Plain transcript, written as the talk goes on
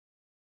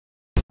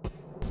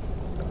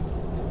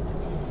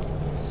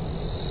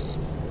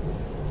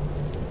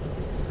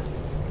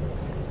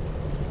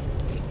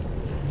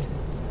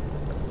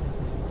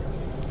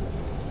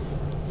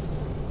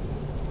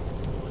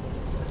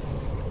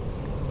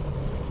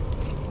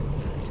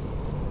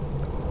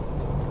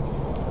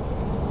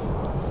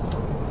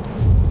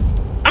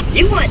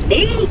You want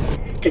me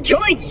to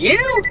join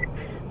you?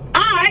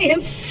 I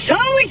am so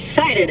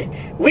excited!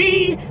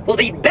 We will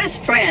be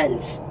best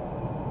friends!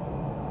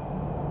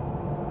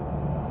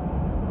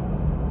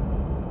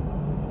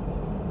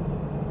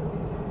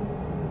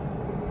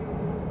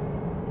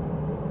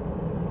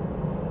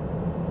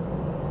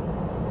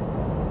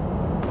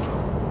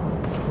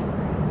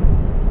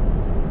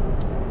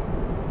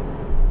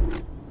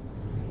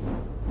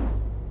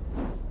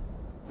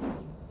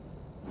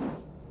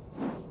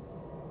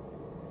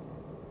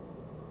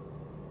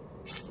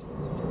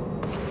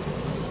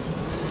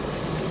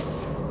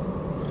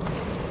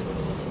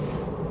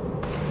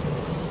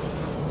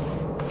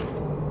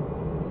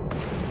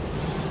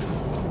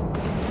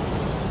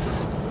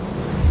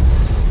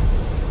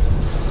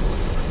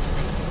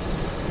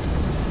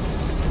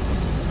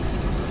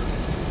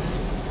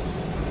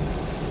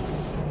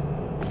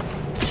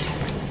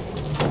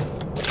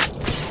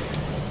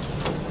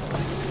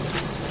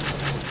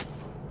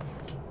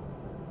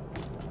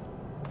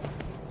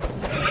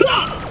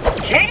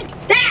 Take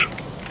that!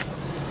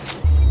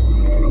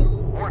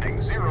 Warning,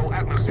 0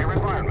 atmosphere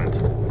environment.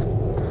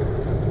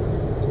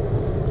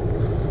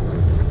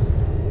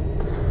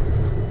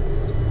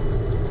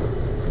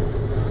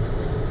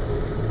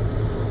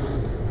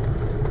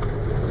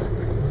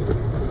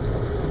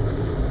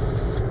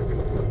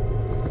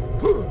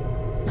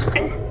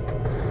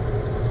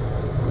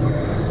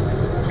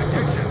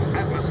 Attention,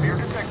 atmosphere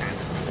detected.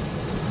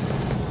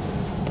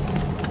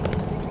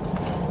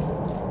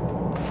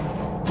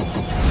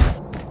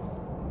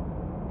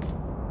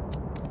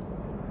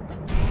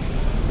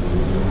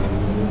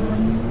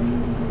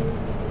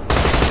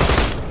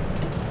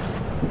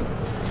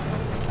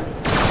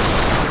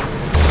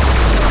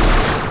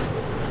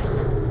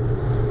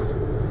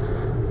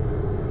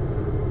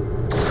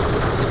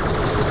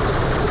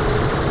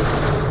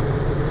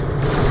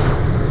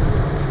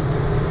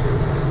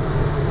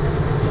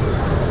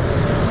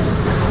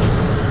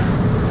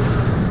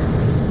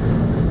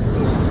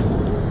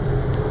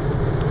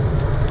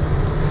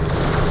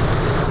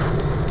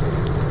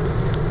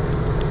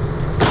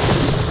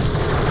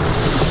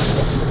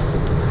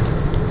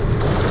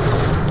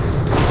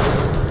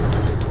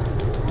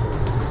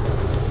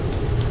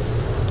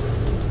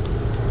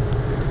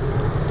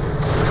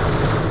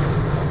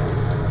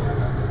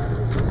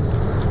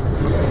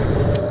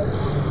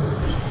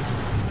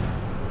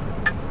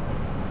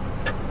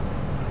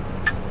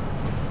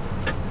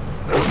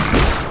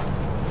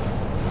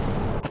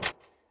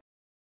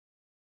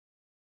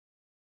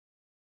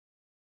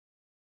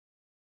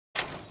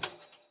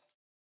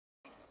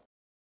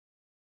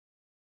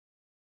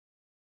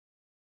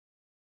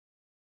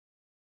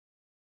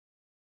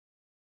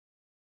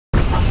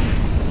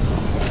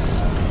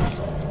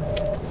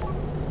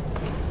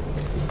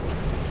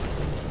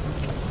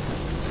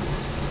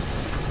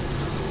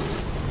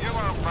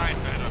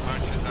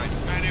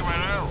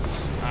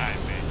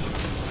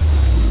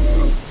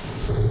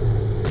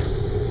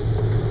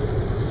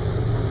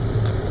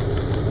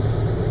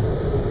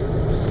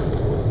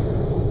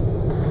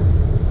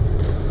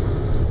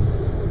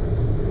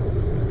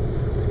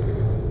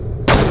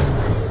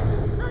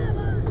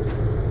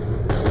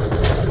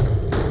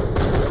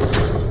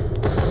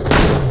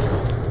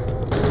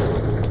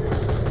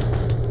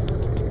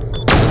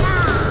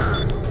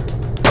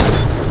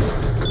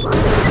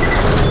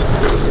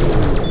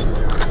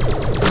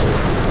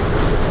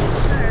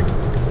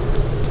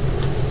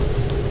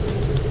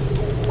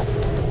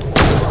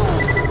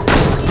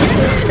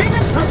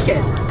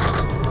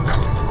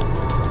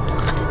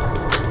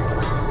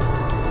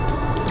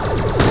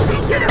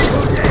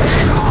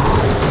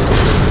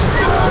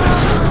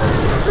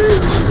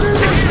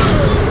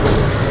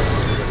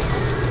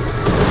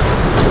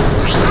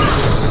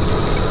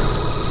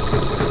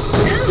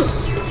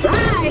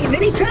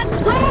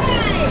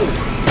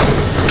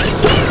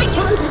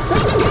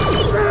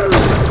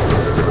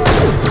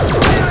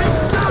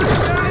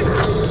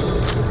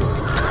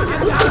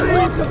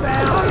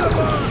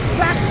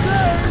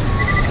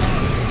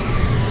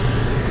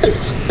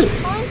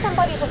 Find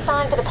somebody to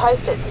sign for the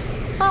posters.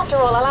 After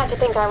all, I like to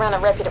think I run a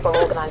reputable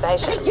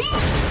organisation.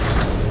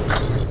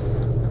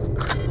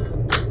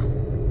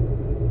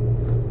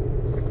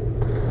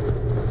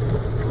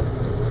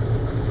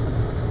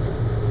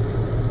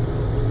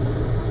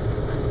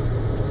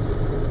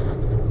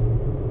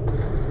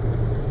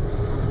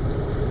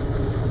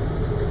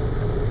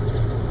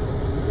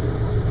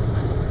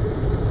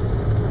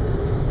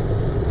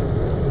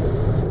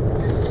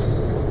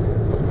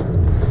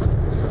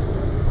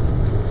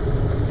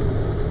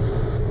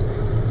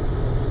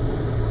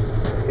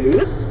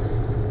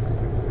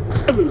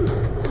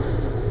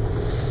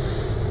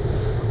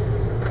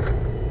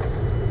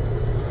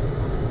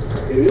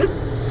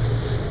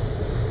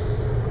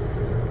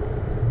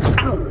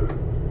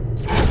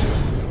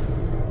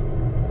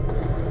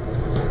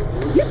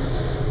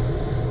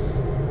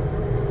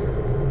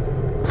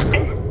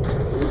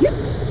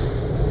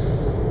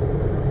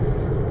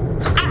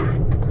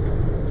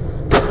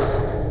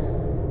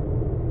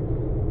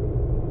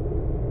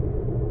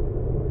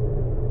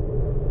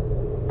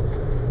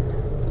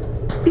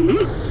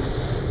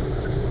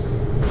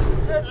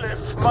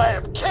 deadlift may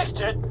have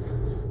kicked it,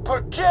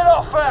 but get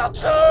off our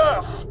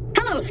turf!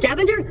 Hello,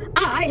 Scavenger.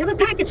 I have a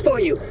package for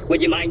you.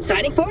 Would you mind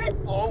signing for it?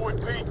 I would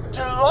be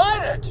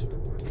delighted!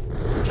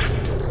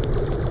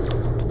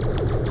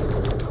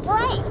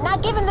 Great, now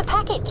give him the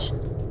package.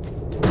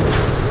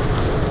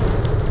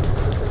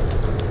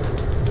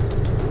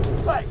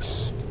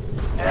 Thanks.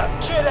 Now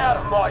get out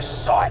of my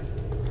sight!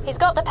 He's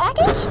got the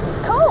package?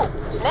 Cool.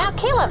 Now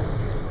kill him.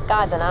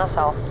 Guy's an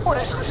asshole. What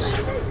is this?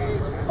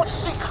 What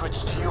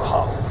secrets do you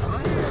hold?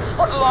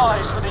 What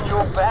lies within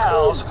your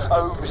bowels,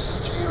 oh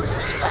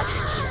mysterious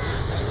package?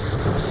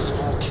 Be you a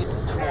small kitten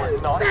or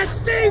a knife? That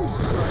stings!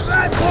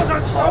 That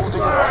wasn't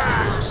Holding a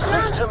knife.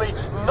 Speak to me,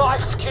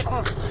 knife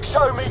kitten.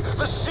 Show me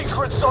the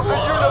secrets of the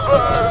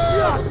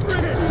universe. Just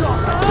bring it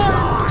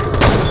on!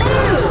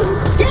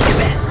 Ew! Get a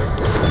bit!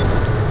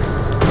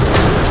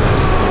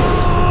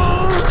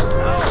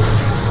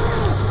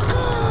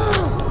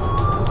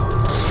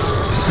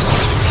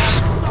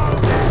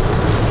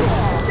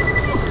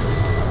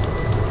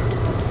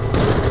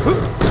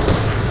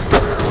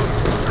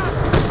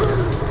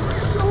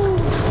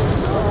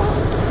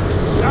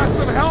 Got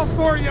some help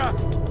for you!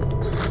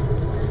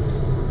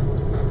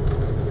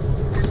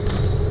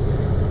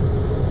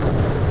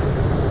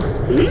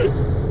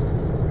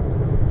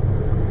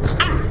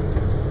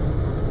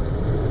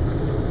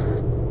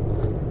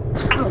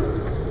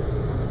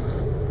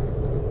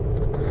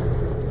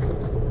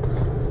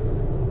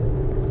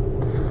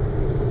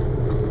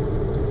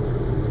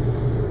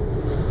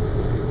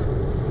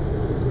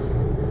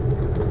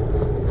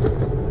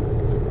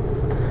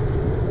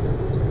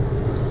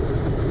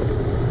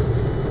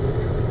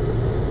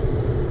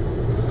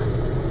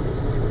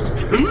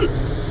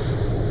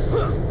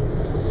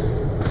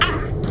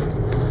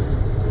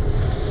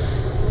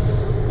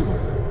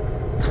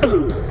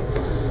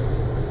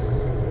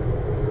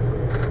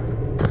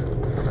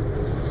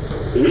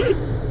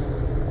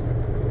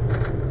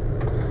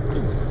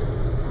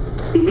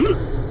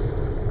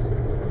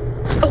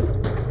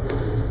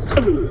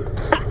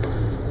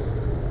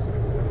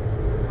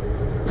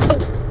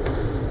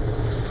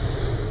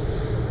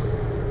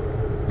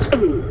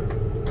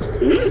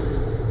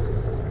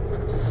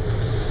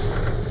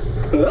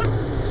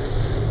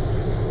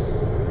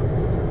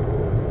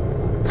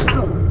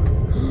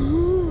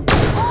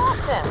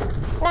 Awesome.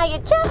 Now you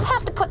just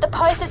have to put the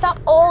posters up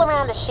all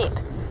around the ship.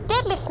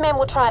 Deadlift's men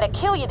will try to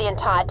kill you the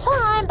entire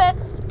time, but...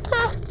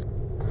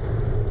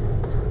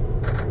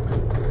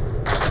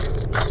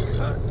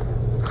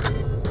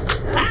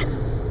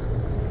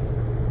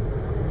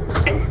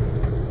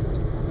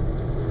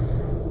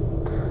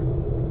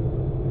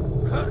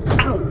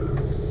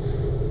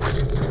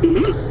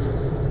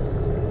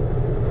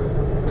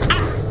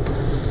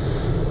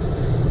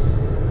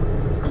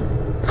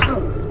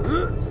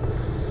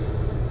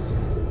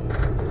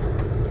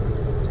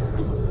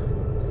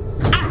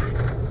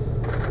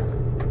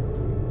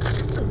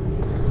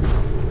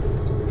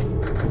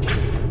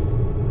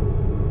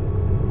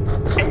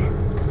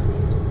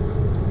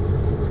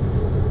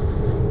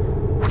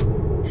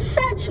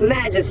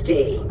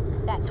 Majesty.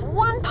 That's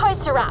one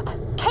poster up.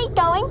 Keep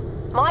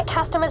going. My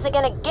customers are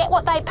going to get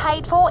what they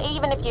paid for,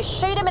 even if you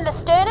shoot them in the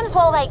sternums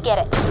while they get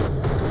it.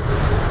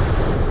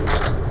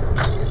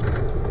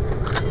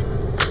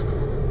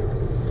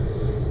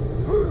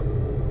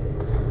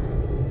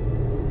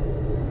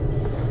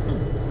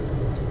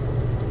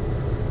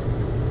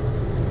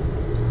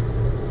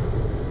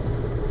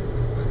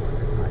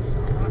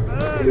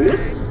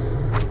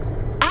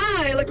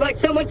 I look like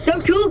someone so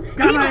cool. He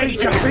Come might on,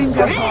 eat your your fingers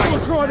brain.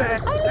 high! Try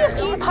that! Only a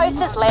few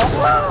posters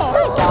left.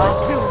 Don't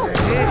die. Kill the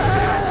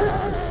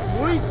head!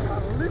 Sweet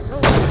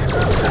little...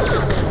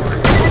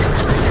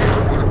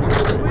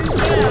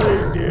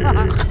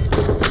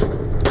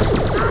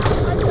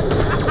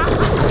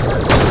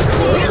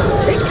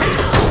 Big cow.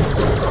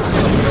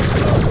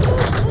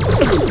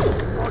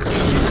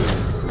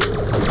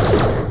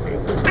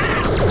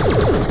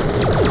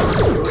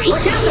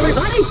 Look out,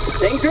 everybody!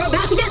 Things are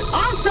about to get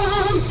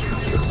awesome!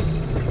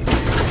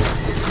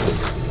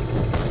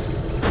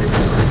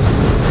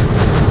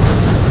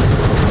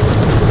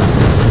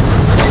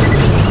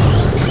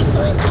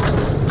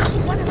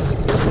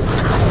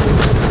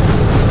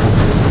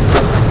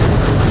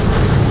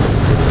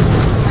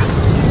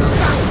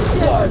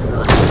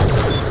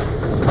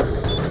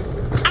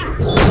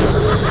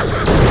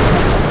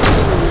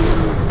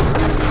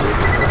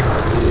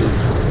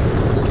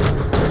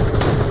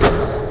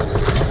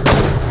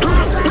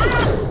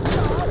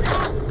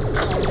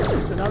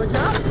 Another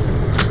guy?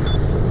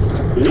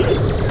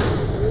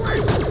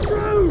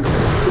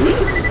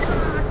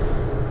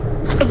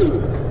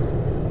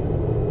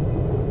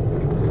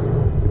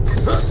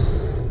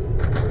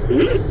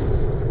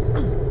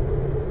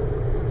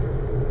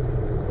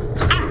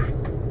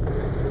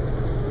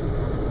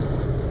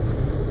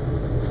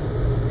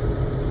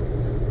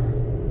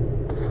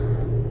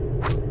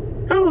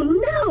 Oh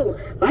no!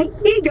 My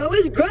ego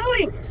is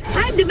growing!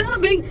 I'm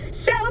developing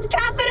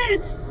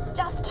self-confidence!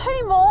 Just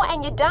two more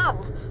and you're done.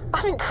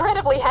 I'm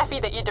incredibly happy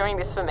that you're doing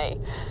this for me.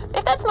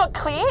 If that's not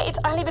clear, it's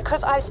only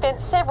because I've spent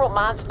several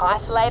months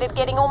isolated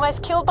getting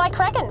almost killed by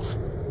krakens.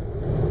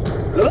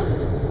 Huh?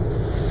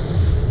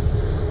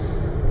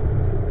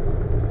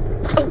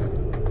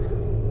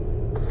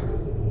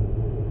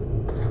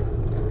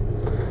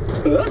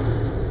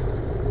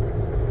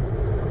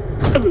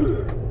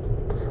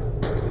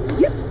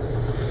 Yep.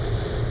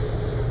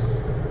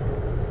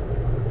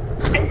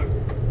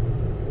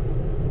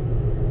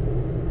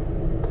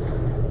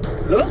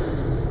 Huh?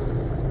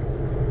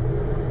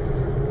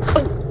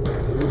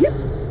 Yep.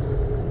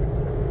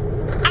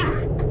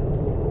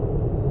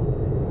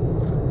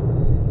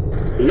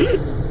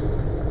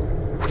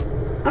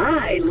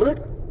 I look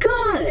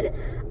good.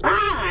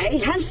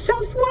 I have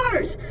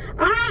self-worth.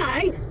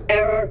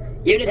 Error.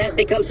 Unit has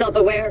become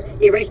self-aware.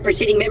 Erase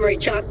preceding memory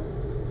chunk.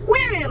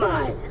 Where am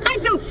I? I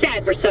feel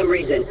sad for some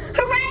reason.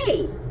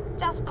 Hooray!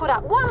 Just put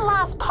up one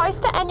last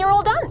poster and you're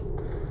all done.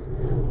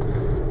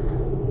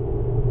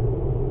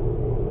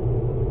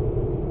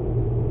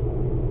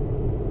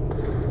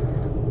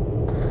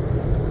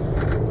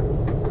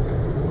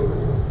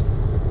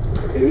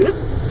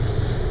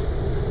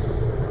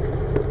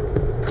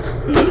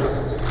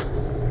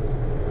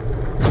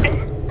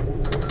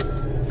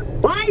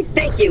 Why,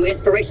 thank you,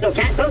 inspirational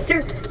cat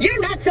poster. You're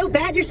not so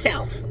bad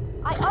yourself.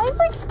 I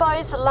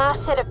overexposed the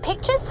last set of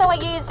pictures, so I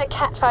used a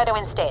cat photo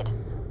instead.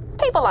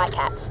 People like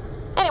cats.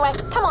 Anyway,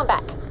 come on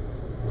back.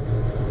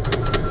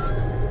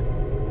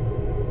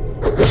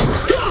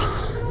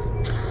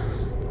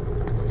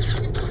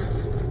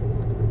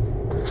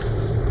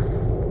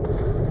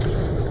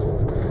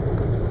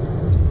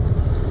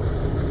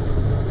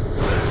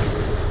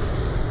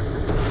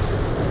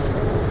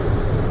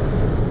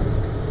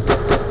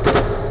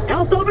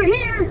 Health over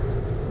here.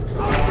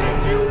 I'll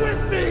take you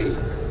with me.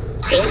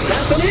 It's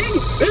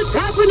happening! It's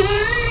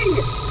happening!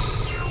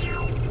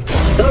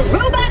 The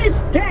robot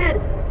is dead!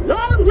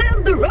 Long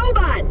live the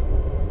robot!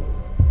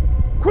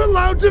 Quit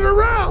lounging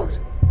around.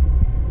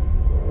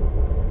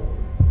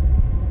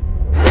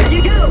 There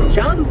you go,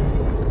 chum!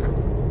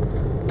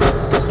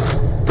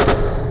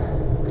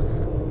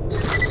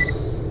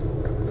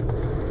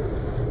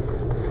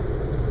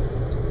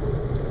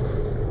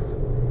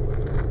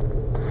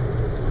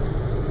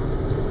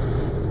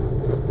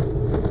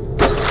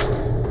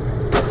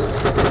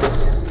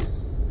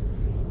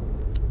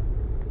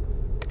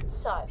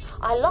 So,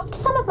 I locked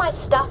some of my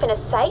stuff in a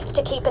safe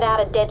to keep it out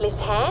of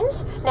Deadlift's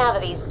hands. Now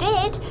that he's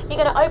dead, you're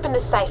going to open the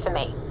safe for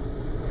me.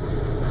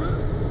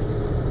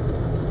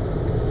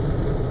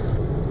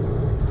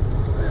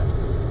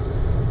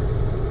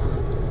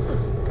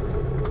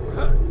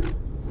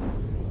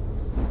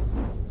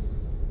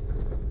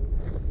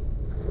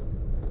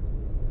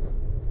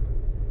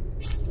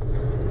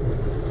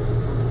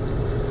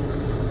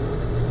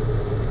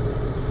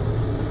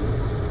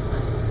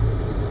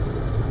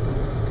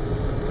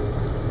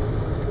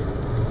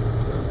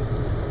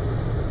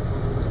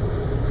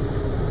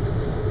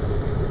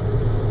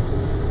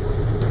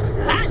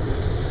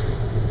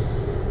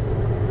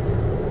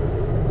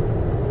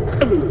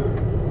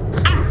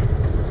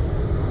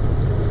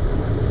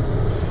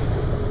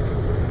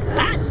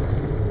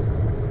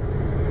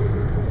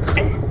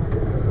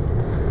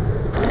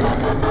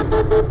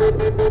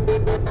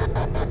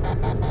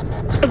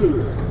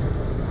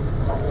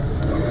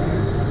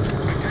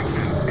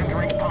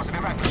 Entering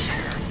positive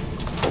atmosphere.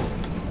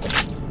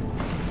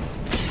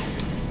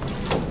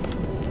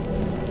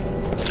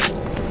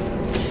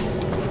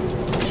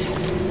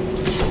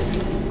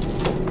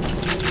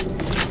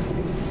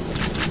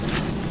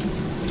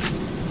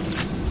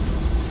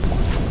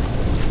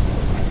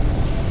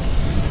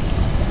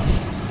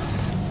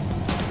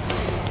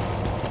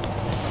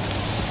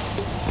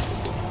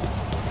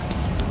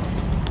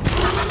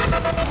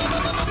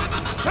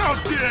 How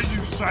dare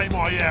you say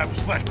my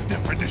abs lack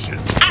definition?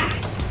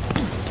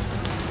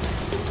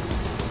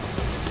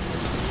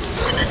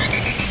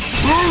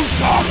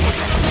 Who's up?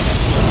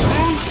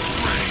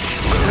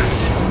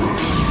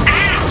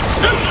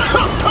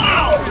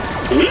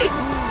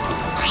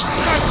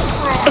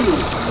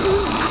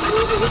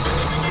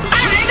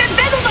 I'm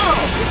invisible!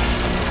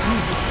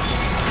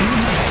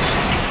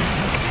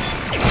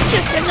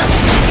 Just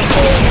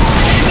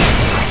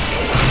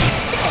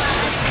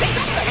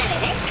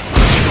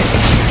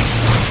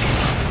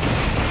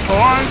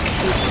Time to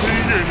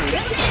feed in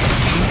it.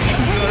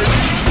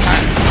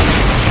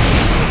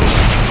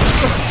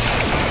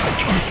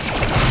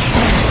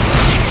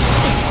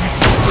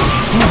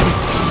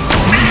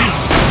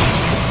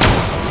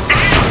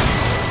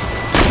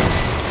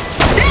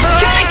 This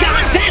guy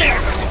got better!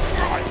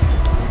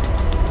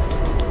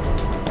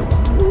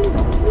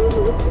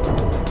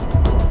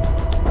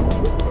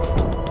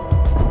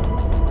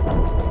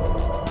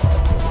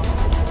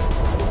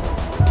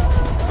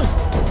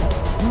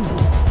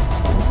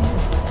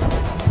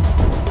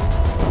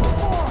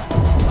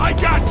 I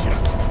got you.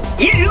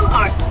 You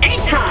are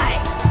ace high!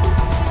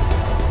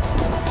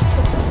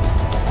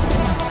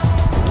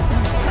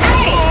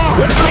 Hey!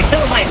 Looks like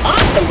some of my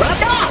awesome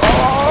rubbed off!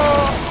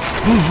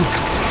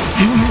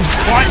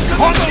 My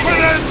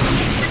confidence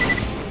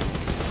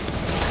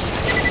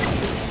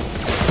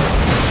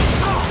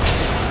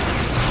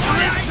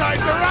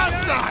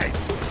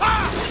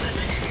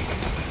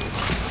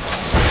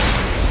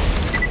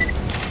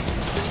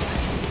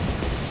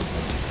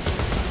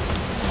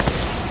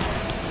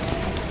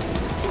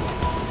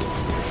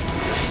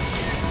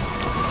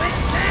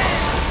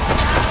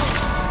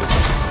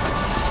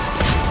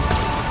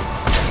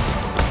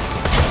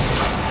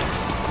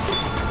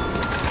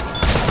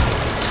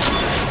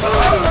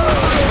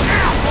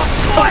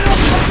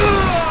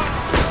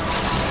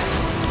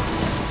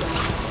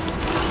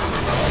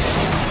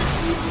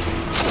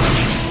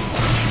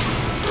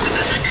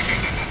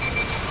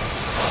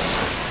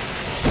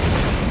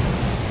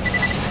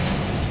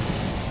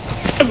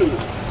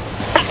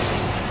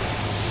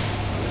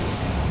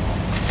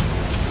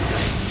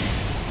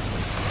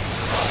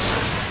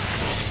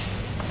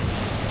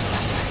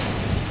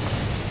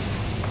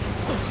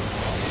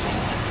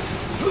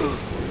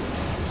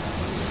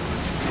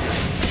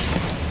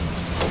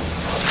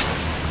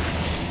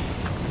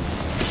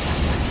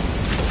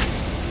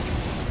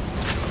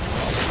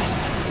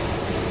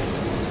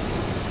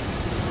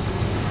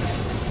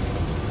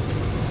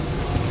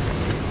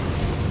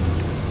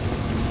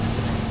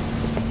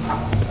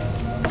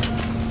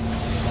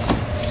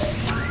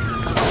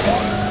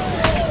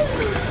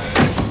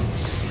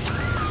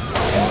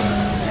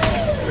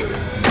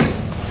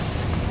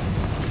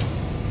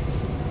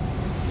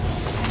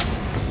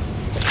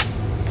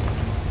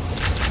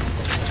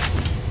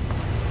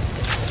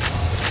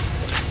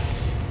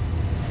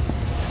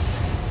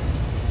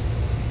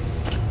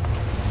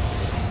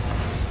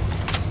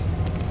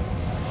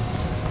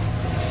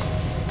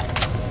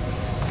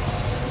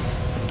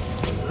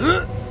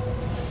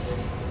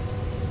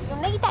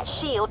That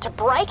shield to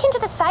break into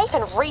the safe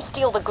and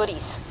re-steal the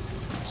goodies.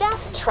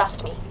 Just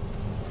trust me.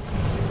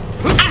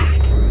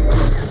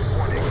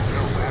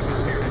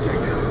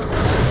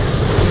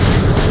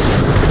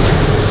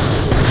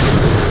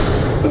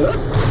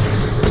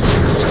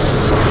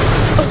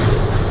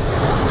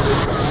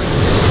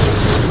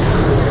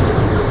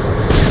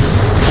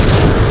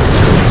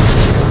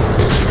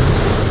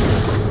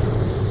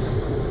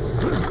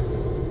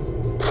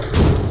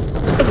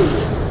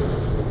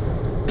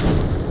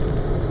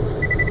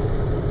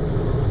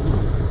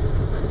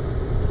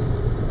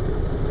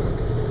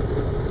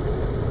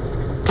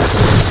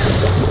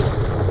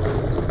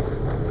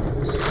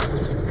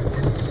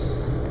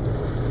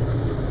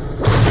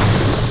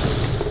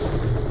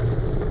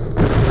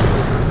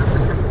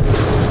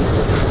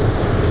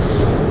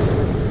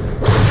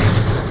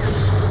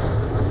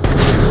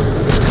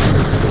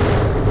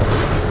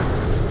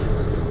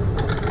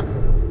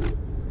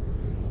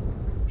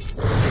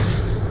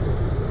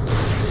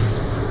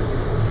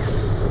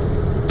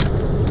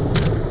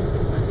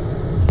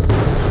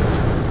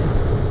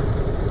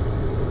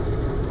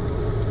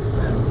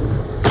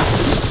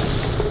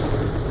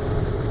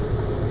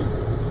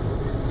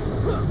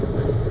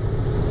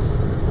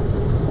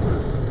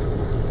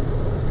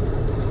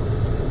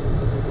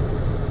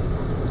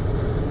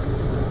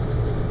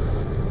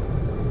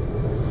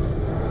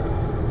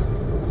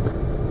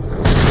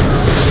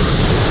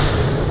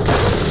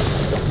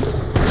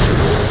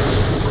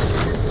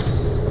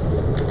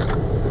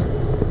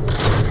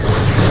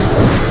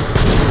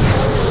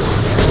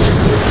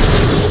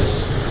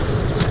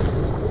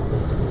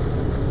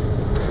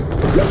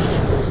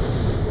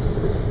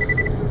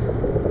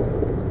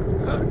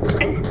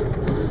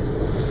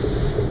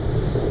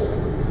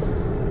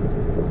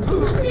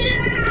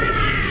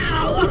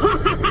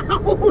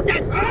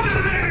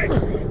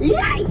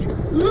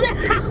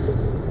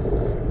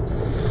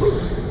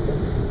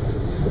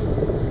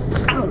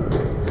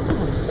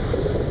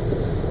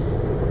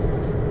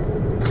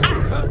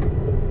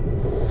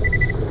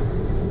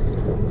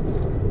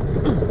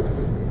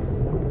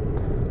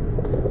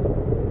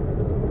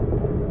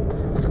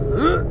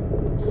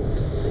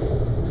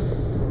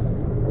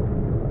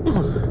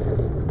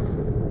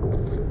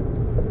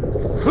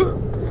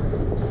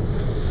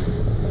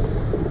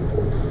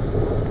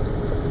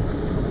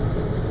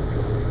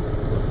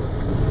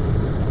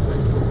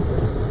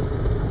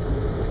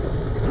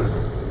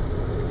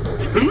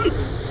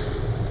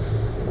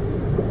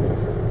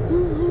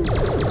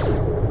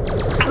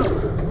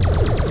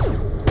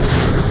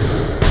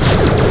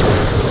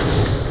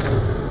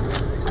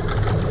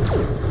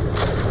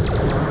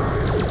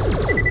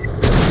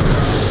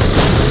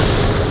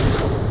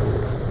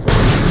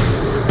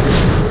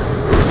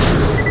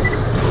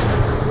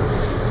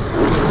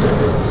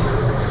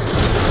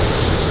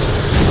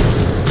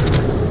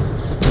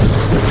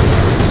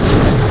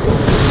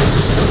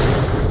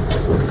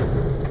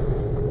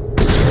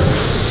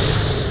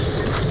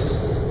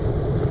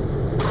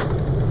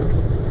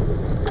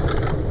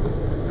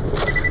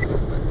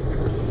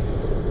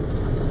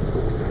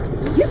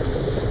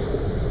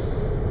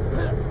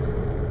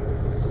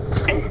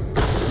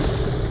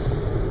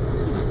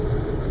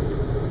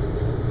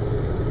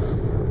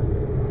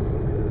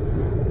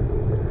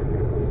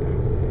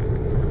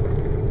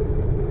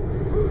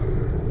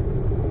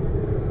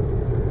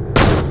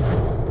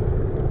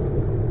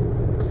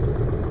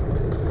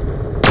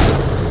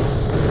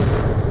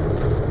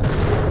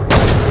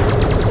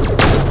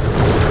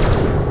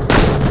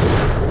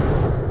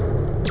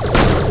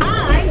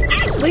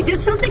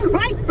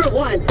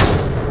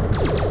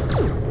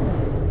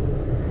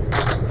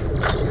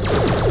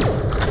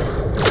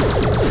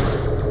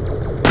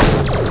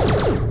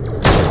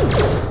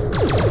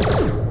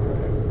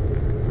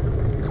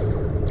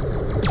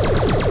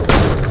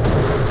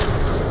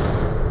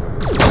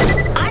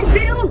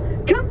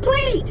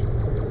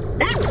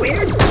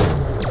 weird.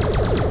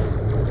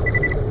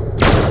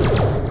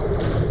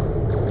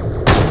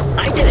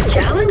 I did a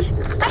challenge?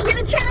 I did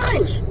a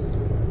challenge!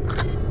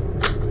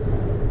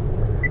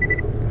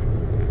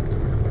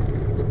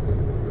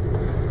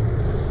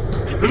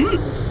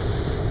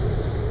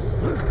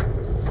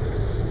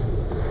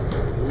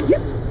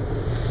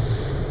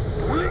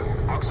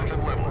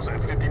 Oxygen levels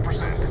at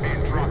 50%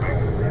 and dropping.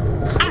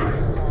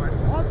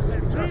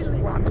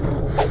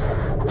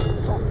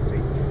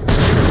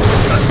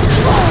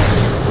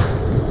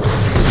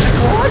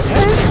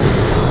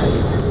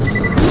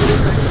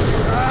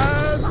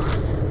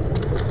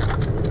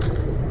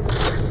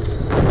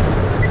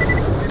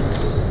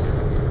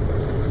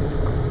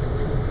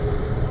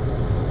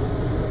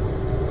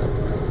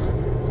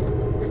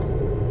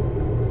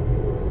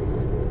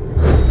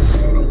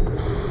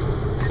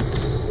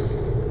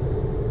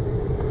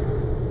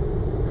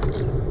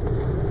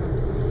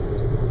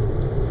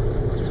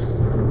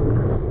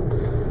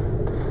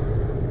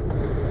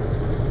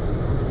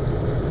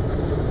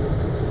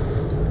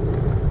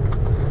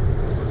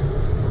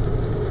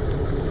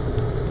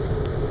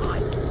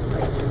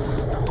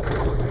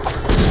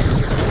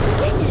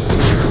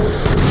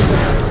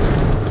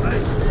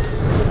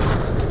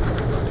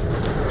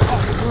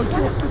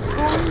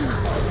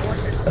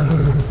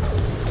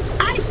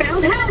 I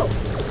found help!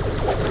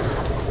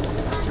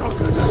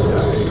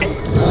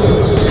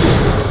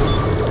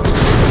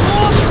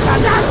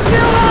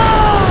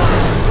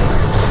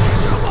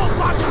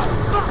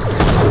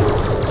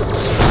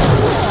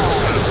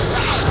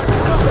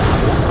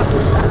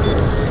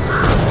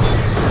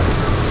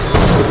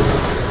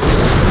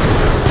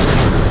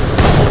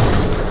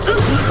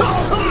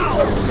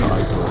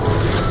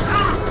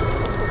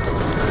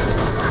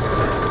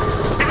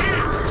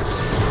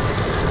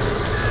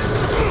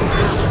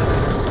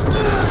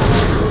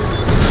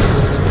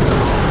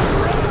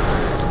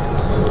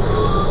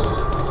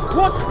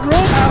 What's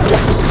wrong?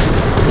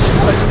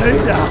 I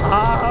need a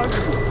hug.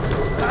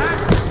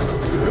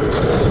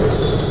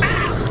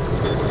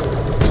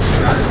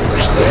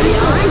 Ready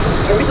on?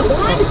 3, 2,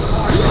 1.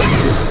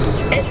 Yes!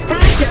 It's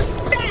time to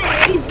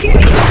phase you!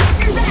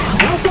 Here's out!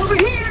 Help over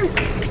here!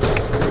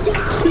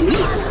 You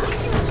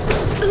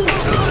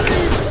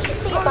can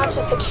see a bunch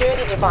of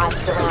security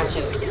devices around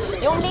you.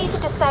 You'll need to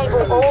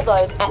disable all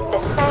those at the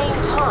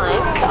same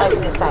time to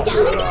open the safe.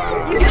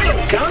 You got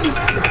it, chum!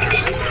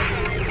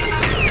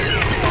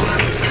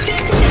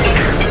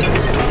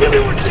 Give me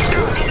what you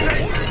got.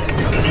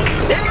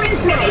 They're in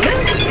for a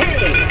little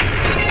pain!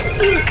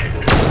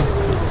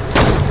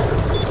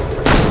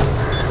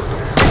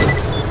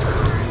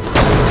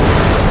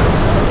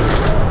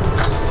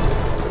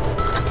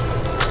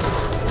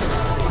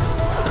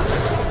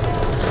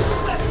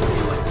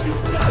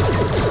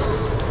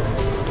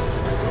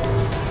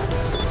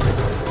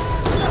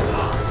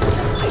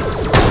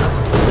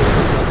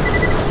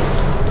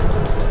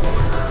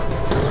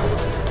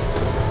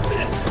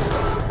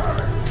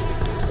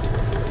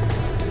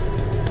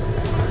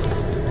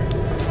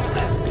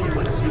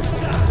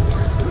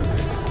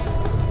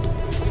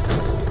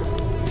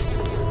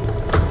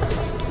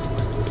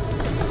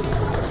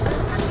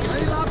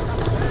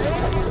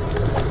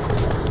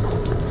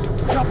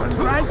 Jump and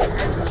break,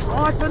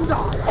 slice and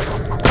die.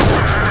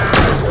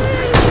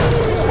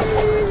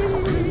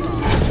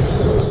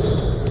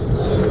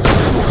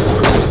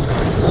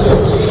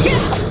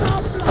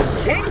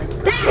 Take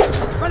that!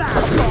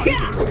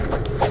 Yeah!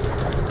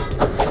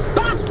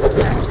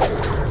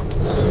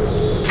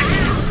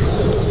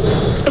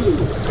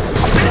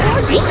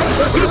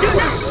 What you do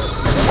next?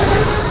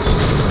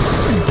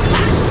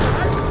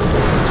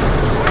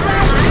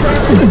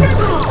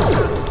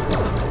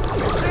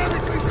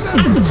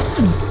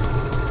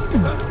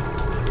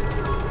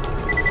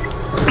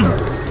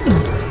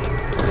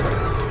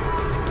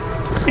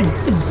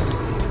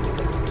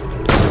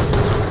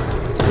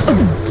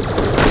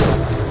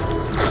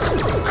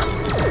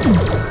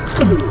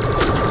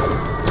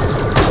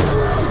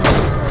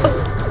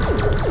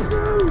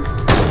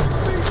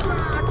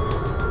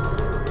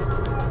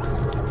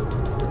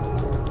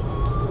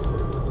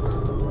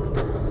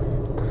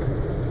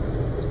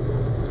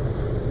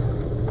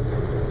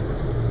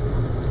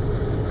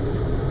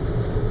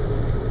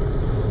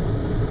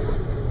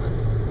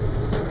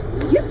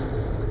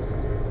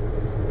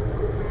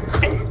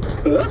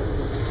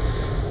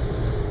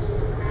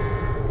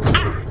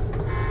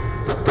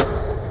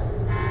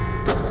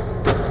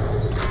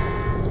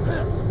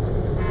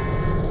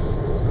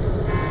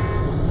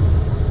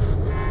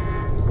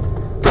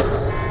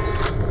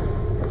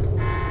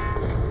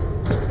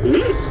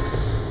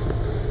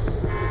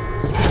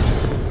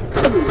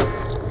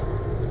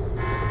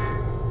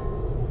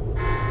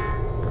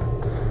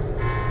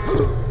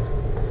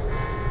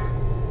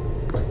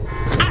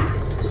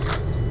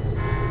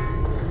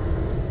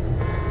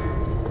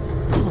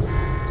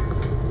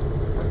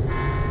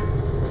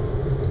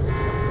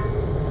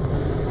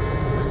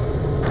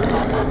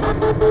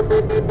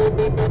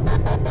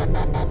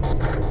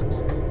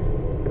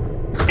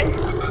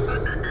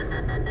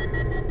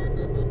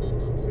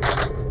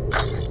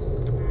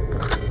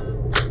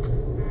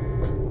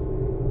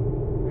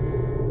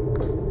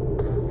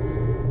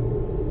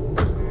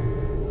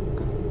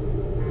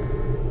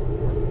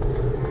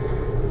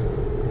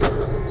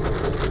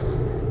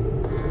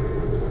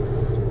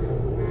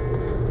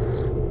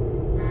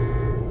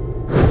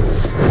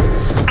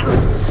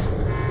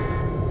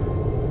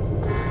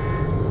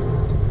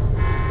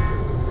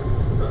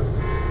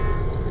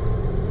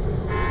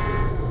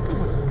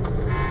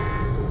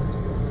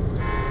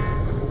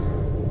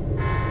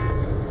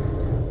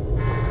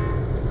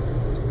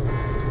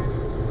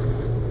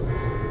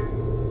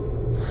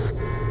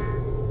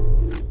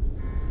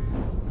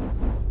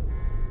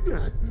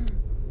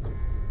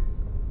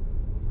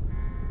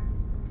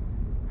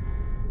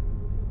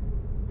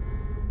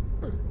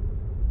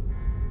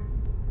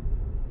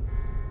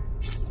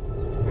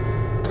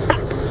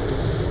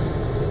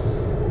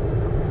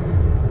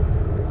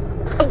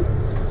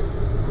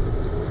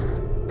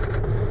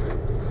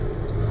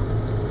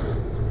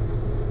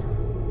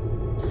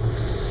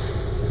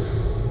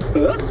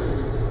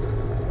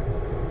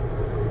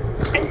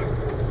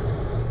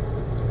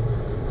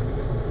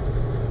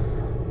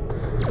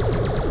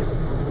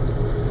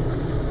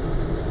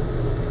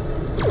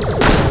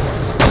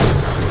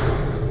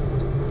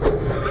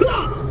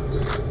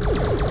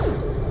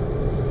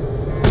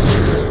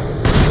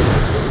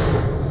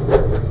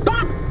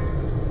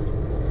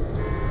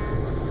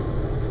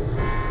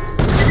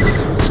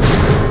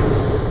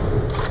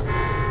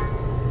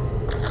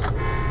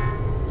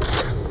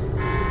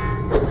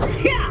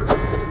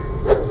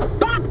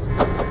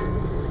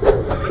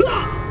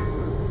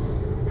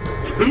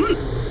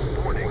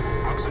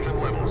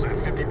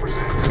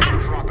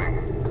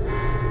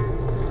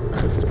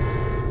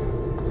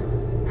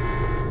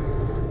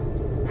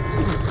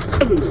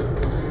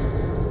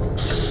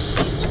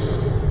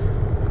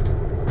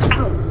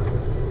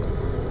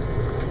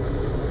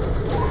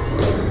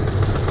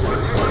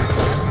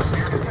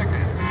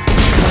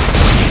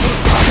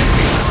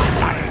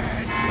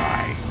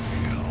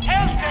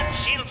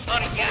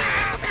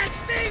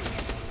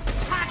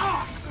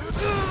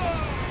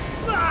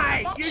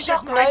 That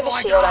shock Nova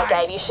shield I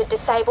gave you should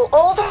disable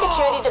all the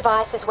security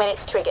devices when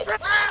it's triggered.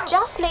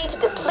 Just need to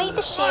deplete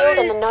the shield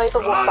and the Nova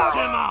will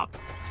fire.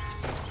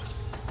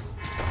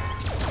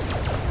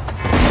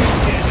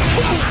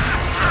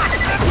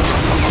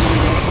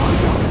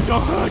 I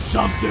heard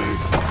something.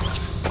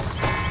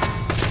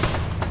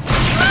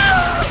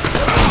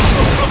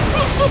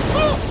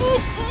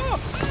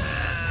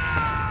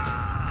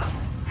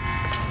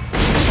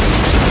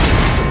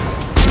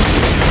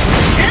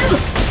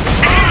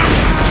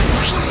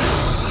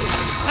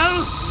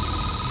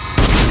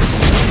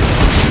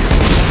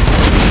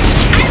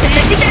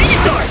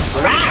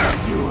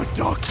 You a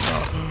doctor?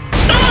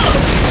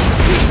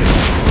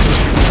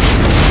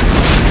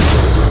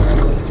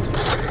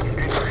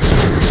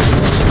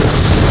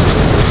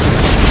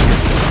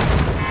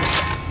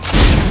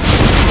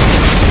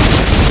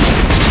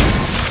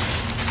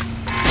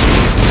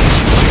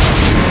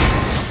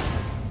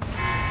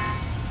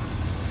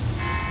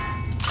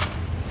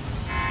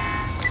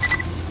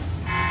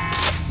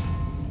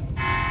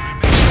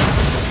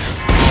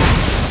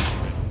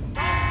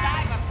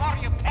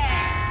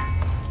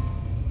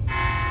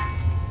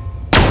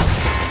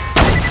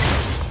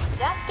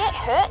 Just get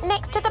hurt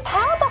next to the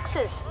power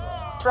boxes.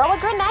 Throw a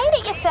grenade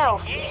at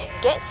yourself.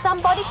 Get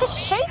somebody to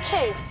shoot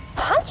you.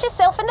 Punch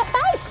yourself in the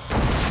face.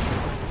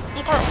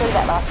 You can't do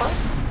that last one.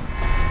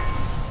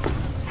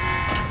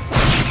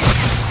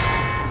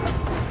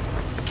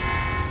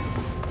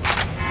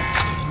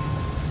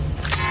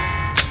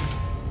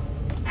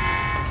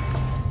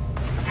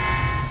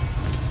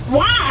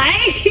 Why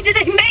did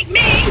they make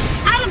me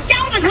out of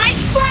Golden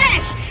Heights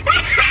flesh?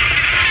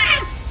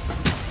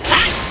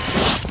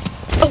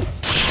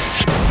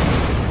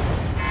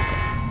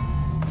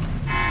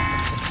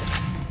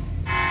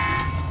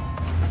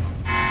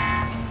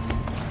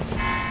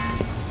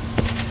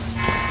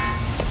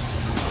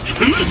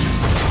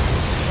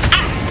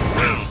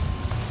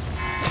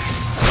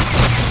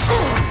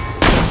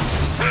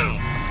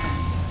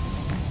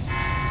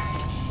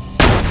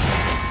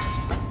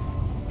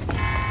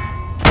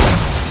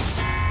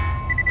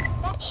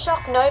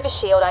 Shock Nova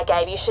shield I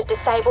gave you should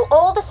disable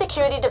all the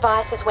security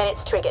devices when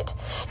it's triggered.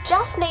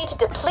 Just need to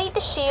deplete the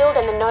shield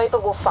and the Nova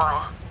will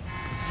fire.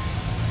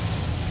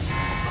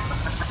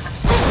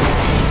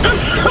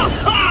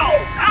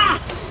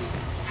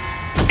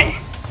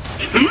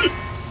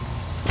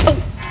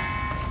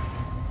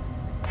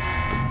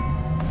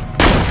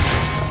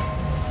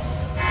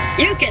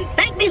 You can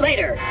thank me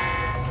later.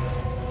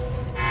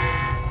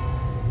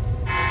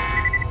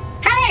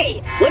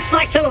 Hey, looks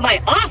like some of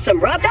my awesome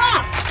rubbed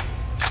off.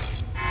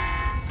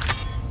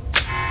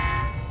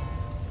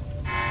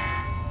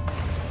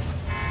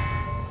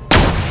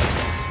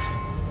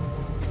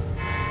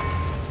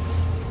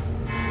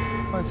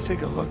 Let's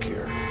take a look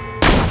here.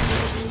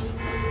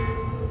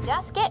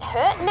 Just get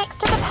hurt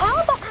next to the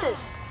power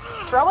boxes.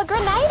 Throw a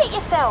grenade at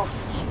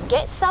yourself.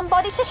 Get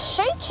somebody to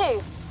shoot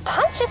you.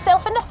 Punch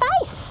yourself in the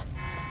face.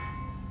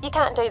 You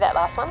can't do that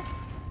last one.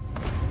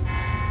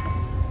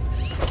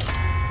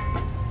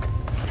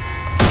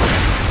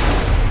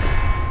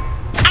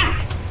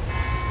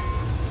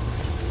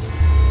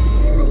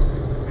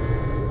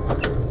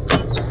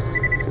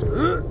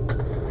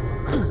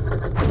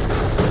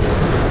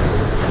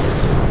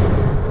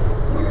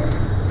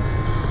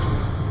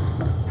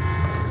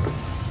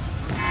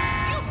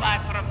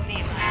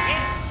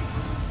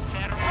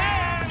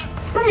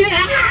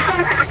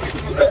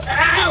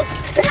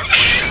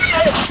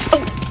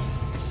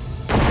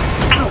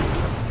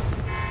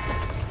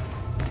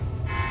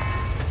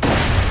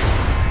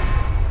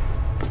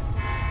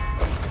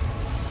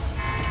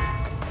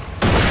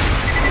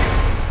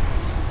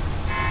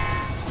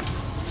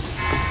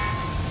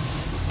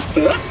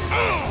 There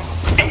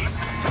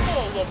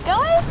you go.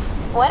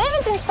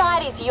 Whatever's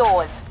inside is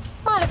yours,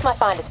 minus my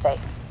finder's fee.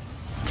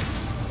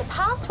 The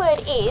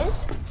password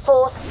is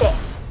for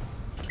Steph.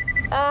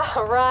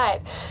 Ah,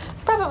 right.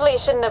 Probably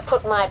shouldn't have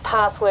put my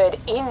password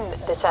in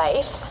the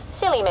safe.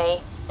 Silly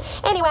me.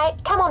 Anyway,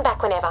 come on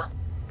back whenever.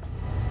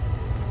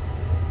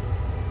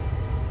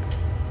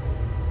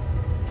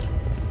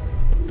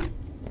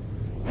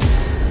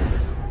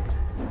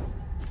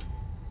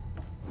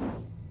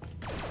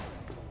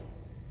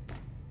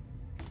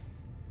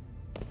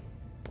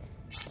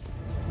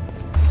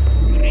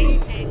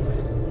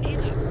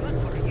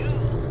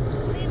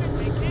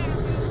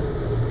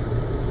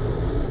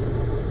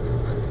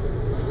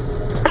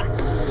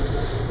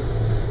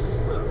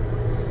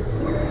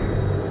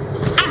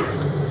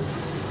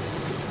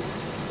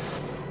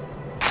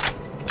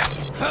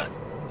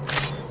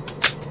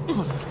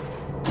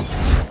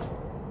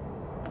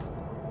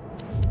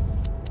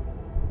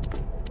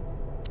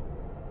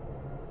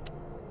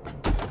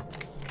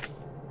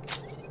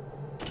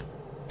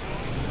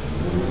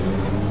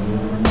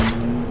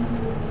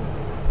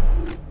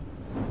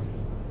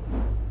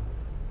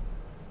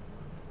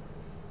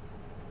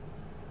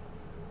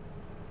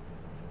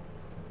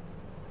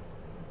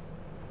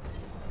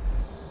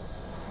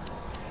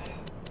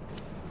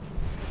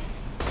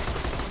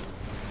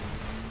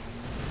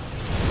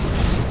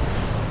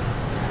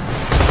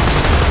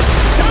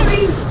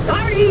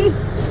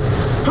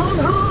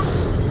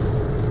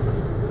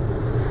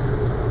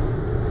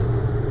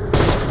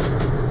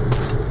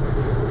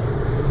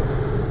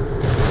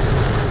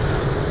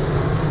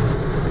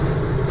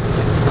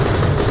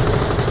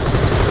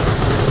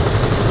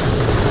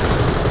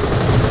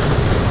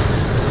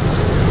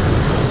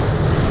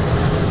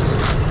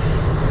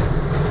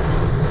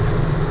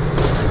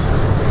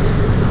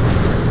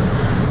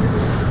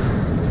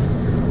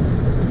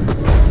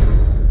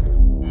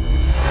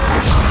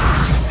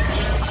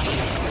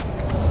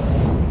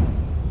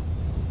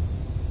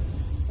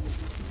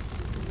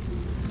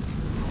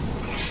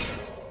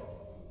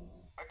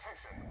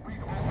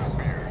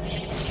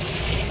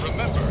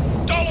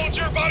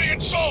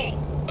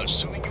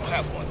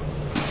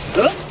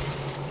 Keep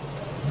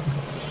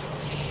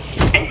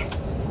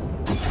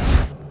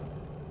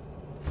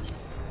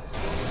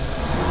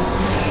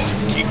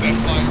that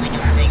fire in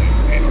your belly,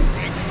 and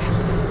make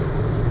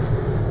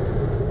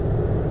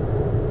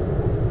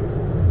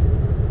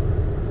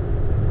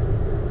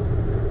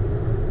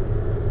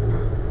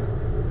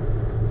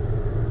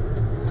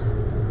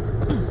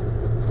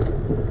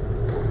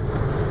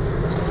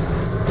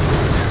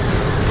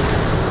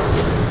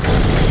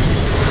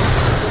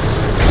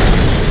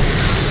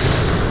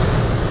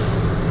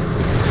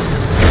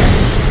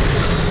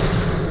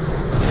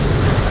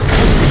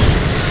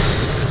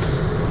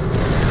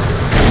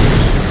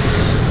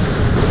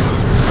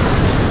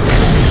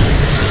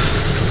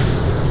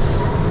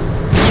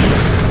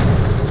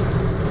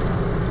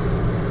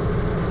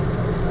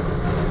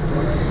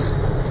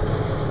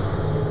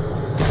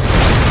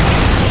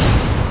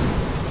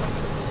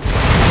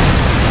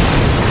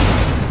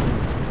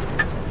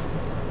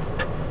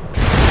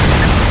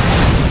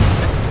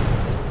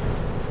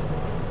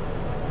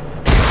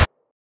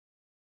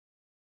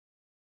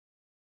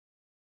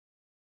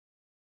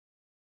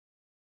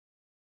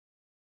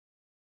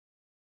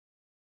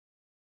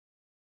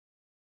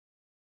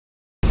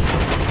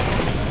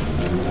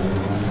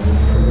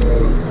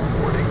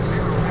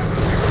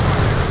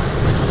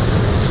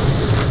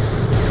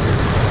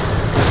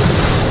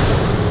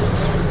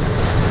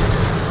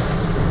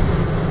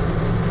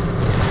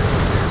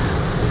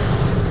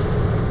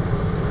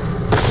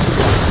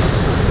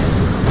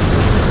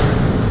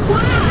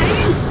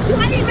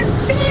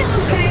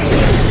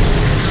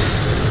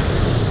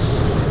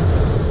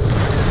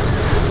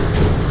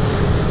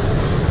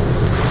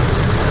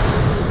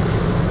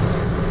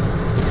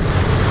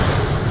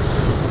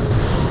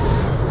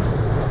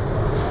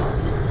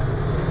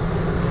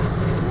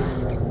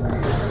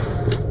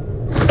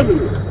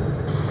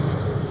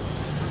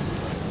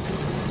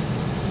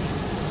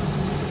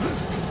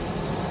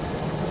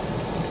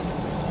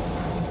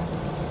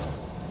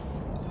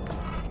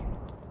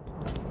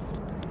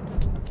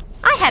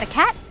had a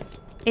cat.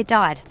 It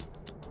died.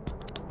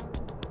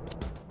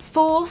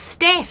 For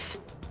Steph.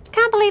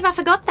 Can't believe I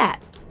forgot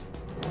that.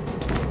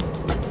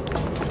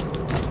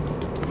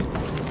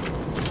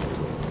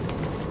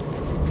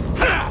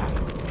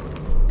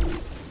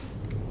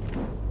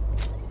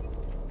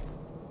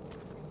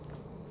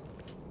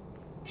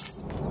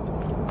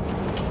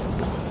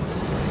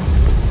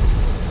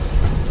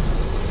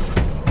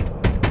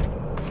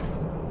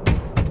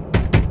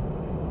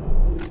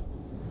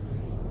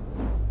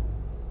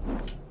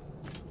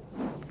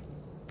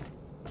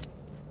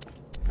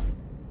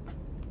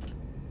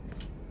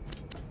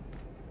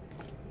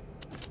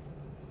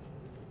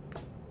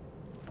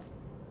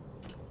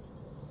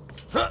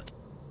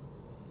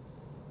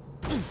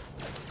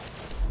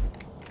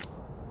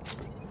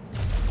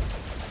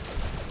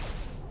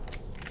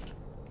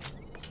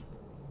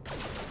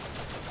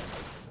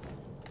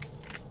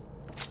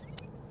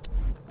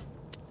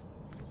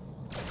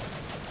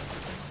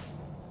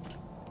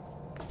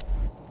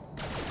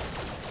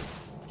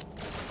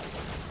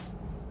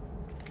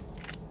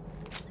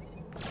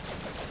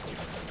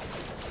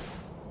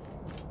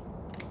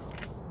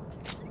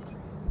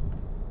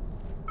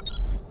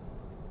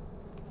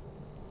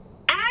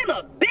 I'm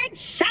a big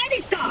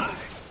shiny star!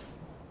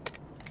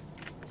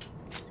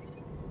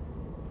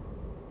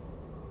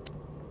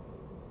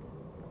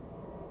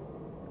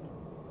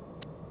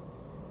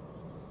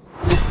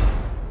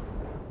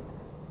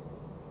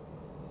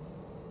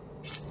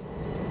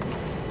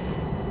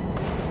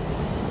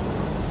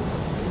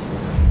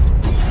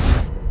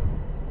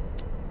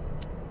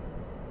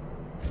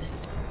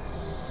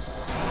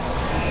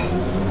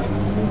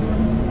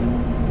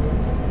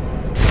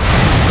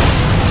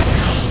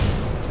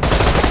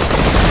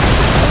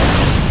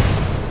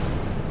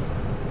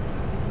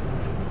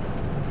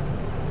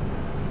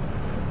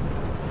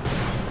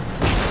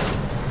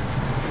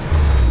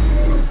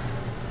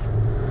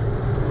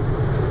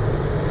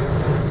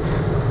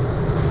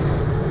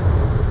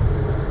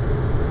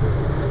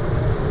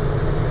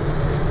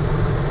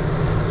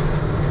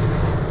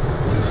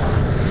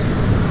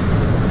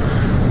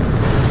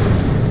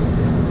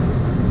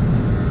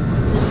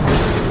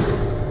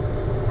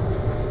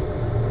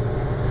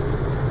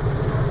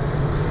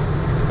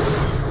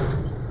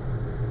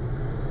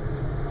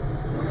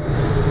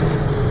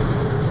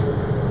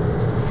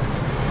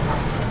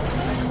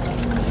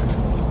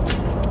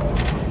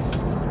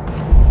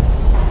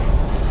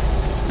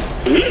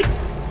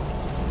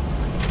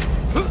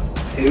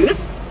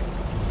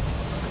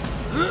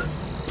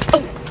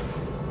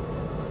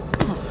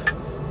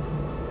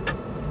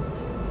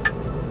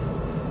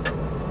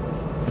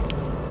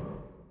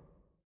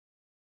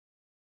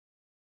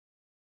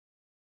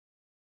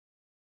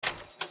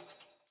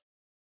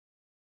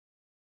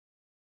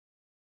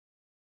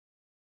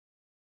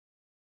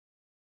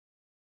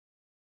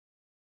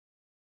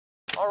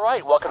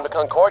 Alright, welcome to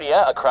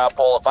Concordia, a crap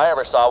hole if I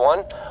ever saw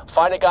one.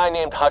 Find a guy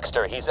named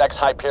Huckster. He's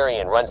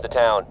ex-Hyperion, runs the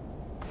town.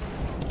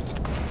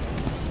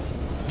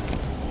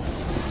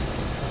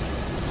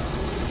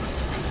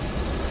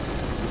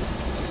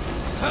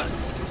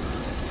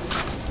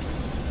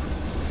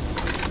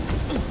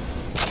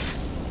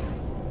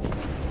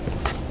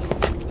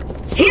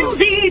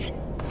 disease!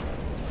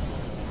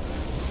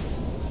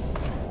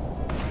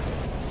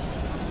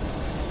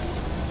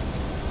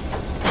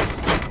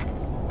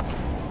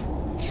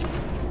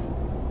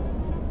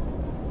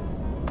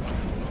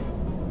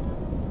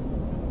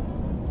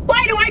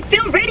 Why do I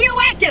feel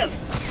radioactive?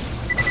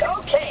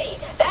 Okay,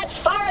 that's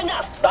far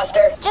enough, Buster.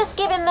 Just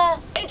give him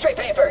the... Entry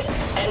papers,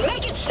 and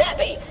make it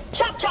snappy.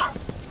 Chop chop.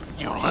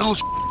 You little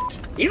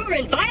You're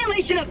in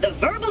violation of the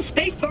verbal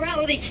space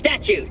morality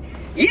statute.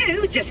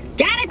 You just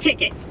got a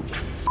ticket.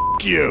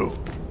 you.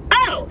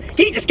 Oh,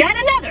 he just got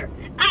another.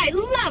 I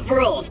love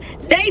rules.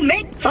 They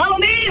make follow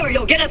me or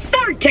you'll get a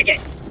third ticket.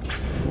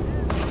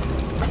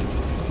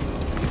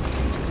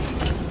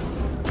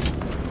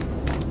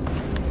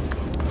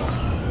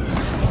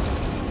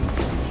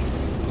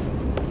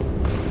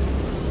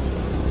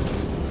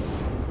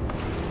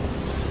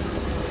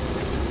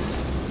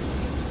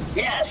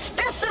 Yes,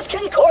 this is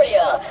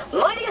Concordia,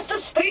 mightiest of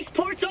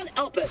spaceports on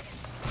Elpis.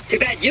 Too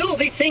bad you'll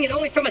be seeing it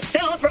only from a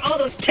cell for all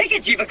those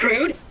tickets you've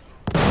accrued.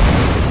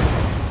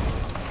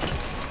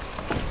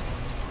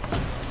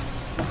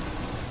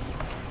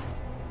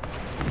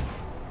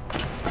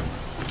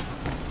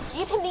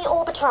 Give him the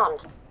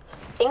Orbitron.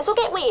 Things will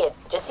get weird,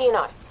 just so you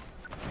know.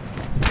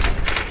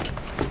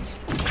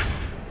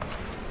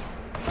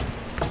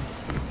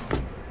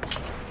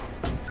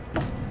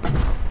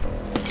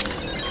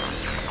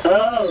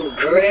 Oh,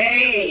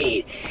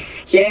 great.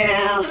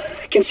 Yeah,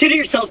 consider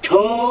yourself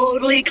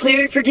totally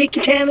cleared for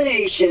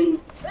decontamination.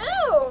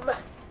 Boom!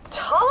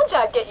 Told you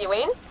I'd get you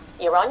in.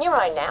 You're on your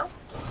own now.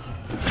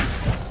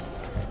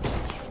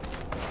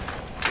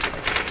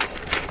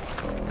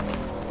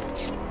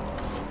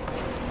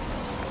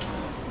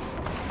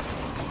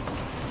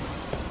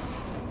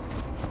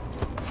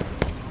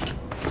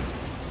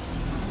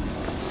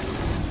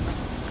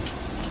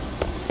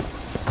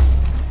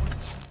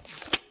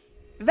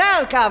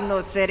 Welcome,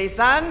 new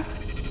citizen.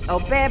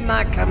 Obey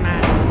my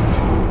commands.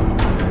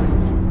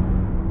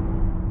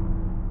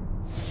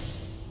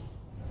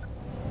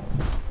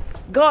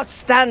 Go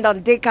stand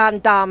on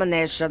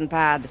decontamination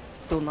pad.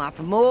 Do not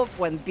move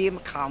when beam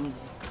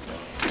comes.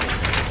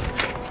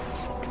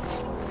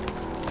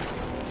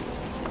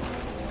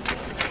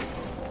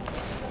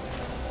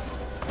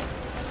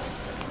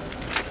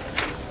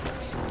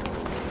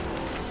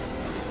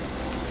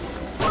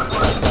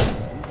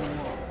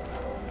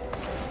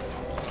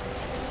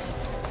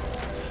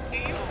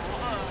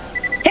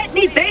 Hit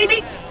me,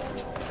 baby!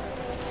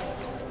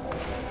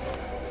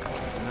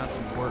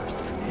 Nothing worse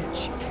than an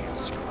itch you can't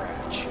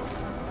scratch.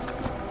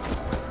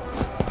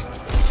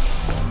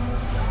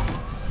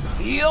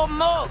 You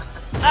move!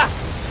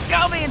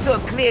 Go into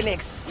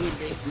clinics, you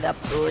big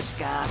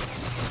lapushka.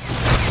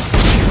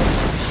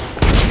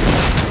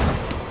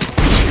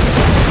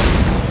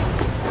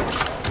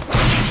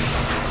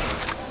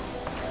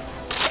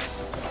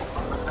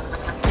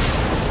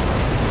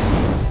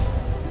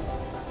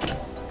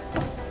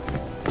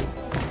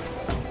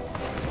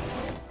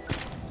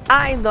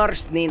 I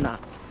nurse Nina.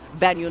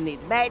 When you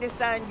need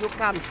medicine, you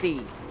come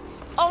see.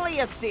 Only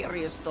a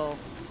serious though.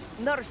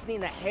 Nurse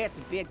Nina hates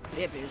big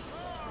babies.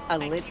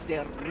 Unless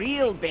they're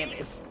real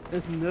babies.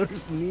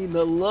 Nurse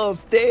Nina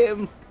loves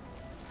them.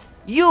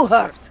 You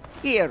hurt.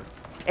 Here,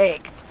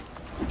 take.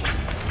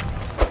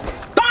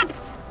 Bob!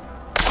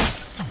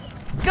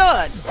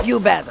 Good, you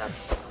better.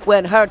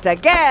 When hurt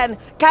again,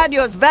 can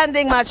use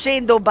vending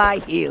machine to buy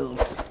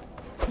heals.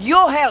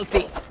 You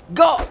healthy.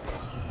 Go!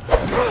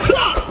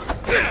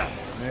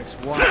 Next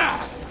one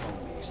is to call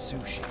me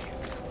sushi.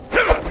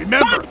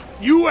 Remember,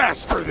 you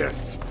asked for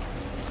this.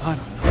 I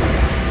don't know.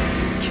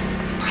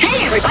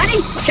 Hey,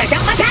 everybody! Check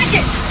out my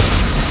package!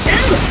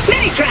 Ooh,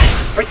 mini trap!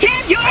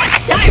 Pretend you're a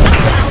cyber!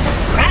 Well,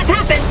 crap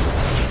happens!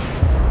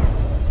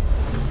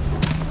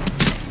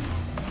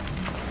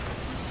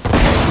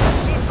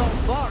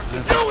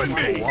 You and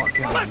me!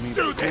 Let's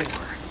do this!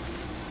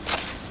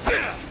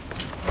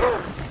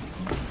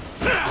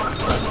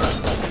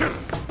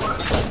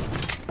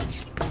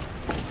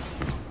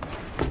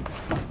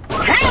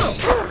 Hell!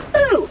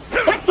 Ooh!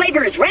 What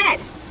flavor is red?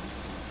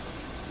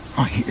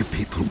 I hear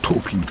people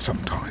talking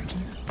sometimes.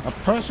 A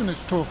person is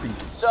talking.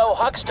 So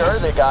Huckster,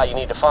 the guy you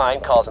need to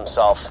find, calls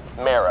himself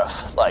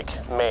Marif. Like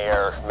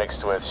mayor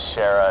mixed with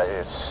Shara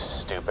is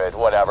stupid,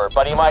 whatever.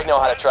 But he might know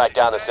how to track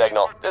down the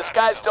signal. This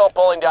guy's still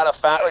pulling down a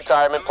fat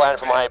retirement plan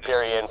from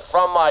Hyperion,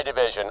 from my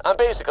division. I'm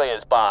basically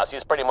his boss.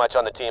 He's pretty much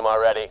on the team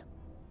already.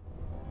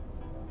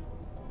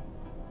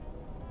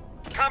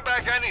 Come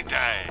back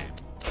anytime.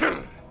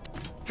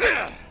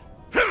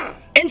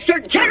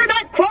 Insert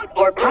Juggernaut quote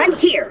or pun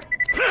here.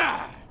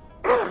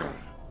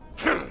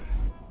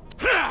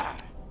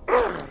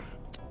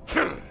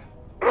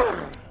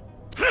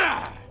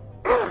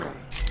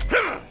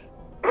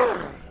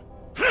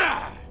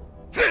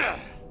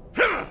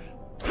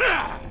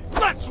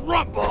 Let's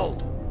rumble!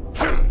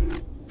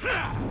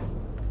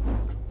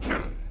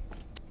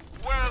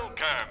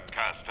 Welcome,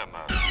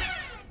 customer.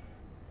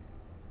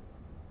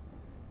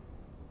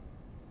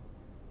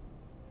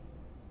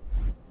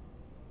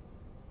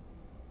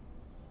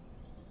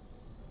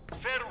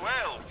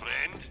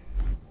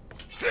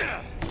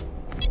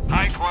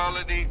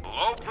 quality,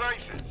 low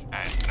prices,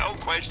 and no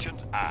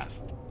questions asked.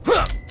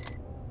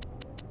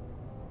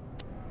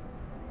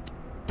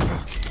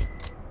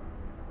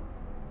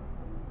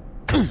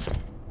 I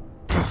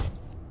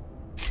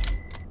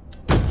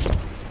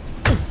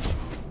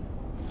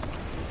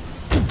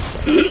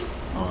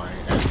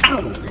am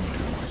talking to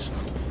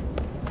myself.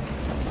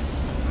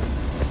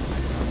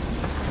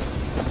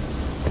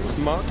 This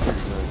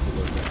Moxxi's nice to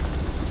look at.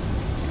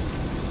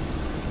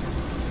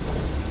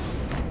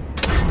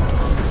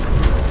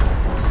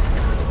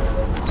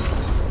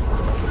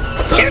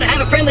 Care to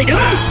have a friendly duel?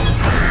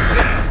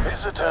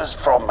 Visitors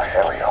from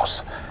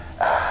Helios.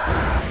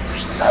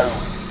 So,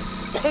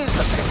 here's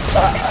the thing.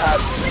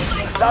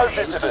 No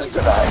visitors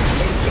today.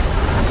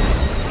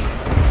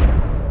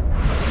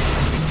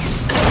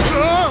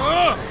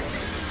 You're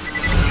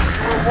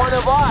one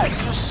of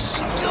us, you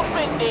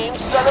stupid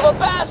named son of a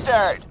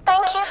bastard!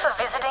 Thank you for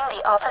visiting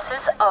the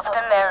offices of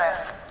the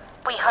Merif.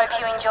 We hope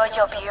you enjoyed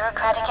your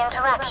bureaucratic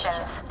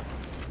interactions.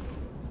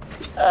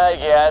 I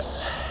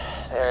guess.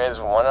 There is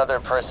one other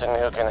person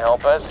who can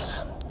help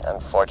us,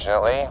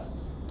 unfortunately.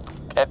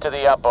 Get to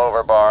the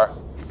up-over bar.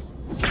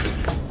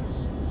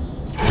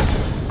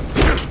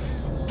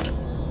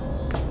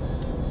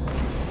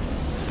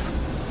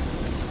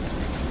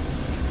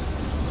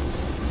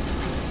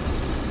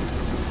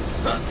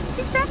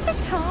 Is that the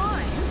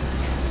time?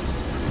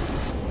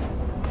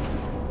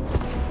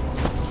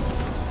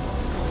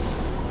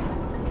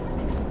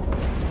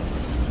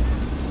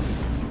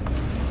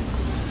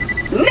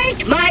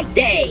 Make my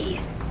day!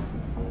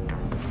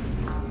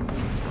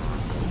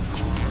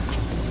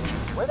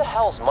 Where the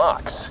hell's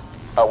Mox?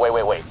 Oh,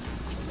 wait.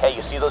 Hey,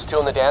 you see those two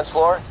on the dance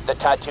floor? The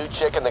tattooed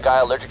chick and the guy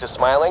allergic to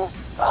smiling?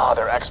 Oh,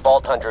 they're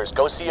ex-Vault Hunters.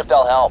 Go see if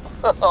they'll help.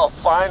 Oh,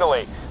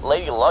 finally!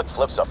 Lady Luck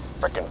flips a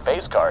frickin'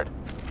 face card.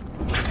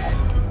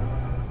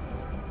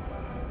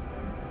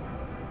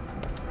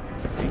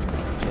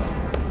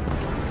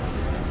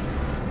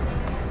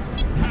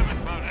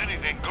 Haven't found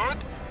anything good?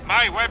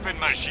 My weapon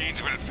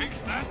machines will fix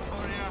that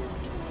for you.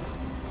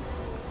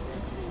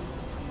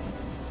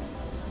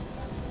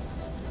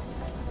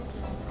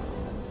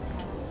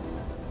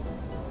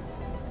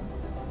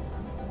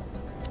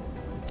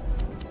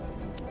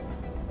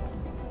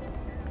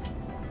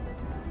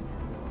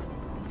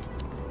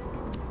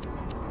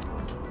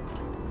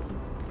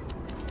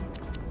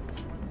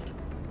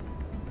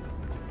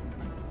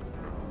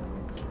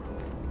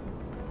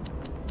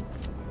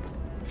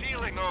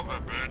 Feeling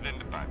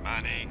overburdened by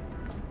money?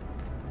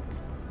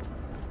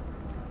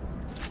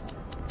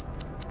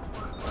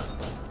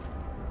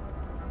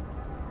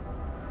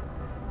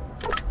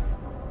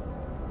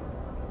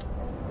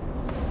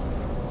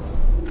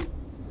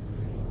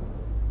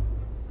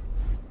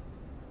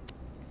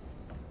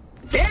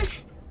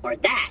 This or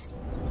that?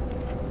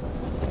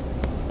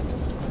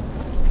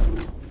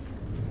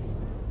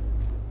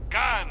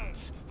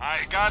 Guns!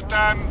 I got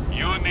them,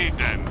 you need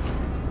them.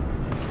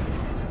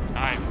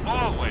 I've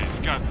always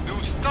got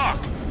new stock.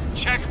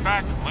 Check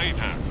back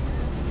later.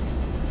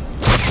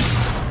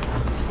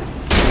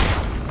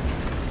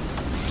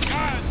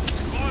 Guns!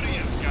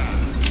 Glorious guns!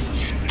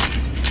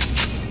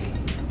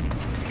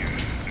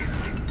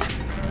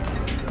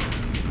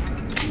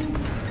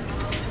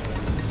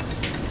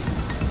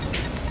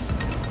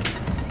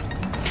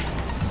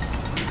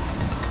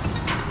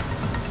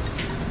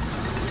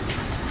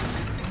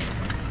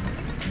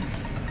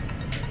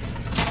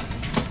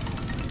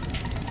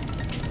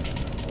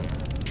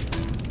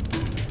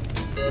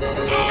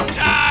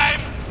 Time!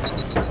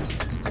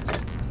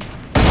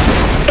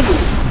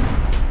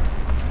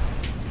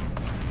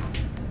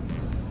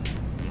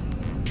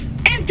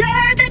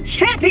 Enter the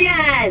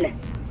champion!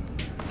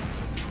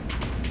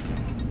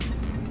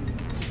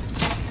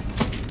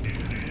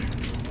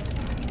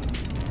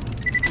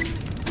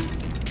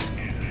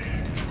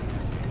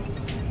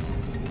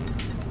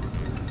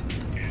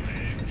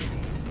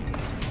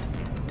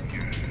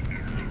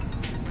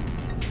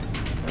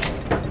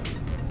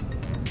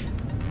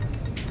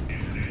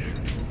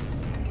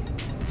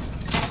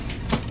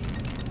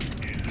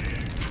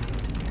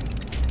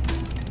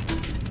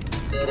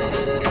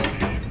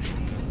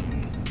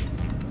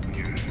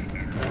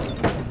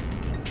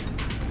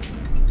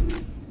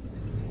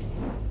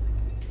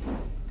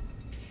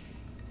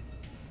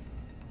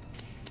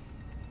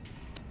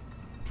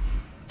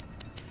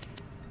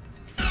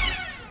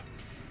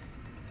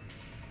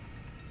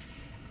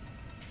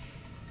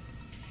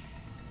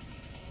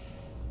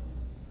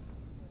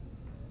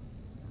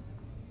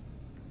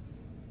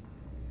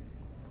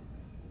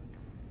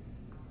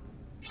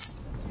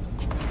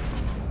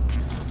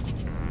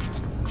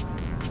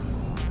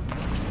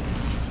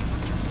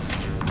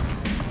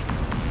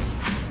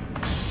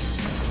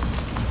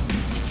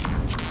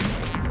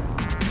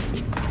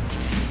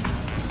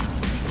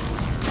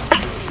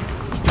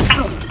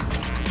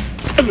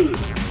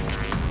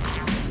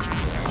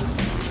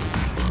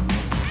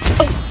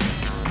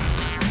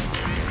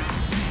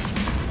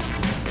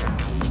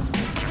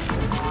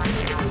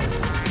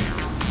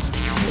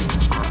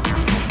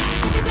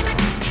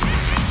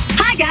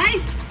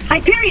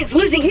 Hyperion's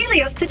losing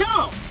Helios to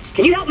Dol.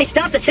 Can you help me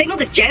stop the signal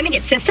that's jamming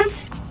its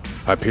systems?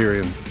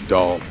 Hyperion,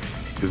 Doll,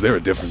 is there a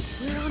different...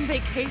 We're on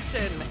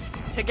vacation.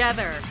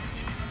 Together.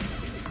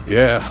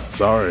 Yeah,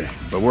 sorry,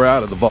 but we're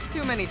out of the vault.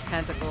 Too many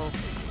tentacles.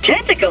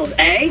 Tentacles,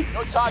 eh?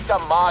 Go talk to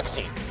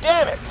Moxxi.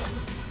 Damn it!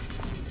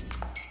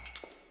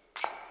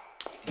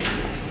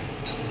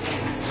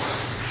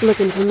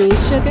 Looking for me,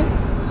 sugar?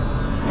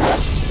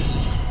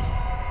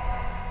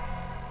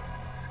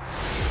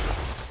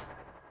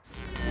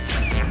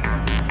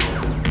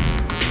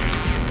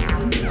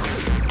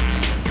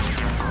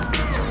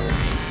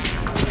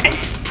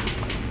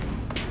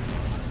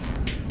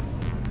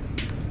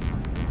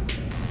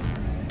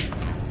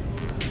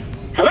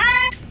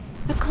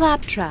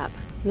 Claptrap.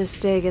 This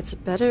day gets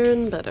better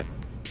and better.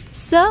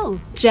 So,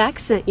 Jack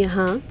sent you,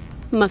 huh?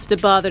 Must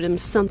have bothered him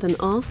something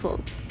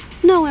awful.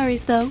 No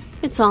worries, though.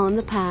 It's all in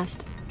the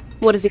past.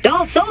 What is he—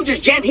 Doll soldiers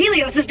jam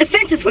Helios's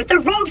defenses with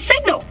their rogue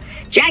signal.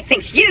 Jack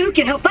thinks you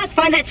can help us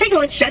find that signal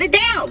and shut it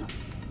down.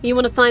 You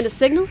want to find a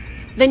signal?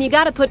 Then you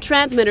gotta put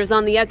transmitters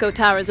on the echo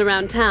towers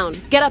around town.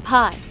 Get up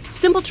high.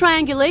 Simple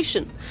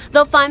triangulation.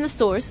 They'll find the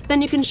source,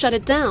 then you can shut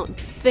it down.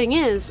 Thing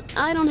is,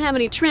 I don't have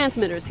any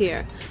transmitters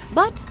here.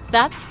 But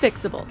that's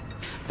fixable.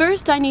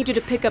 First, I need you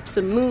to pick up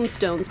some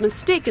moonstones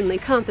mistakenly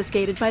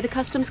confiscated by the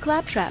Customs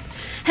Claptrap.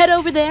 Head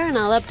over there and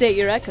I'll update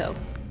your echo.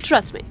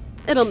 Trust me,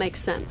 it'll make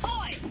sense.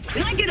 Boy,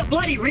 can I get a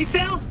bloody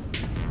refill?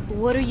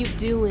 What are you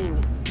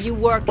doing? You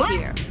work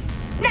here.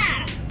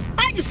 Nah,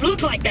 I just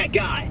look like that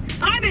guy.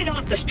 I'm in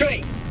off the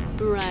street.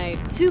 Right,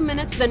 2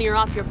 minutes, then you're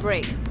off your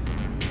break.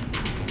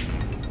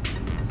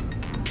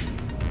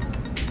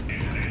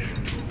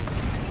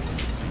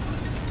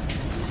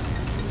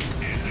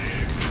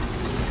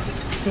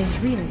 There's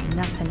really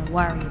nothing to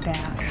worry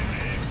about.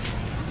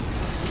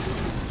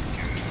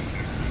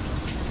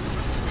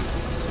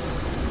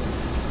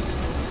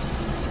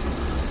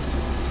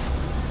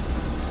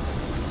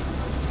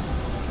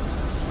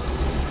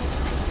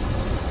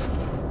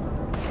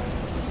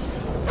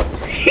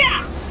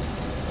 Yeah!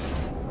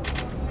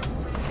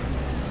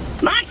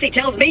 Moxxi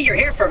tells me you're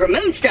here for her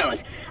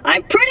moonstones.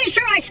 I'm pretty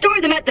sure I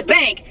stored them at the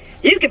bank.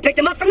 You can pick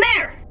them up from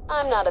there.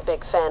 I'm not a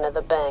big fan of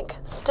the bank.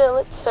 Still,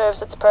 it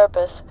serves its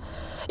purpose.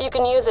 You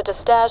can use it to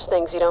stash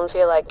things you don't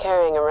feel like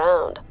carrying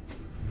around.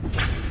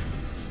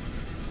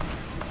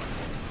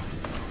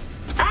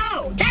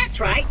 Oh, that's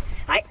right.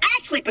 I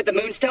actually put the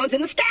moonstones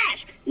in the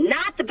stash,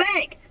 not the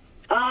bank.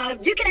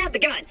 You can have the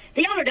gun.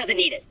 The owner doesn't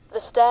need it. The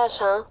stash,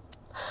 huh?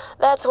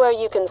 That's where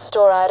you can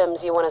store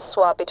items you want to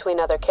swap between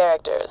other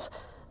characters.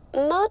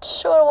 Not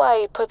sure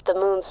why you put the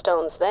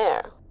moonstones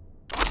there.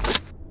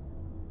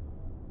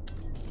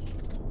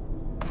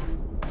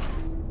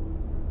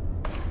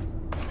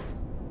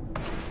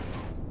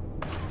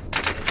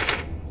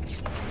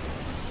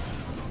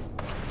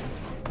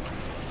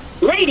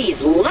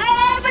 Ladies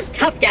love a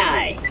tough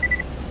guy.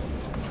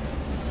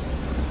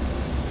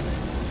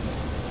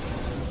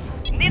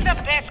 Need the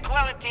best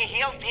quality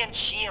health and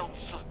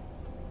shields.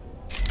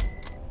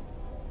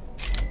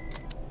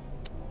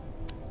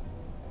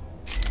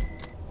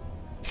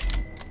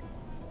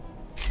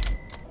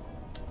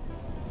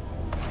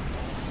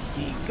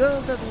 He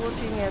good at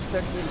looking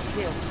after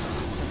himself.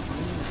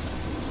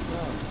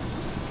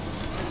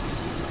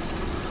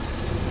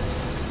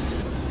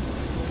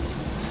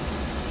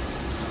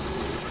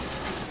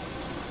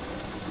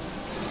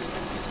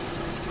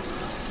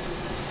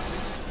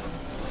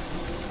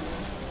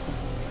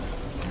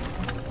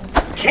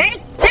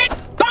 Take that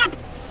bump!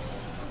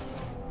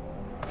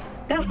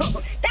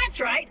 Oh,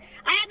 that's right.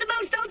 I had the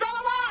moonstones all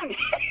along.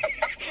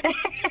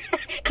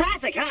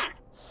 Classic, huh?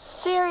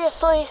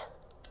 Seriously?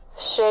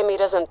 Shame he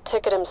doesn't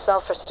ticket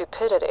himself for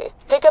stupidity.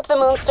 Pick up the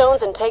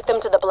moonstones and take them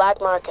to the black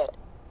market.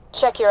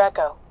 Check your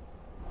echo.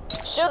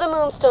 Show the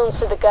moonstones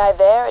to the guy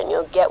there and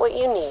you'll get what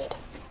you need.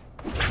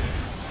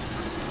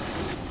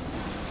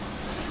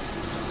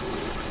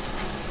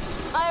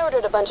 I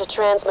ordered a bunch of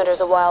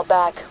transmitters a while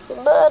back,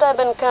 but I've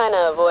been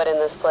kinda avoiding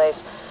this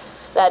place.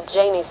 That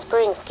Janie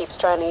Springs keeps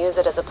trying to use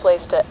it as a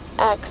place to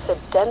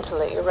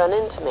accidentally run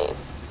into me.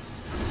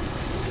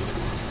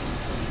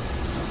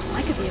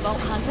 I could be a vault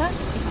hunter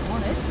if I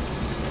wanted.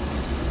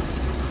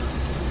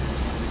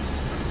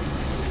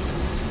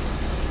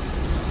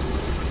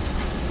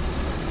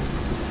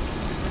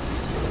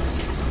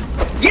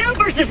 You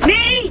versus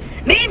me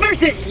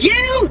versus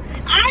you,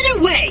 either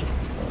way.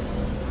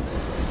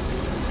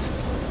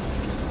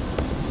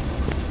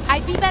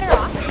 I'd be better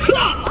off.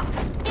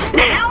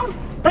 Now?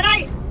 But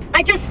I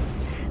just...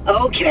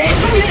 Okay.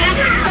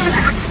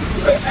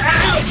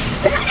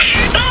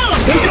 Oh,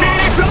 who's the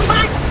badass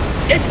robot?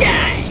 This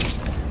guy.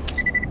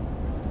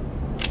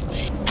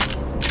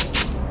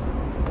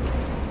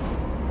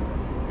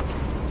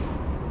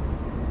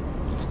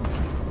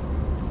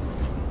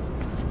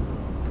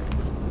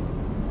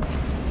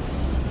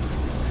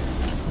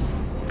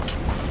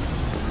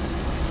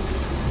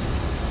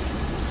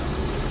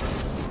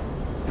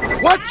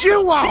 What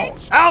you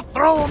want? I'll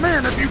throw them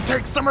in if you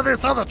take some of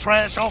this other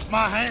trash off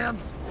my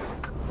hands.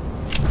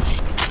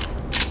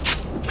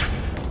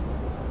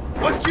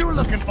 What you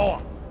looking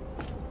for?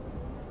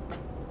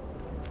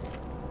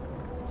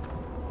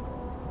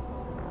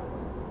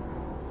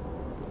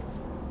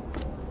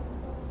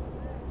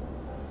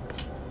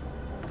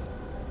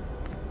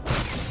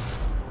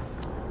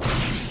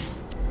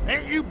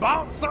 Ain't you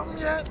bought something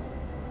yet?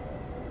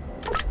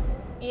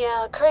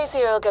 Yeah,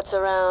 Crazy Earl gets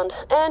around,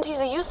 and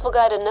he's a useful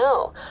guy to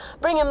know.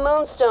 Bring him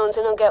moonstones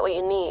and he'll get what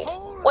you need.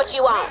 What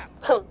you want?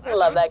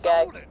 Love that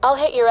guy. I'll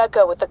hit your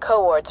Echo with the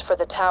coords for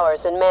the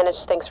towers and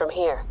manage things from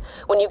here.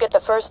 When you get the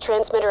first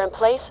transmitter in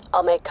place,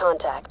 I'll make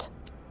contact.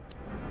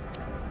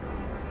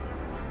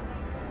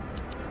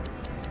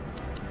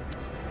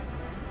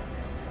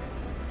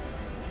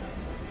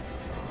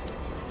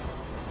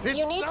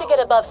 You need to get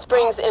above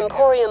Spring's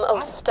Emporium O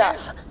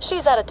stuff.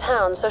 She's out of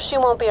town, so she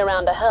won't be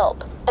around to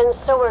help. And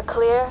so we're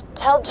clear,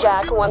 tell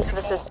Jack once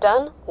this is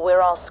done,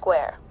 we're all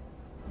square.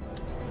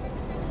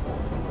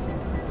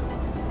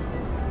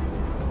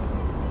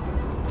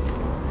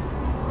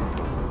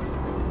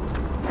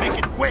 Make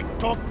it quick,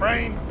 talk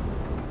brain.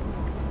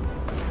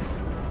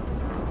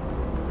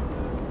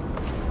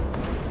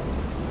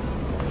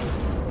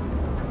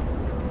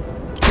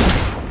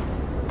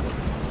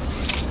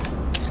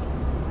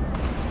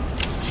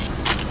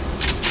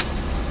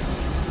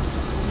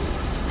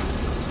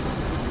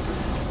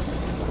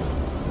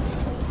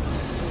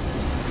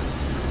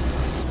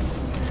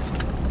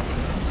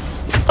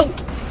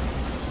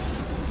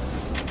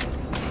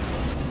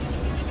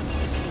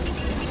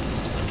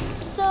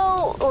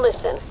 So,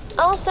 listen,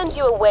 I'll send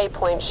you a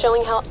waypoint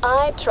showing how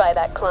I try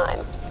that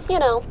climb. You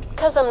know,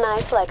 'cause I'm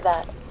nice like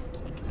that.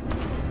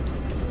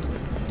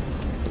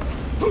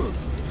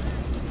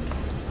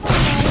 I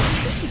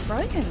think she's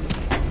broken.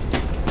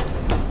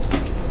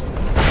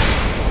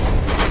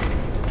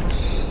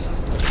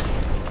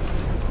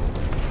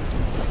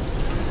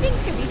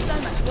 Things could be so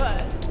much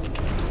worse.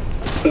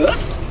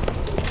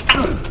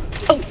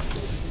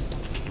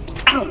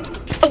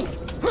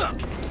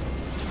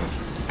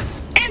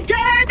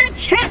 Enter the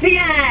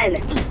champion!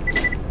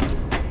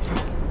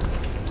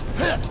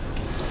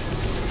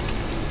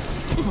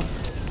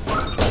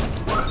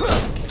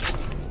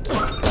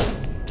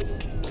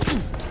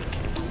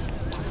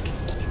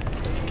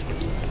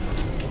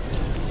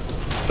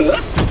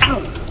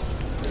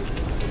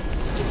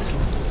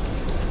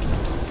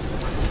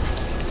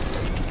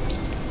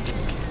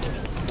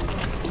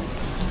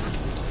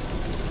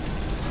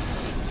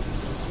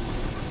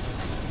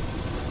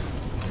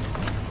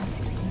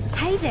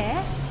 Hey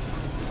there.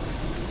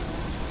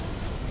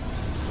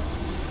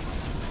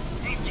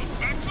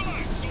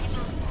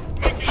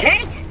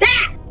 Take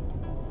that!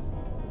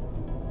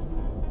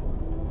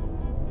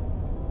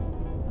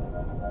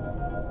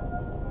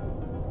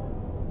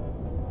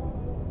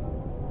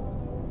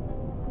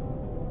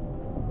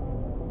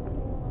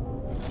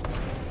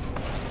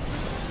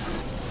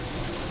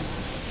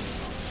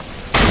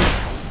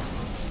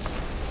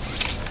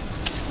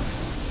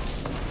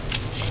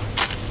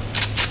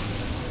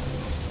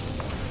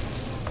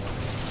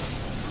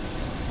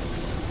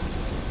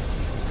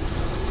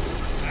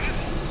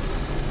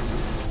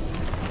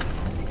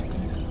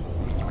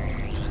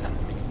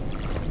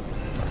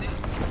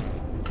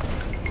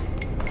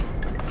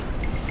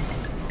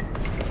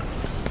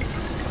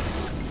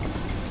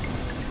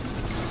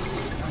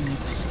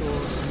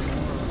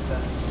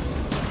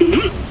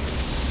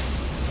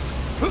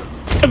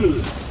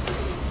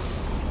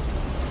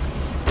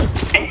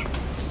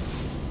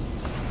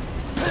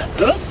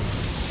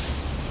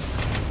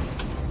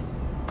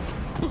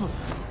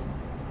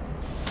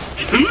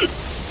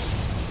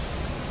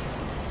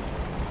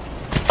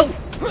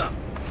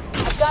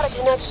 I've got a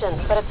connection,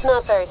 but it's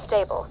not very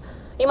stable.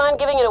 You mind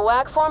giving it a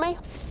whack for me?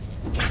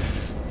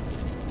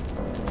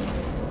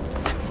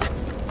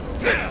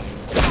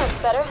 That's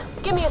better.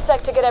 Give me a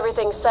sec to get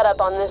everything set up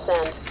on this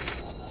end.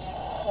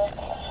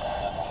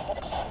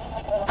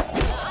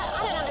 I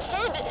don't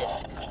understand,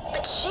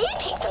 but she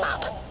picked them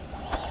up.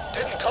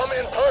 Didn't come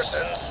in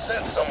person,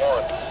 sent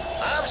someone.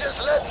 I'm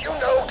just letting you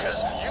know,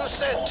 'cause you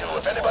said to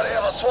if anybody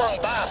ever swung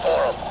by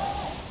for them.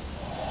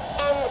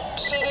 And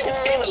she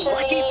didn't mention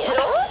me at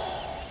all?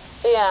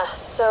 Yeah,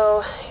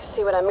 so, you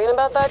see what I mean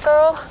about that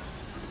girl?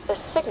 The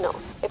signal.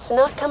 It's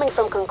not coming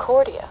from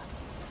Concordia.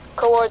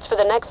 Coords for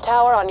the next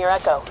tower on your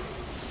Echo.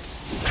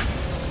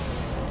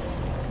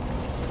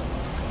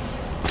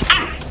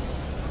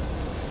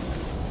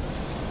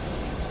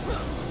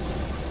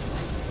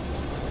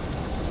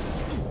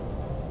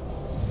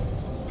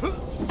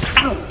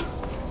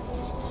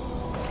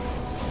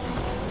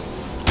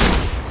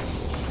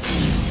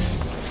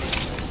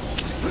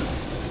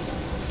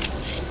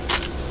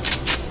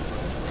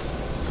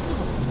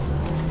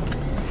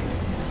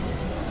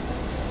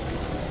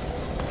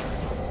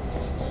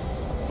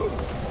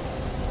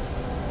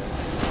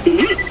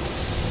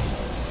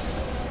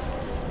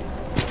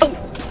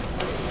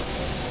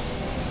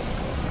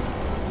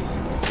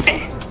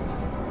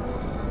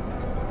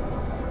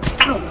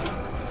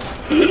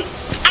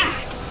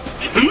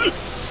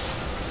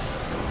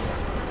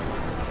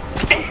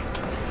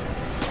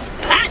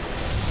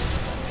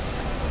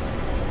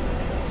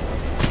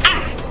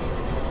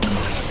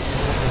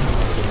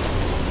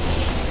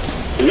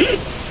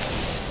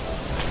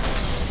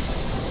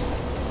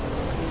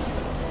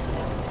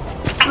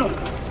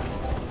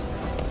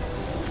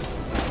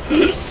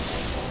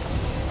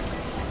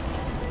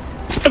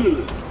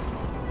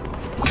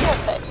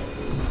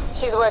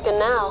 She's working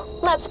now.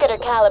 Let's get her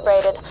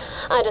calibrated.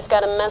 I just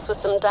gotta mess with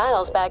some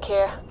dials back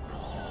here.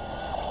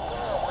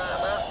 Oh,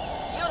 Mama,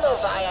 you know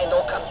why I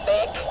no come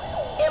back?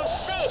 I'm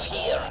safe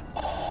here.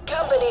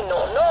 Company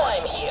no know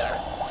I'm here.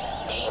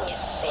 Name is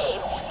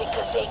same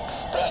because they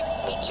expect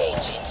me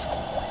change it.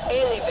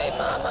 Anyway,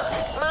 Mama,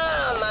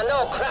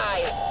 no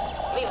cry.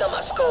 Nina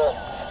must go.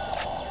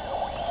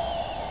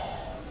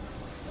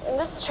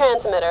 This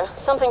transmitter,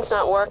 something's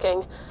not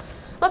working.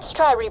 Let's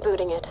try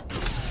rebooting it.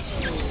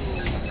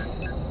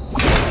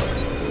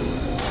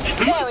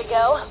 There we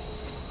go.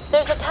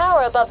 There's a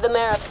tower above the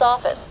Mariff's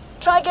office.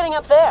 Try getting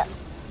up there.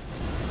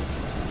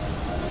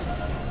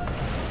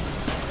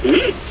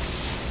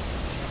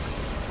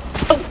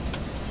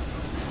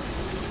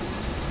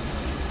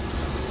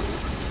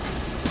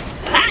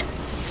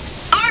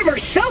 Armor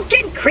soak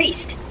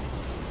increased.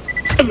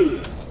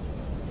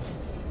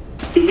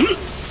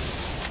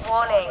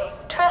 Warning.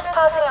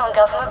 Trespassing on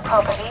government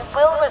property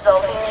will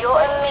result in your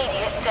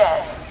immediate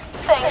death.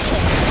 Thank you.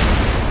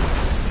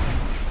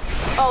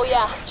 Oh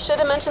yeah, should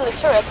have mentioned the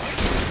turrets.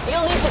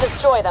 You'll need to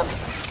destroy them.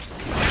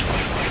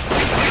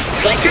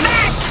 Like your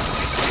back!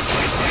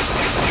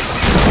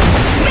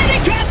 Mini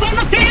trap on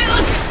the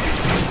field!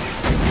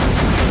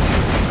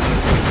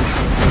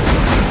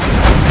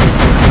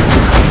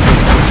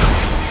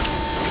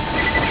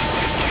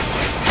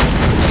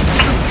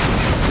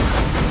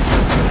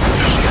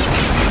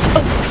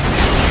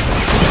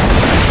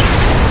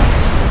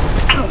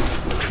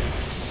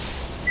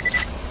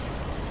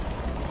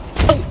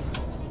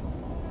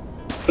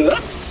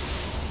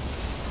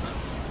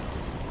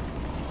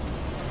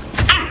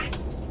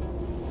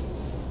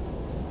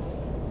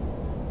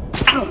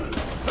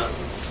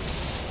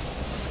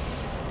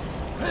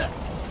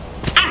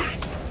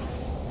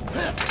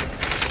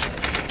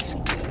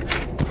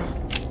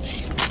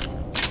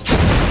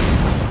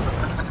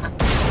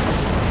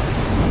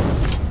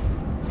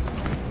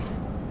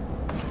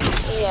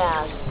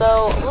 Yeah,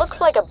 so looks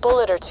like a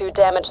bullet or two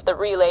damaged the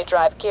relay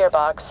drive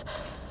gearbox.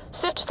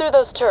 Sift through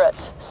those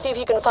turrets, see if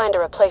you can find a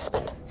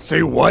replacement.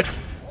 Say what?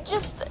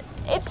 It's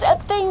a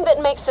thing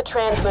that makes the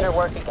transmitter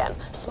work again.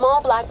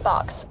 Small black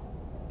box.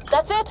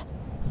 That's it?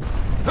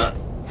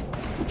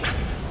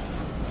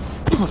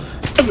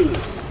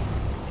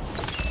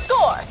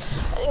 Score!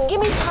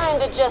 Give me time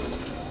to just...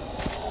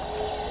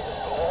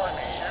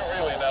 Blimey, you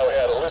really know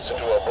how to listen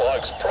to a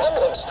bloke's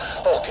problems.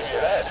 I'll give you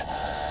that.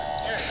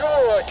 You sure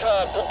I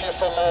can't book you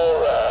for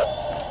more,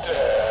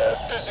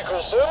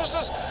 physical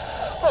services?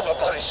 I'm a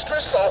bloody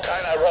stress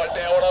volcano right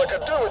now, and I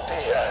could do with the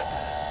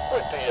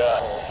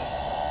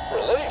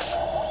relief.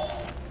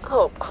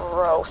 Oh,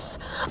 gross.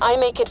 I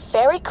make it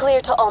very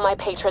clear to all my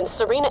patrons,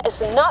 Serena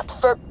is not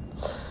for...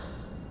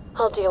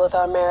 I'll deal with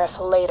our Mariff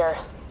later.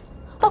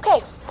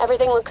 Okay,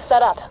 everything looks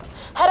set up.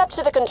 Head up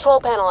to the control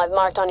panel I've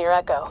marked on your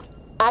Echo.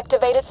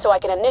 Activate it so I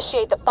can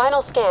initiate the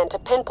final scan to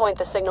pinpoint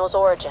the signal's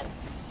origin.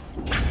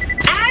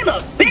 I'm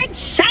a big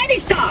shiny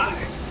star!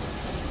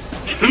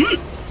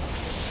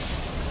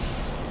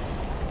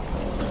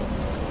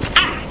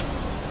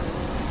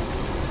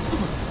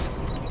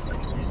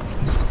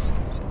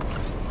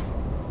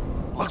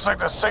 Looks like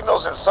the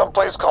signal's in some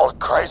place called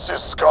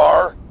Crisis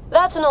Scar.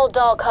 That's an old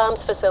doll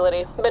comms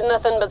facility. Been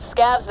nothing but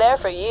scavs there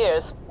for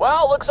years.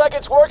 Well, looks like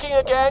it's working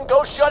again.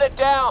 Go shut it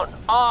down.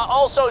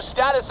 Also,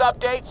 status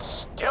updates,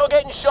 still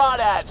getting shot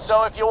at.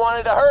 So if you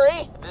wanted to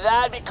hurry,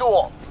 that'd be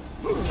cool.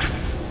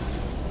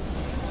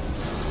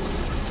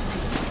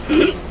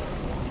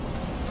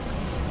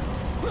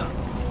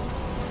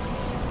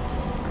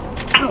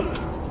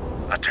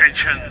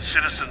 Attention,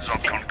 citizens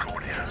of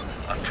Concordia.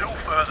 Until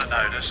further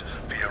notice,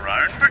 for your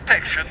own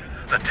protection,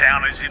 the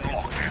town is in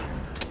lockdown.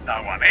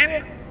 No one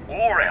in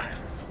or out.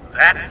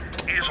 That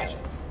is all.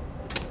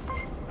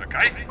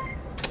 Okay?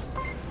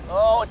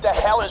 Oh, what the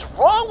hell is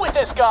wrong with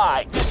this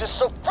guy? This is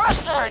so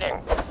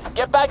frustrating.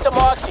 Get back to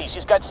Moxxi.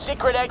 She's got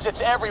secret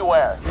exits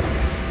everywhere.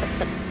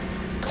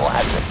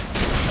 Classic.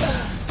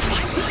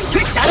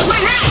 Tricks out of my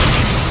hat!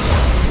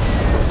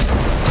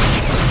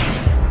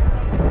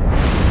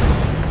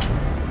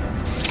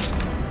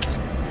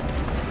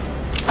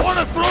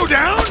 Wanna throw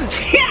down?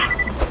 Yeah!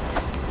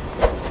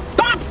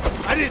 Bop!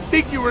 I didn't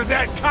think you were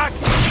that cocky.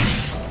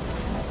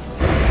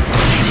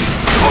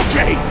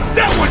 Okay,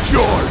 that one's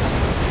yours!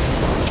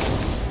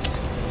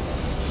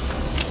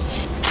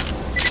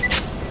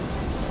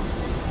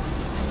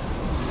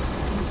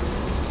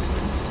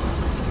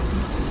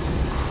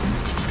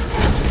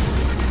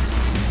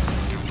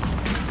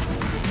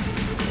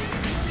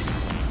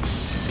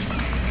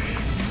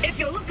 If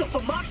you're looking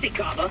for Moxxi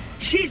Kaba,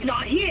 she's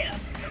not here.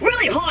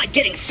 Really hard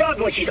getting subbed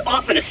when she's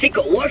off in a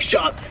secret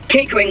workshop,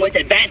 tinkering with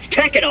advanced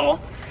tech and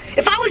all.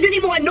 If I was any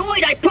more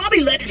annoyed, I'd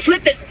probably let it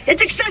slip that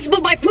it's accessible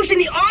by pushing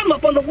the arm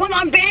up on the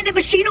one-arm banded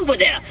machine over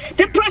there,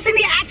 then pressing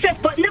the access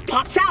button that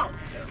pops out.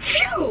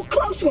 Phew,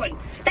 close one.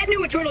 That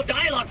new internal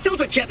dialogue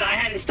filter chip I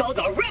had installed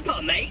a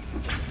ripper, mate.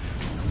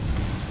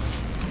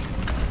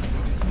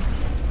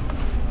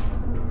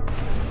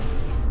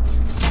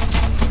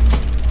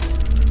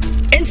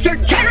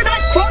 Insert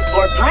juggernaut quote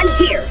or pun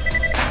here.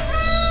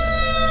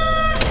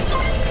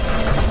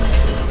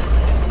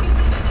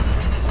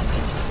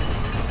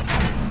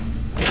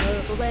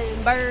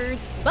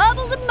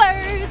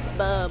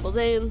 calls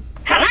in.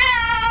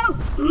 Hello?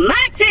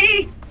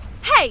 Moxxi!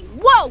 Hey,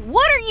 whoa,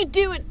 what are you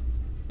doing?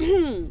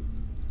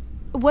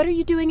 What are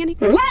you doing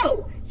anyway?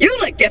 Whoa! You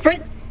look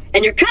different,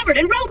 and you're covered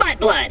in robot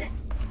blood.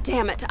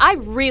 Damn it, I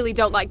really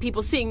don't like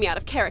people seeing me out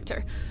of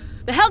character.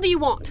 The hell do you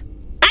want?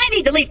 I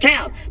need to leave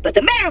town, but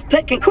the mayor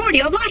put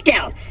Concordia on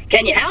lockdown.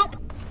 Can you help?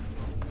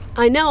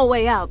 I know a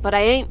way out, but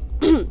I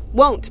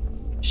won't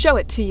show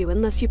it to you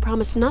unless you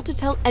promise not to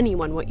tell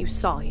anyone what you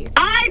saw here.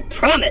 I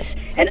promise,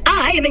 and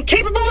I am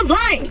incapable of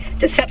lying.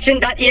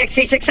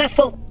 Deception.exe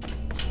successful.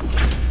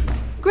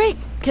 Great,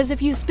 because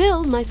if you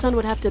spill, my son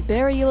would have to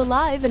bury you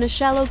alive in a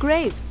shallow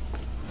grave.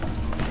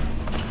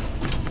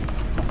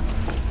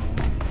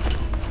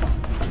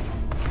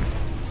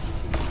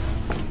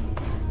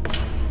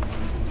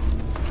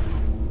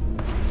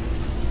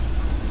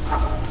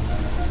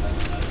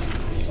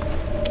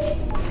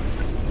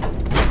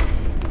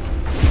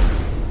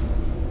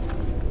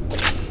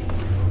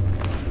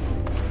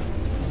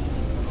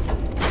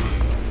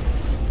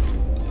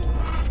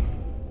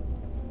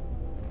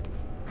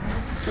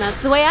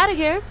 That's the way out of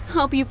here.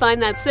 Hope you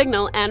find that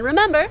signal, and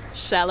remember,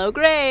 shallow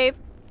grave.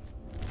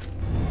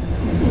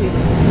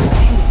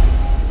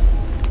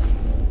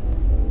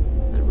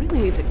 I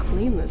really need to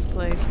clean this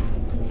place.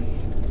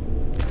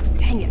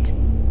 Dang it.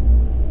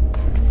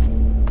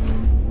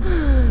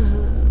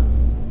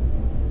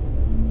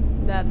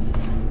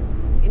 That's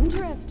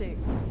interesting.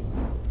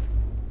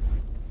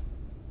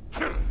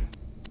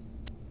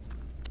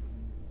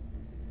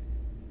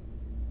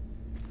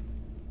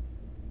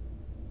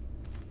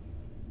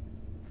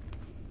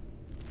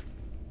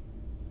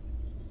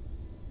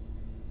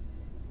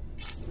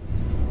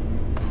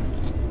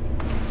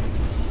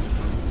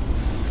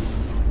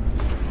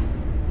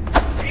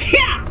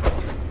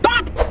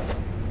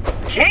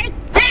 Take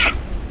that!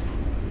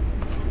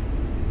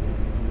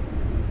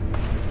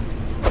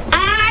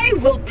 I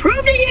will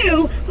prove to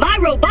you my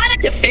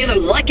robotic... You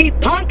feeling lucky,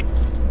 punk?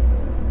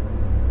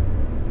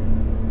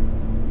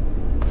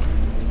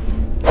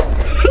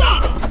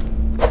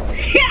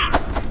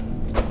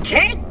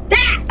 Take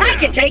that! I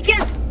can take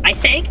you, I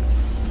think.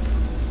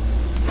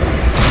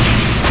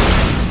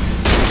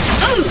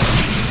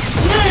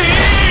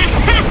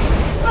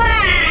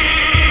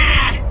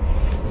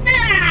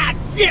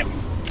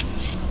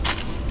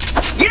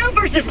 You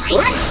versus...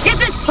 Let's get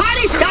this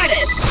party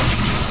started!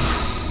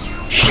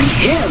 Shoot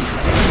him!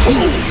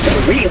 He's the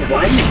real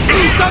one! Do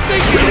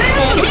something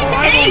useful or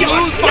I will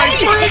lose my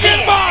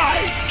friggin'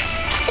 mind!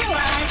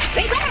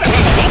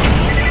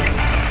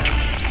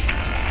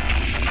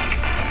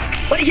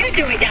 What are you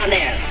doing down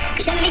there?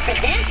 You sending me for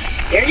this?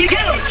 Here you go,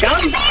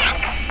 chum!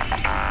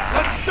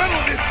 Let's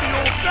settle this the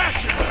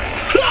old-fashioned way!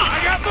 I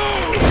got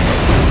moved!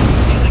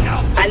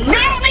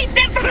 Annihilate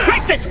them for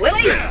breakfast,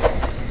 Willie!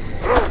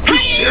 You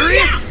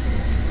serious?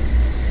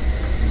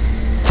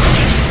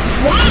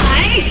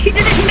 Why? He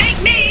didn't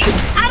make me!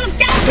 Out of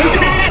doubt! Who's the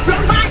badass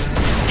robot?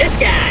 This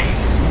guy.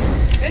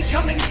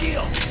 Incoming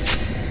deal!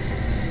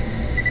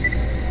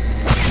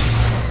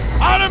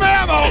 Out of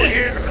ammo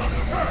here!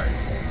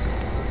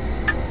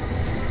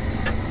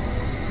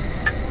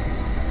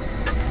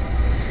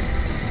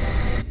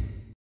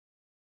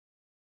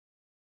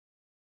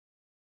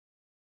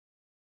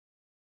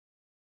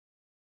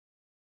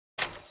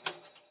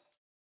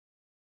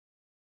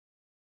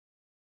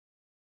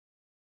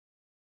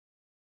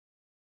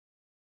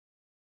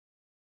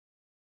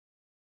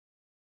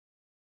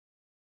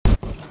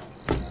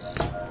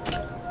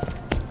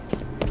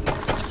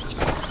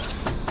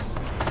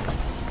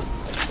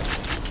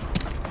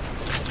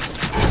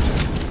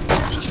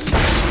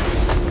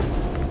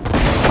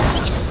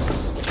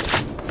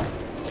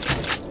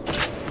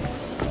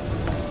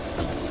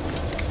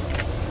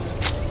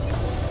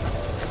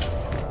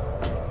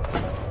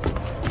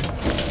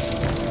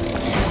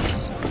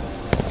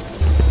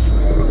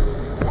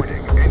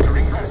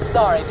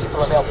 Sorry,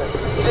 people of Elpis.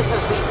 This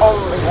is the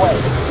only way.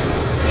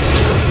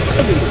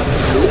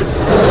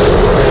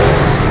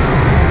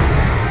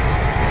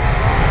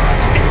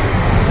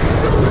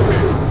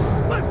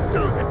 Let's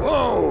do it!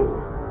 Whoa!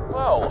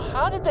 Whoa,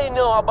 how did they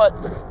know about...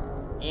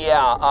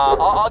 Yeah,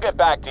 I'll get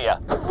back to you.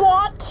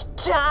 What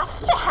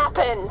just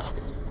happened?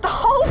 The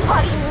whole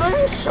bloody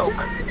moon shook.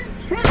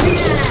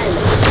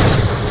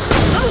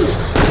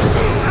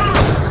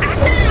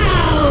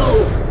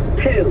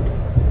 Poop.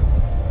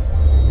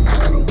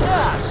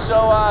 Yeah, so,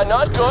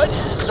 not good.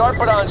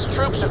 Sarpedon's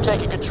troops have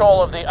taken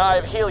control of the Eye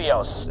of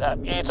Helios.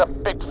 It's a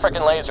big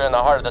frickin' laser in the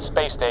heart of the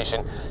space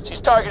station. She's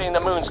targeting the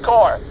moon's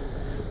core.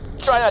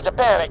 Try not to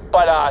panic,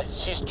 but,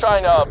 she's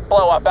trying to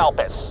blow up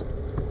Elpis.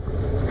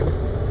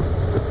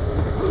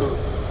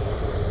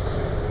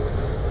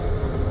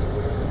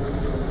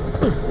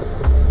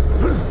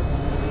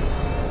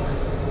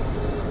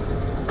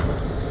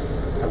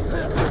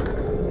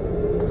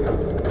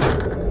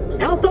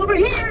 Health over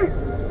here!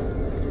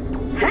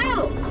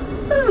 Health!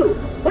 Ooh,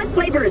 what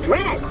flavor is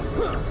red?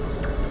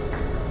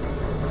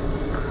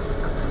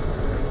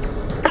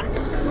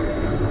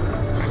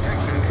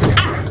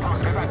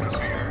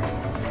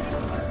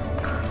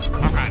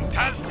 A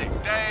fantastic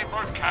day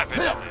for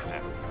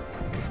capitalism.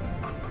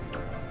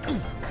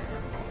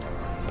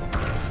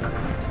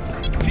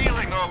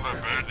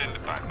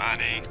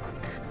 honey.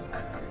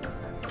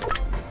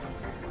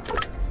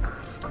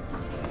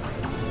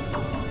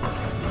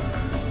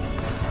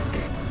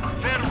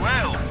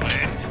 Farewell,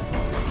 friend.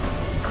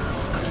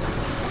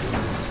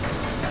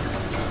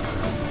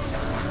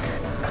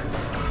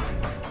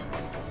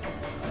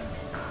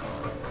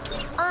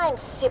 I'm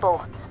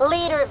Sybil,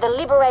 leader of the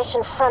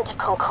Liberation Front of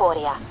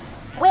Concordia.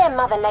 We're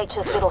Mother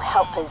Nature's little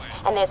helpers,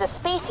 and there's a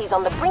species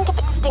on the brink of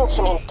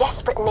extinction in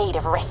desperate need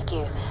of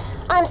rescue.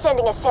 I'm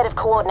sending a set of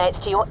coordinates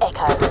to your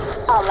Echo.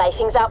 I'll lay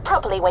things out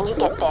properly when you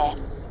get there.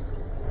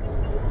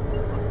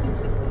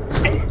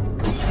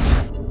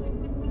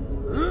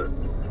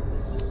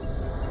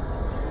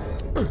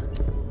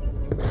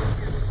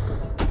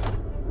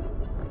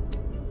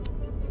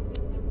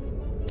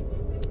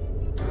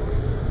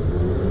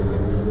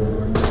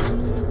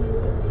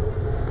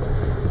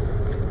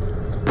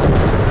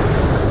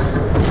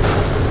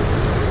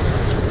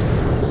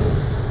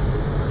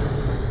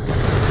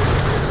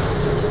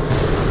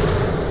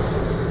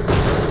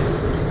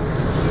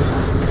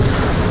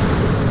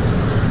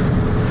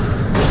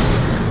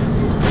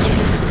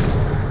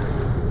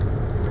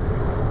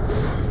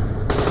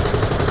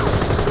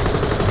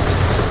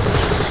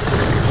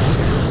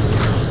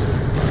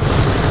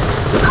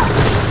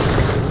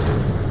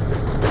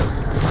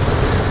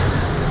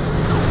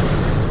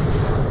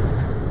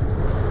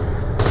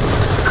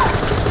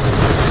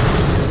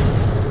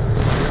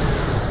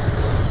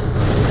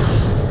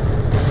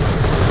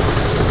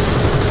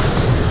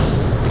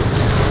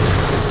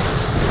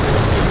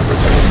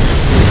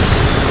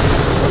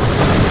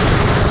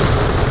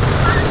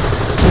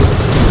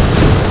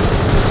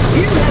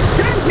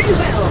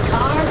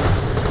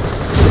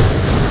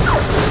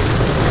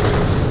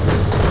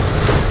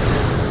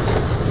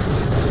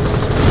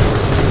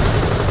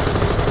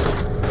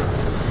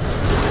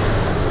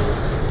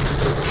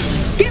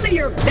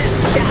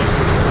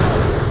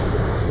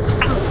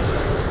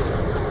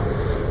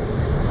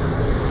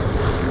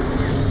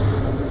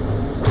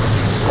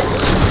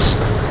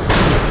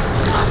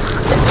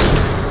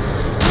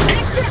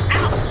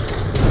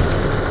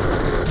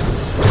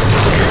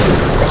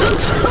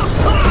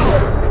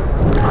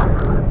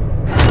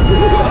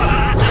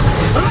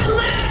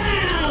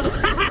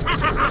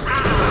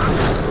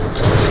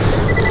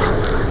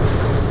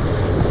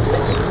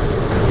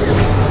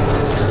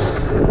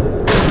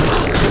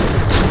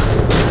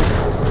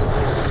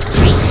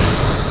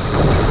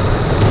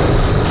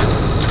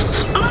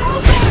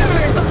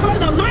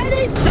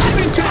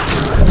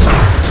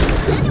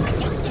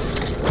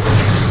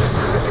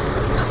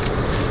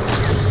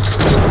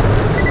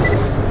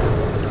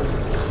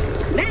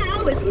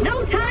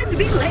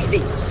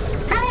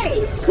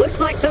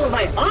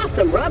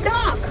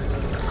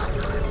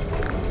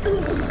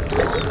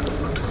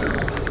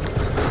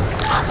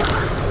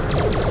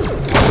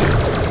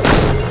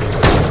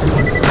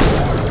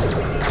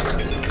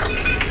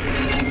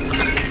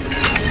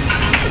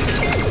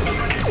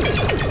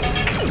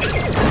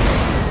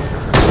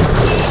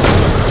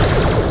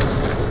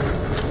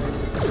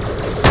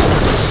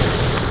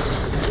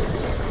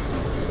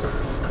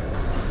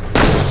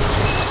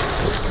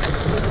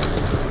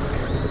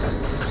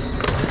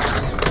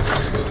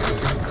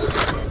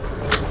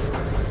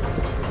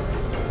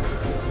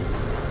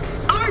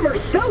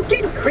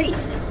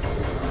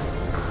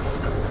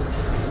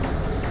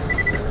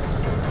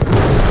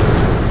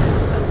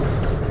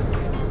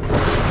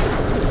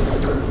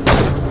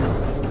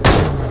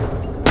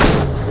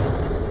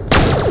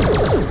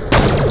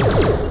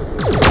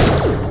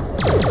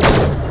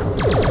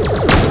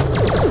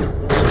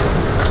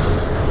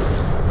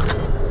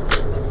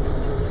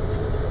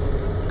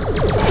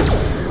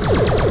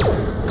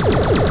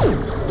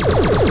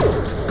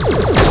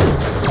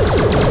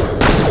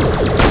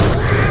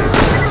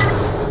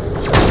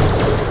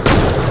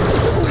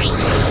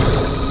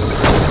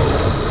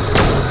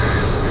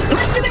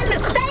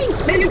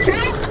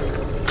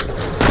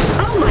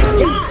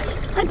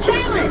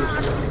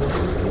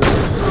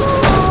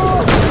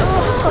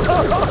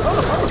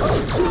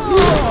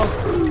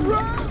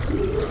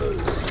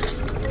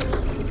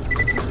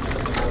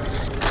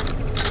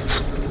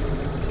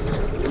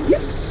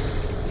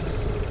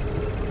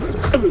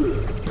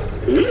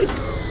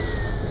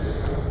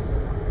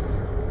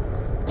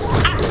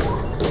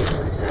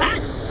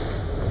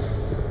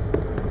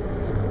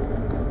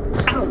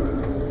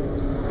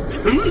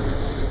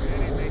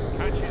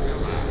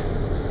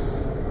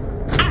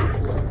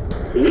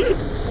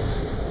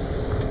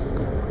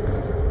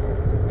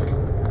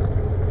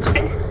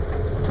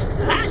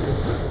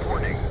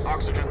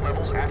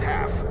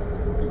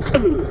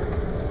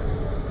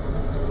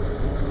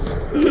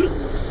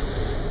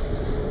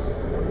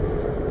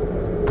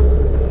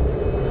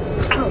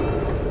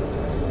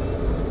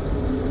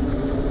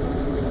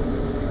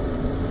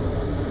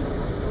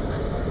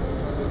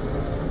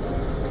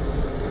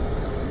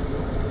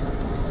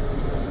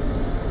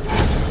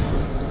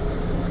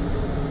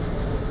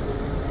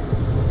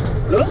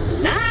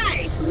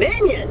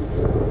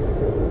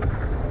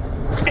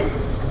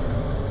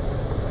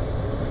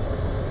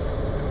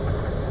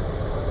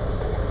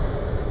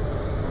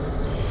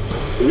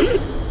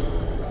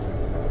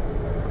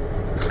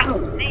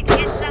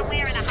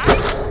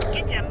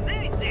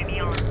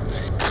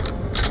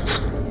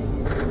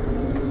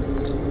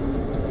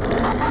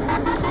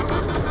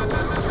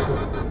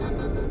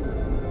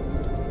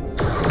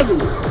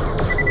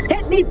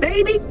 me,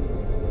 baby?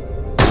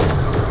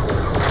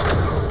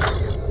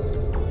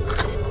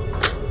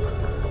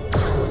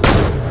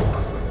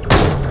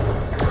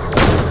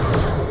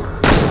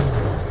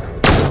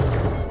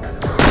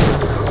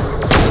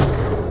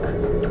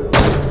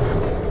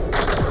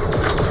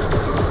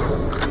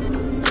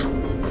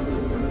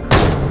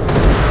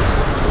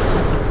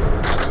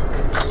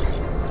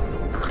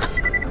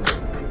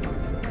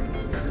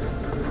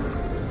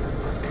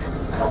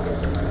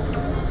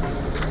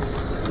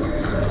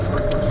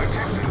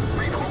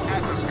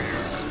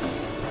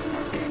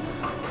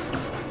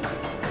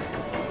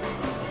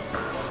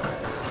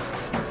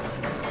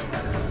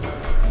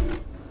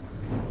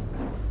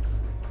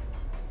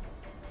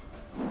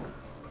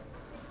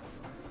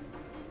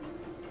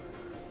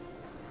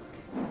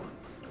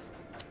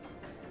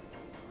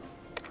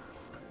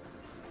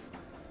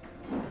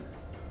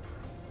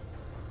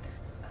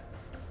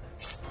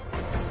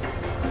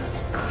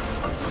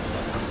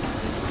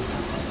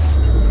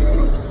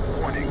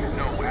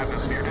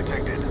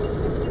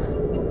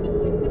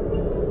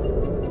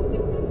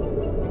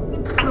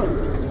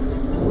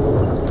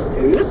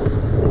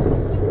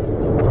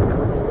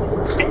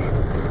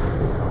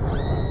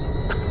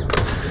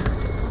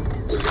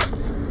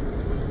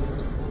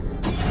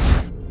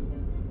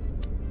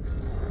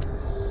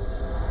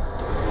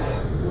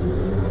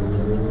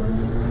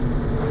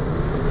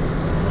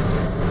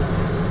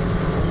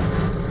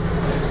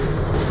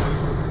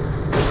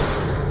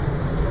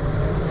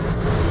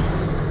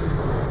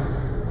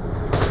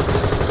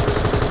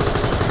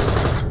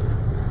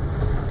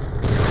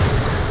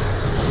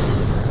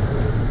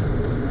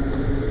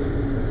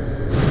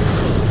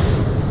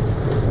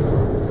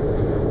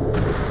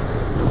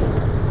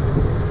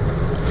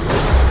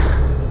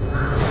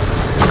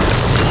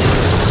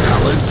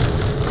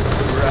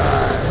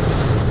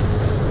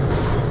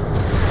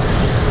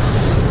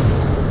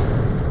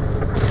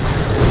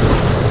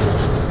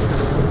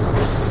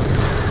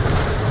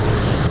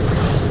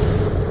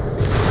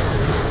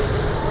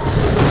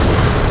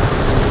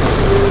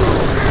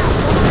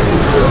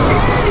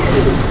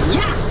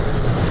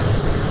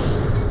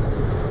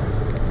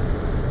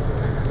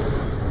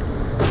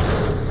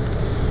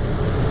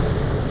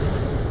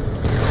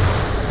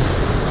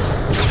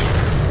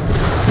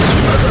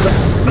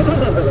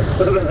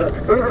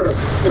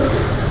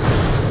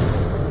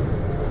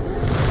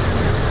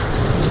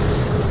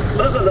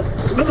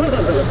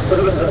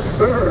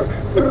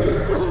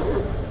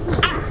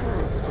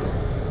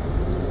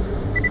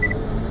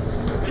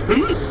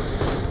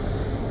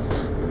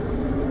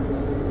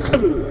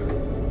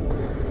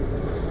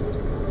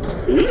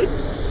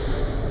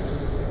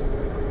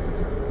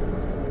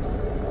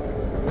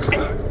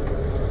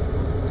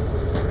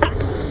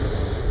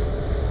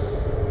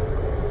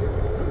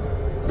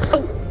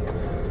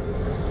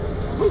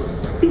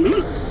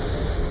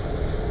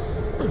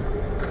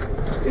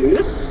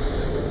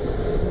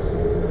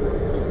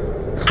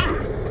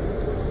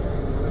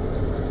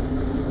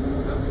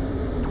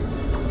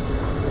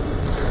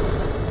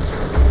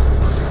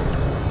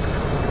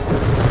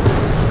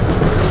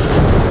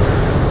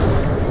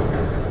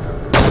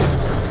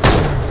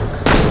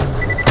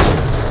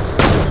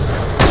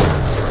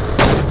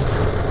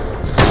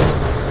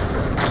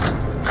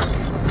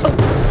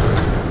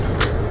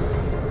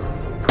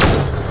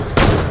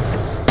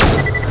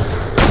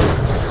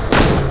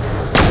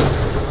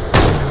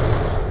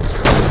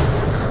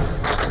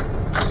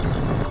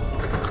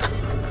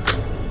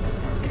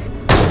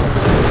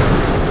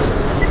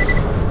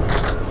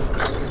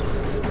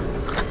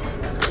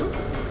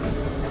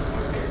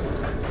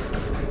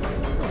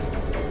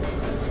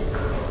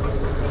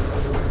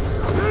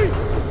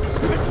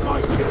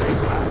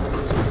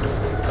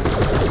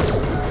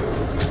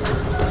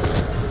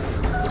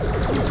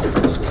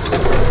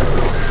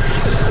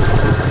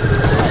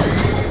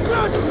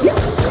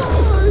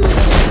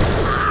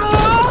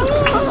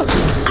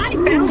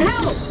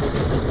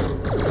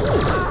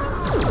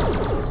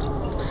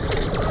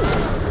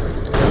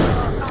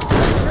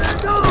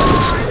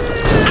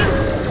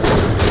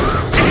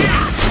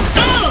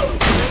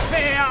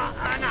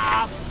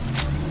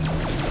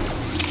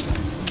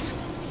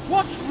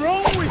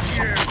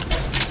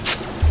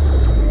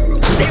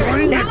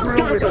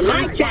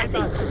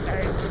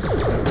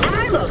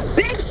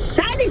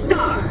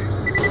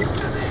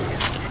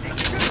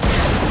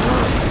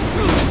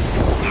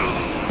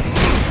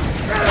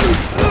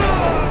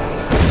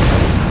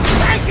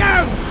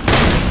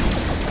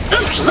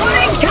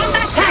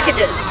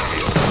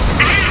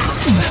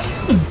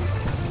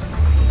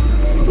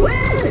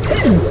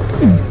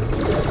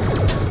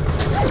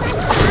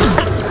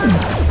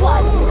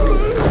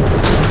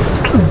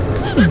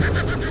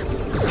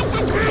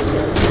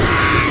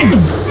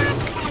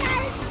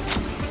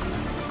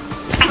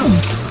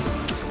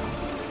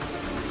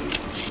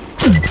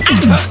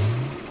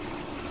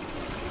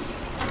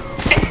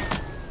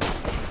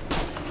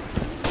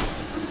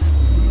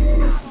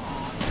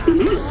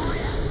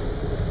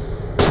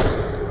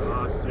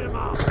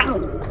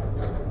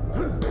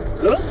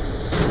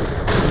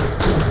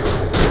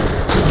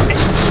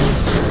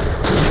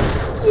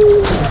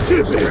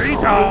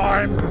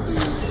 time.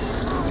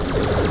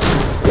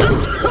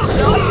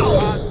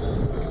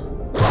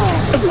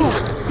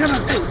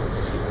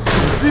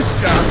 This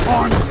guy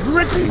on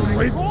dripping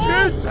with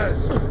juices.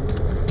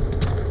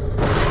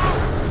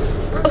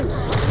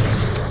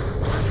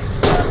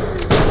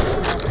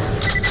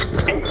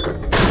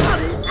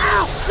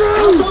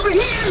 Help over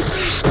here!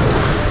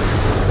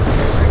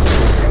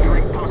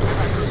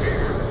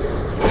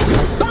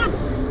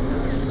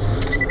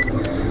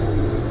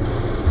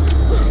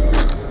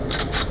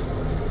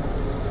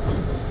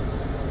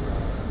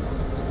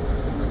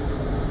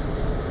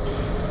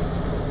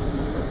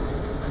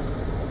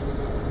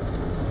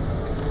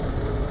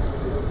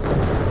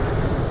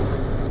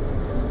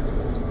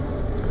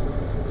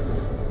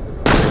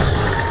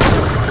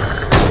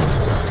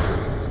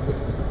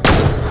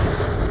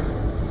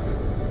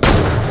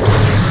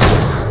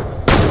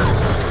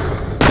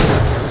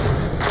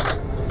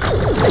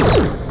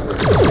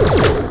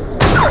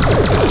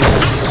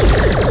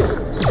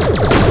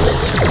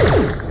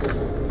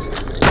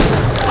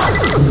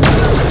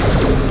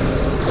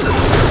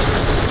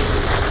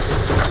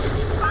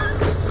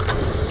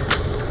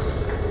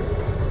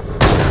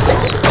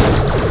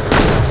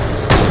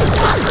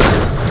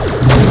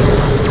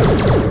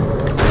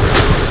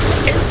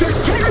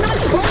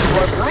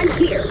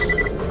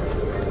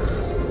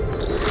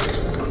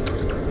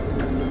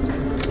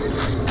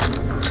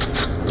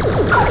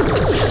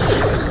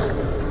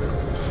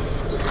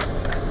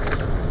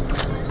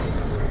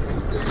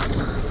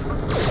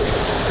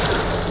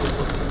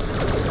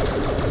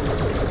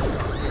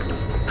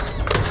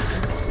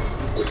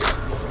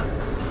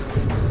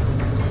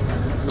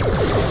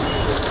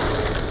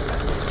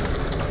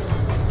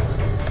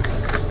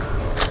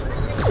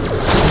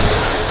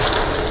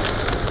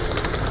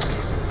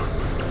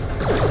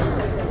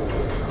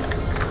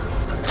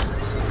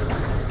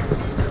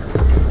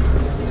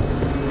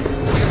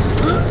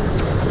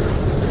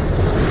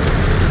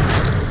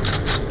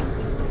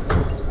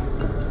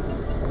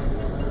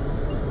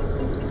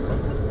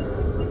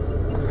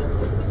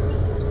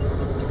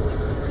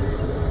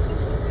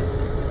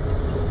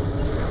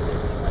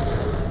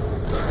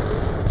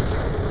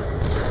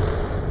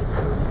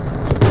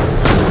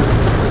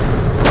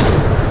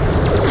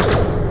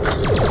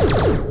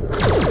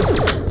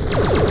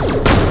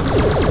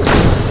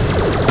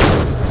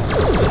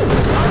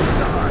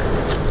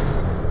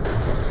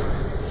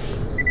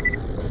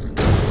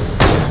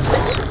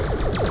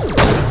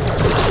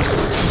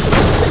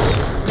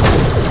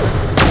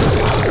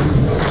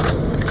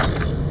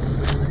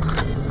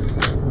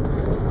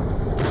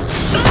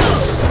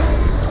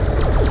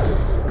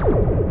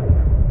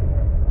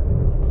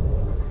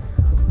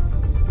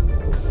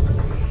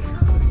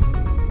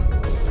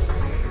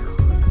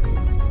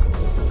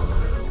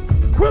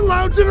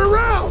 Lounging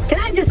around! Can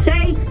I just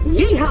say,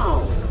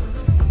 yeehaw!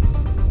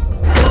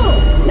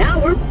 Cool! Now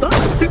we're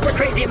both super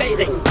crazy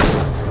amazing!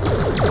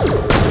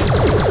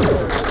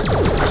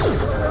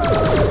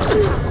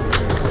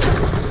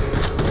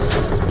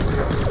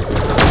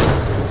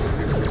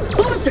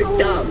 Bullets are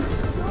dumb!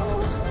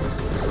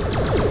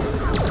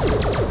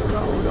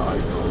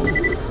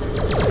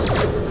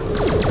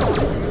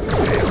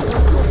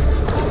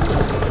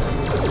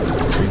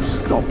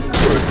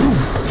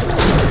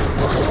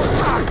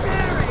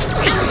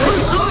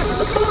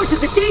 To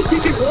the deep, you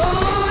can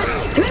roar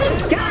to the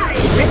sky!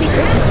 Ready,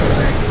 Chris?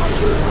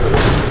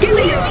 Give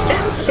me your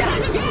best shot!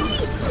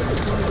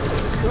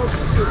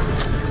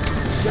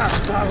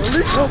 Just a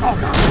little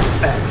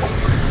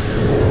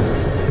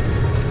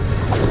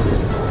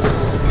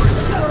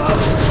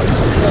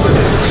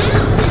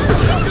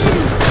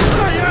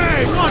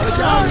Hey, watch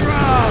out,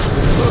 Rob!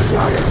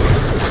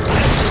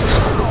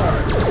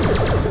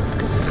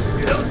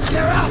 You don't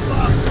scare Alpha!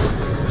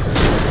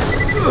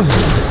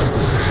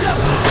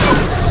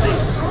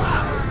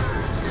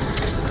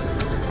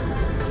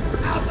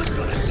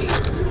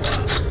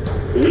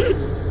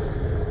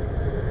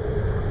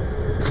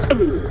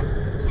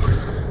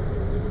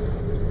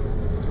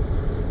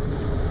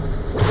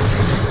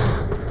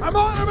 I'm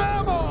out of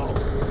ammo!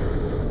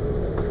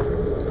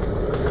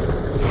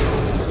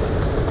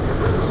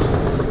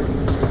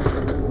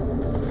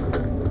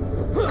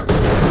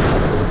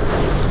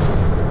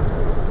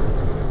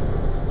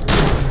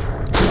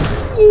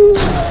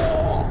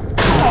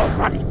 Oh,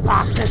 bloody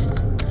bastard!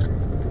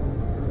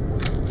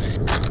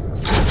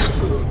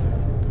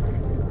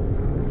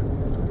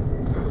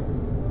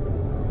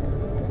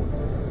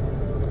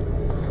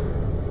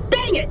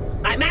 Dang it!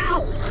 I'm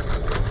out!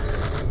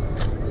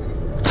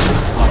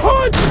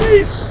 Hurt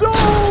me so!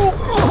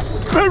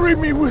 Bury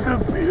me with a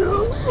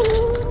beer.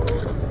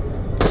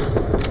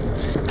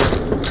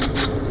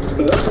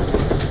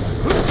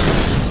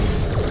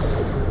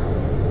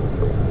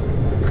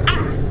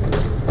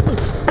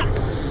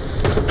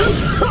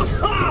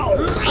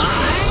 I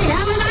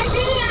have an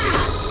idea!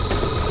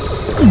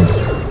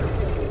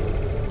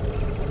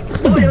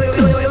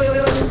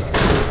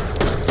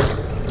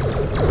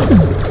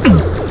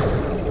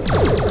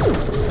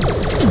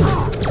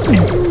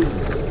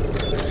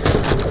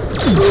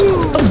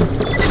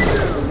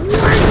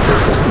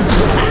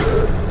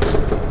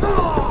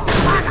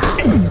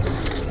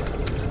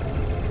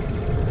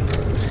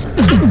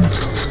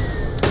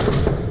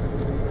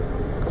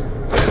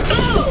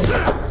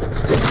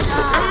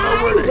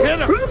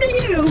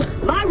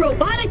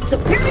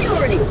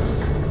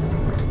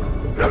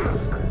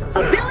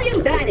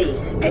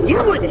 buddies, and you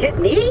wouldn't hit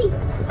me?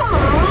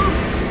 Aww.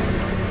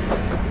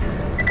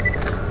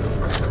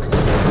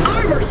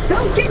 Armor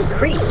soak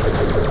increased.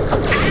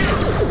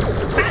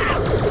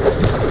 Ow!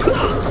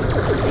 Ow!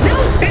 No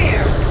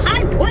fair!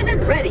 I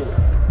wasn't ready.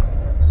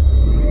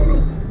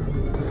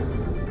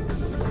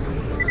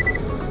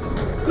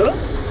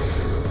 Huh?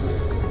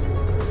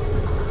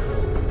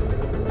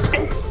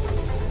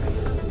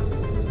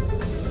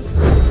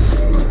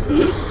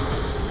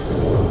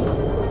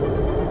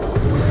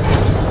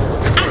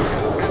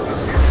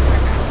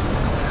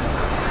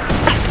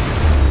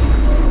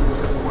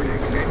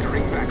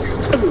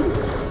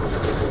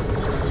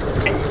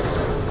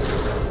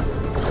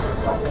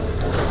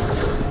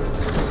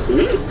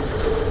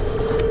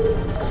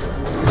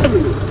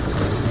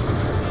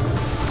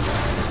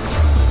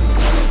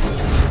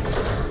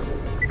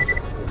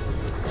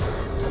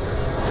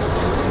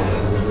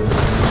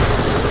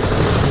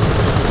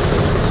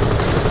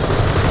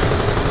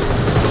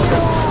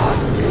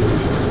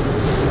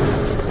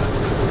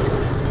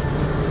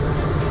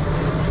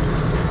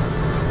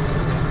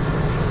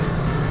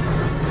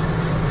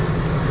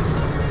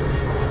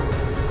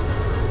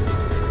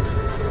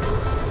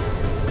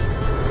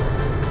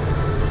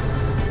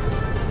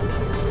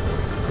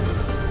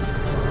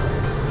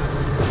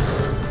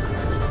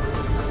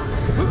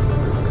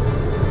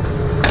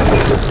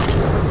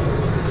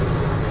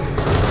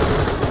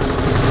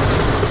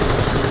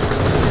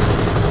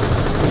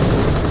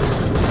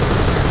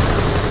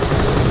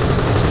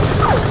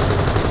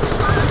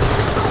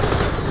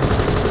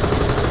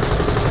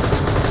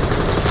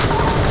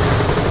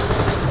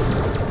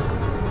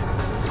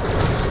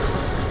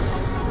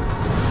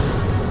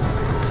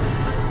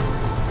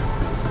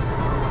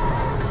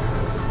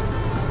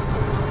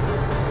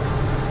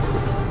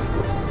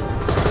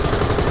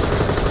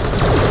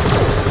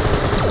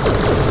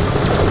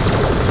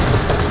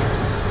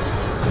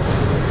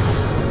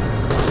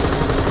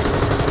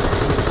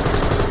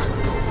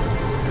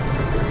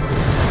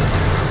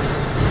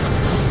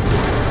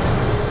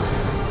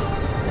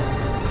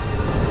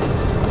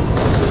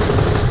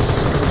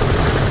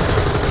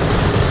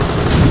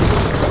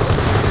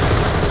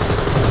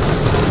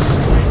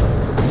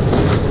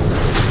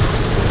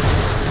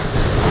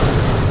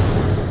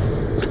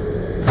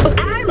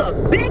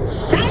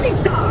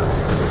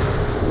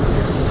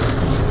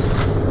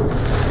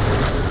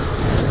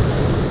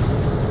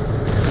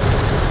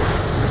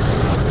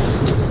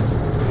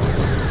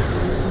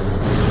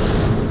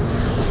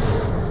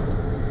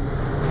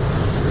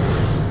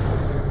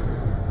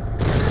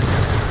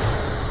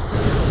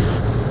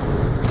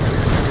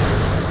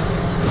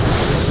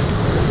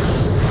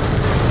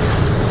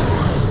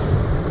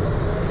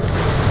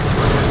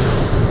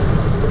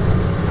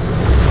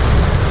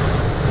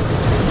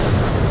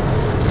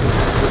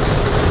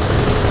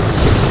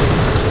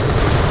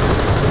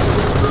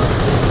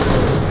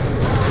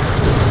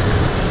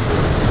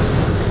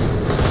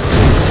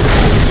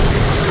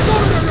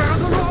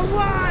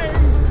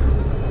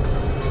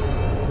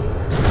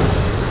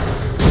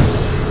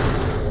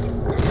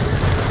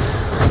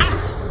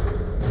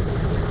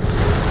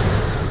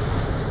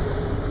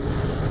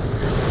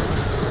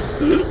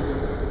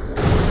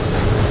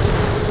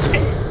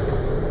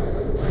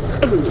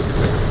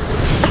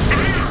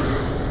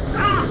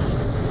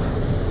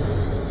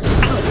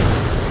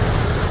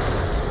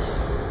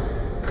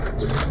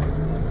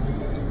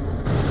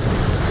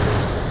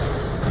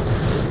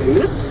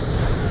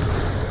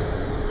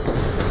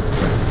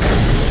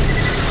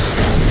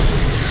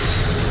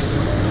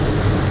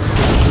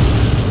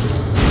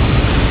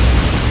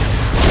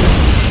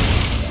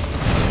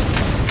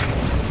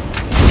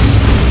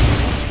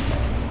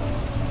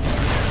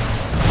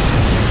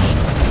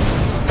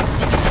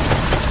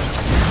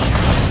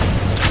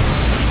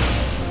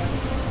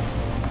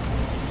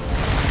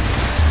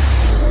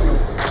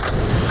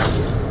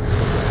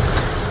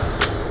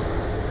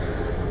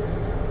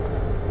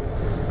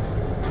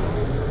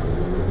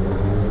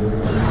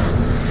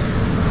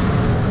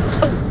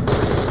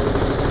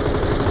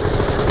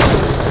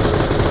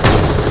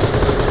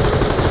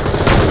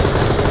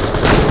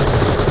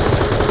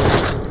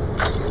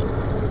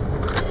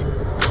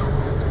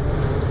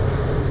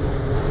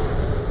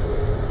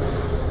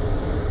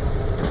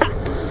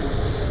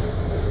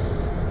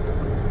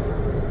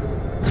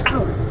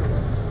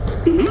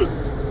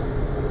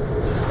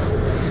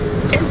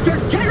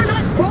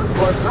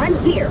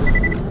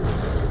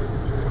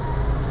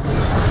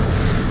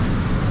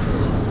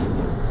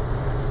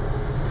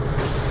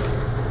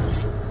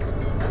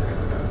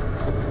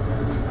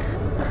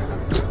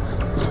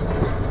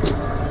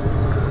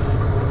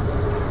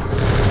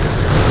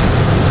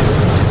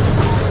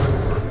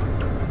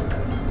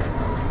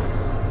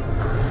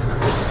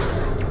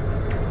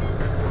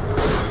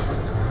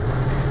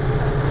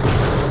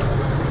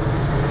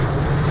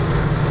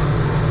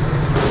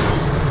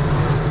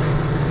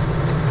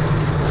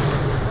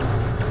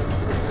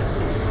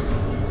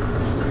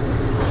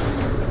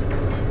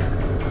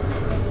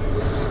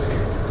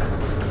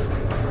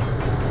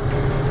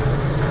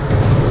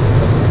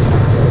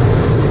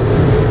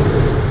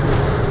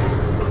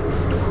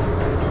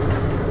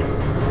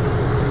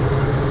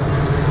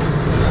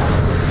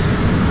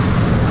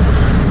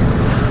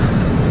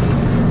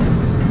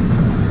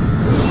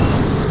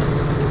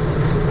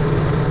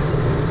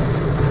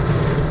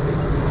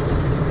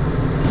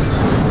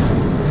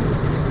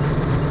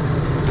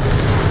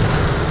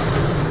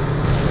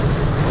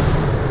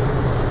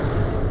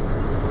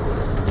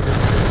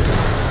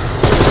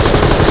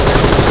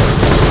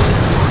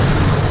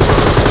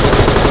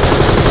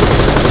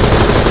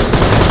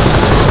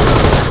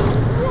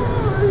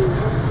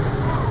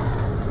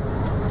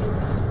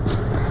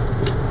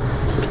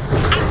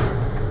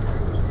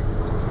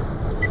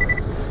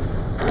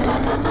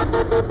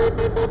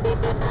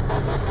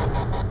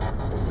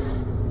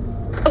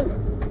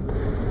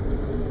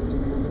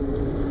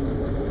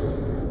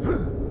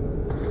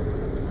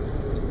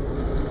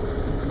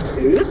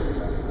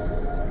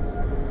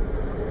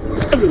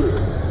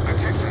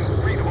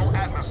 Detecting breathable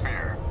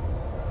atmosphere.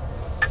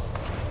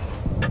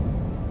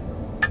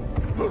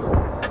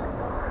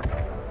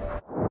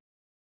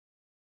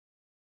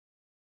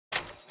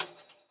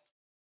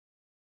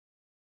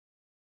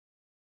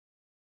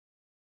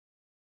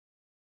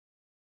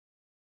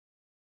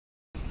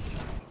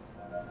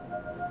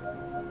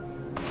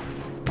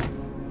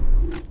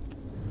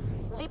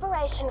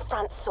 Liberation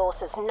Front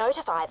sources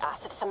notified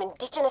us of some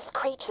indigenous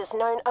creatures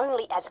known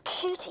only as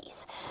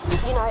cuties.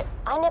 You know,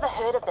 I never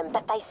heard of them,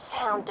 but they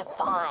sound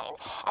divine,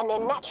 and their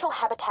natural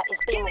habitat is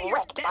being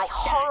wrecked by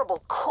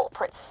horrible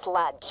corporate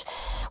sludge.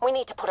 We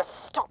need to put a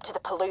stop to the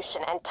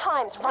pollution, and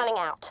time's running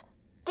out.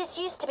 This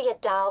used to be a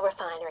Dahl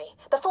refinery,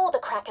 before the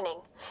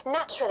Krakening.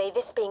 Naturally,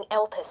 this being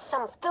Elpis,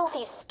 some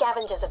filthy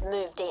scavengers have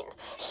moved in.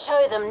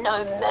 Show them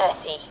no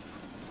mercy.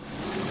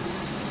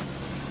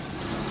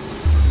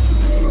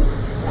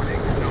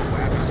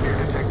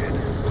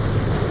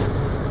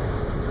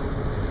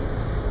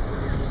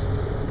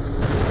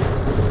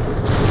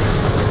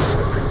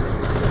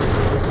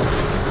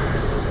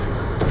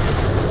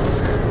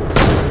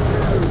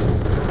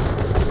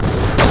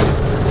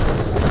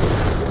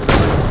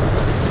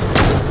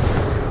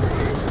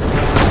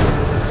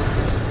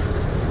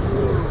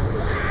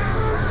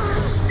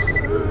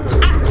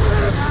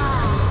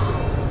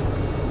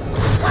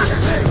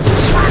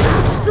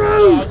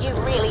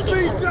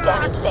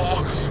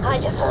 I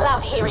just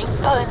love hearing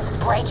bones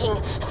breaking,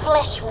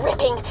 flesh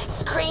ripping,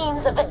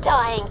 screams of the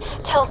dying.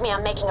 Tells me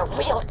I'm making a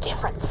real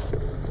difference.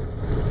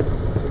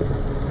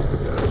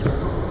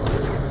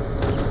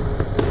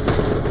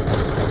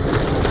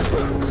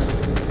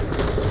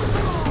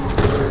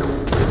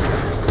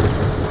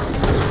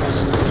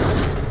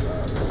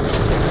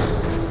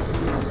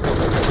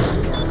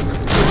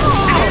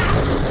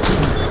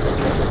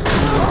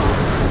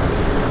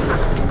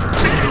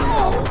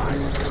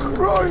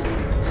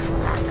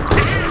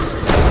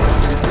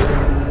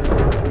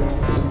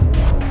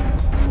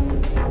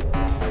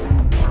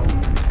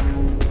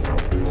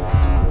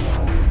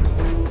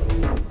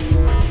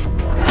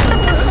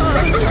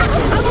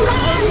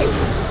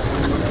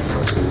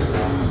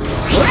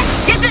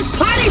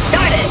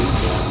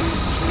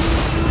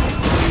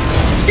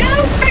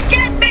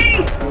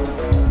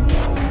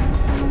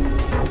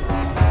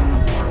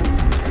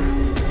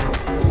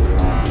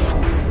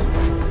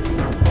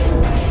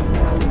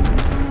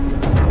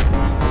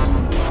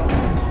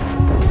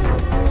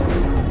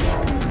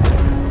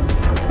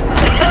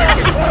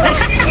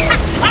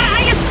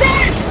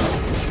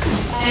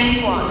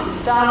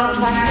 Dark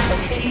contracted but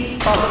keep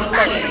spotless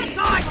clean. If you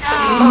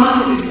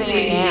couldn't see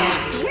me now.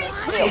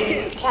 Still,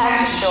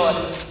 cash is short.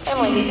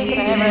 Emily's sicker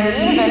than ever and the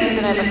universe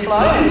isn't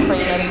overflowing with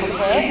free medical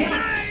care.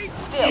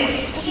 Still,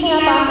 picking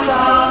up after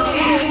Dark's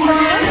biggest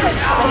improvement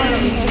lets me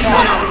sniff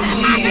out some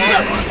juicy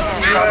nuggets of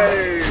camp gossip.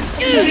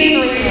 Competes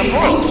reading a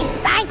book.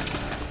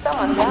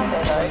 Someone's out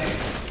there though.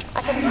 I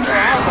can feel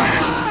eyes on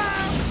me.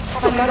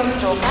 Have I got a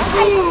stalker?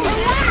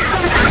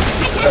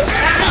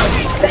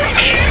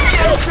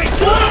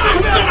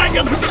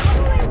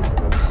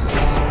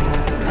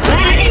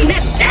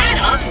 Mess that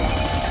up!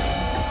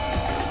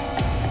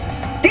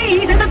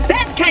 These are the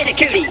best kind of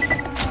cooties!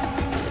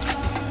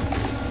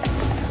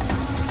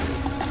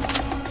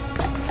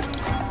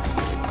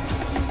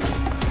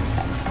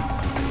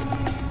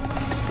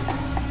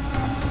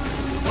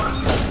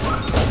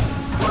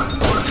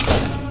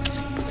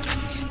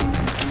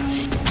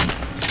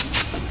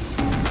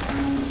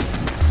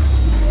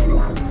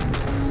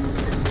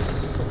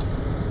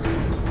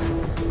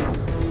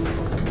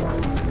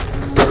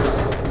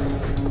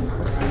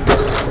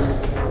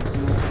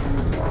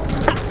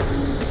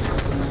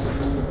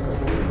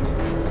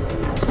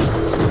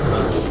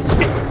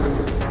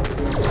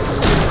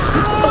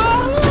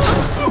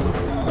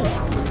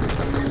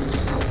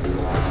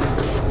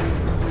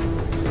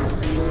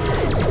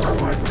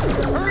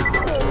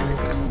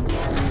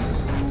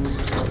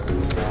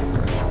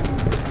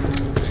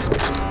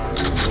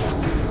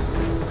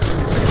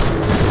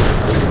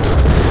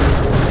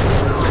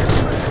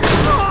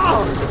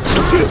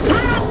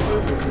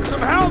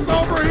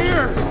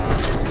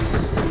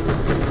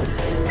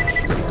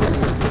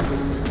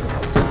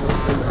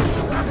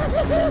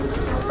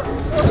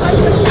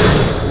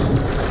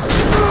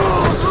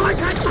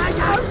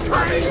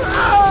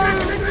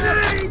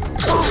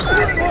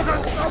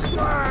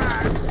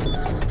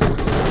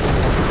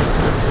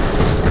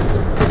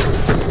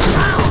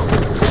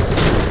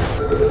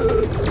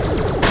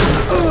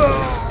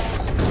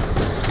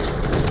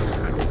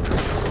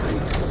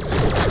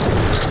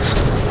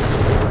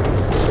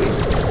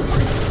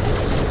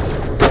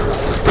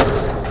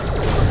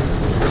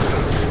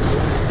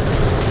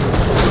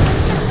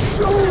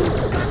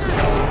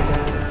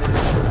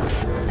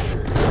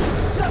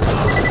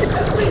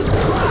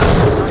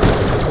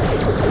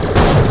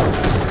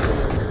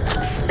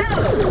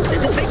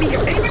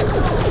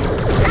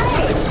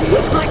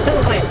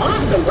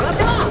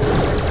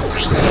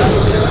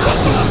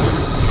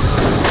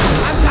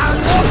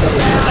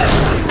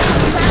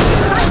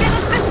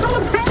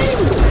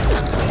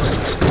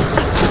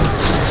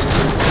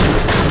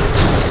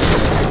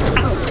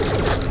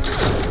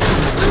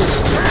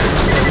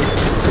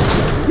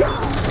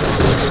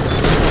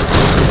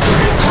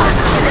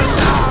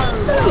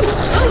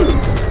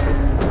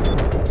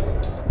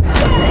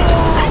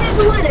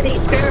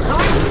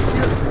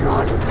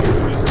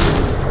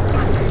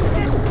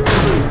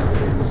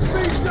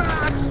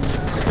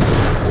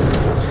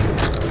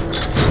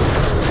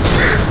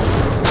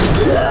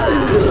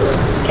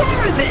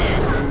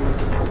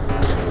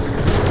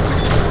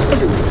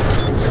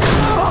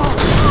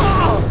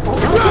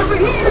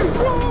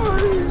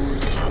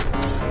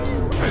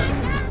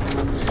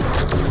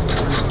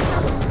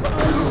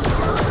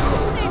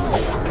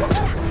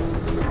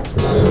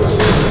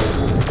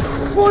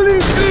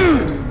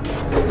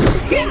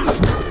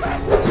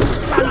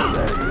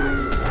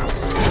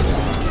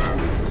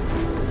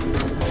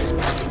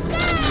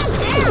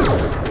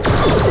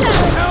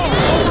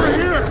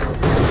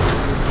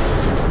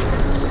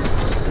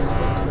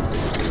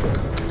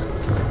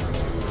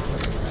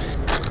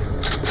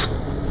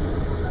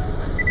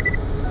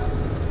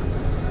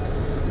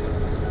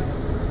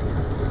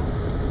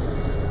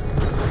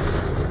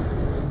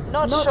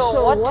 Not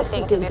sure what to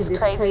think of this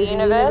crazy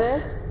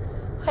universe.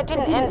 I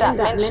didn't end up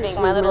mentioning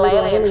my little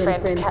alien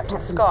friend to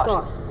Captain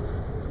Scott.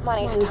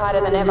 Money's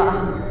tighter than ever,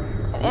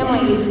 and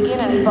Emily's skin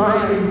and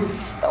bone,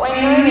 though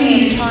I know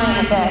Nina's trying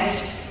her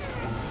best.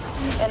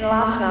 And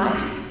last night,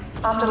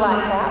 after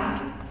lights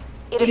out,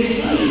 it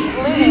appeared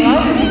looming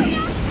over me.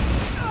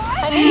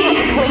 I knew I had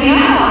to clean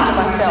up after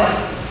myself.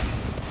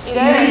 It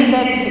only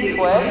said 6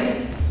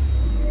 words.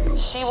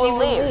 She will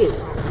live.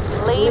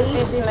 Leave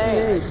this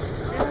moon.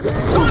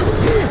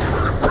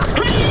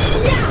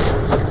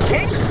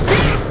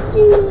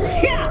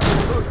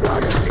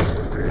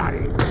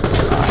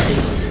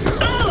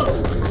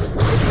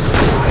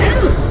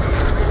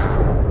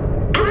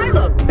 I'm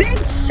a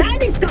big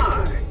shiny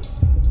star.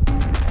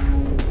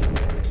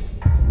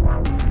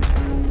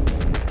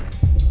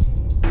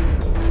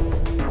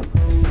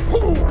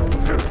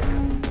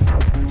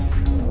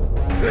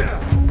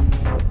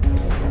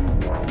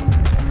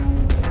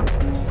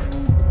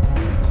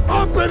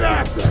 Up and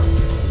at them!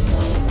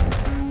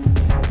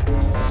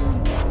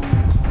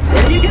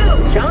 There you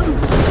go, chum.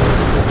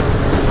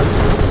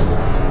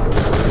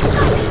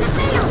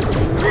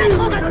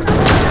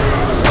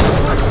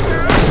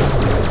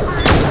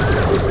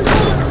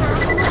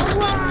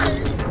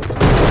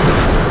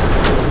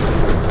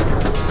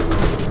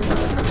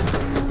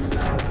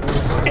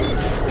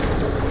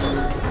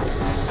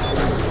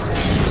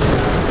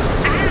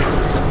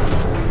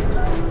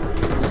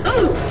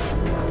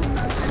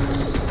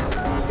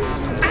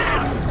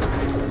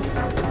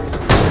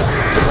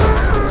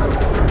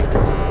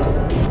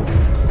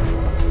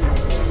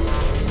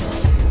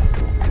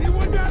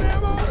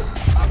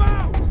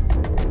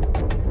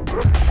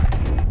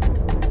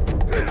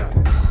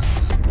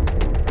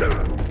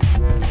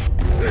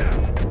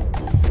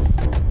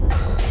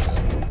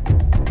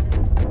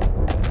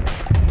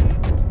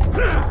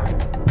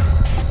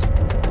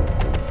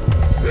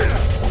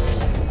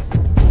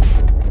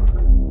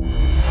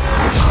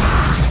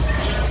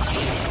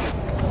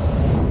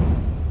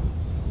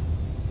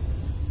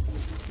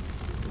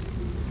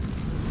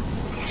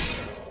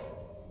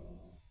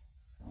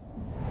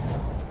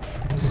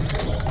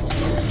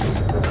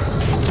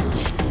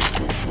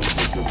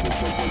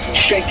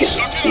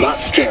 Shaken, not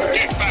stirred.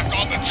 Get back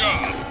on the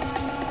job.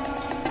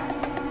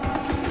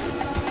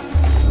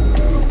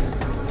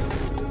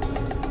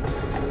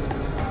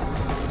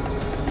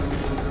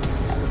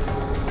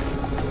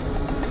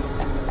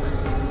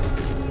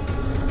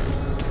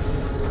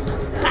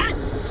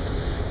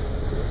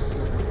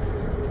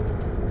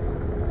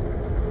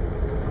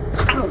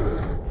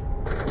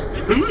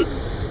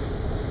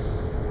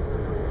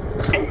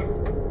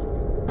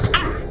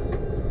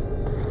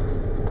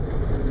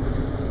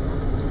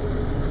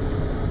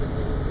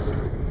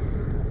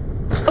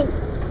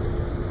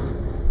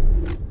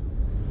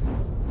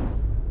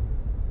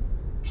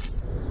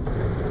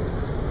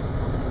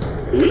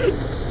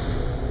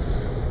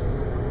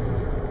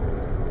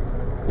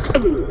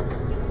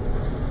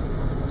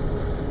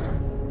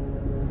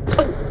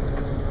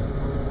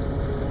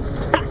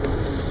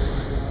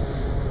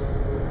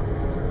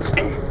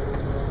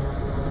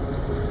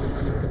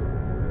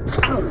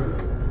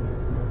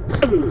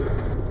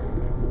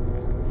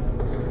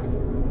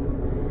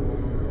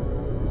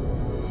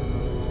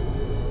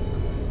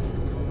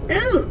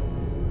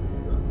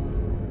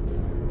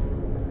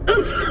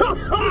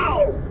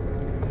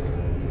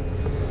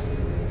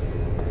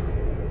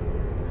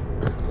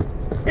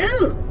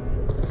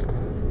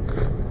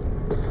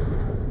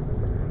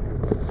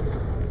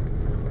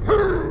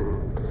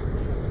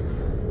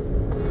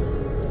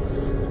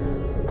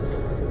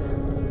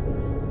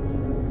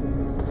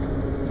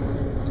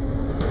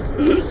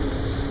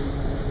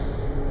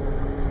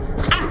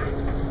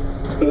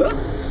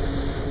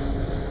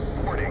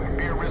 Warning,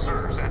 beer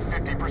reserves at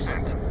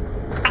 50%.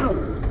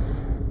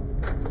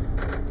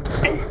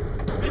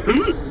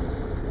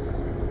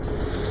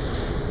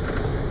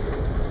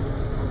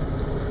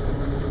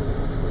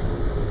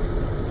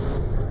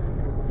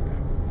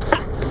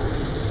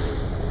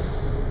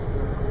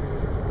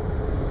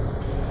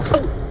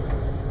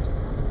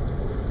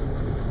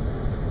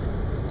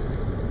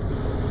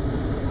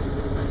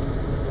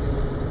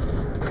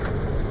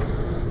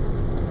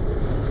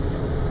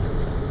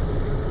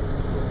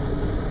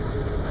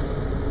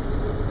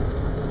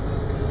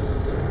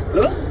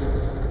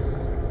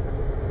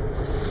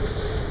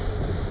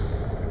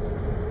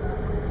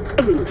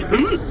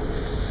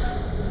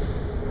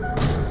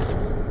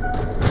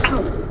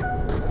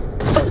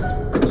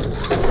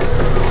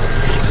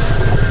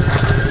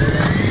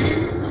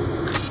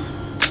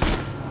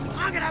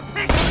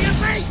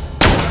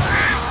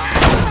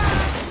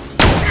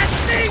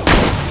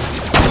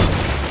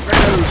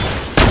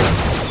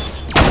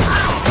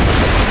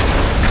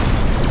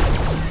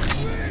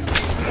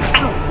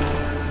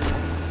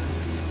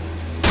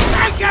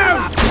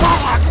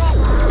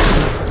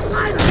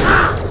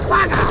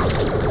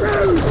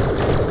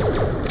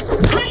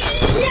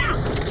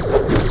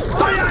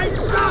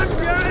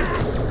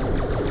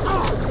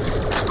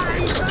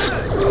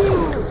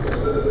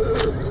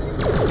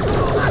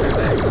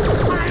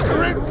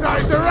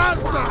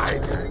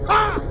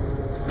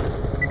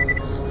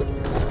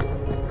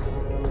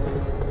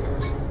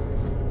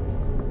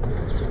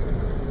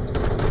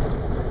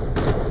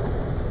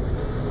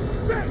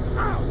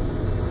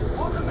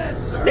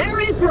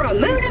 for a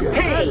moon of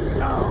pain!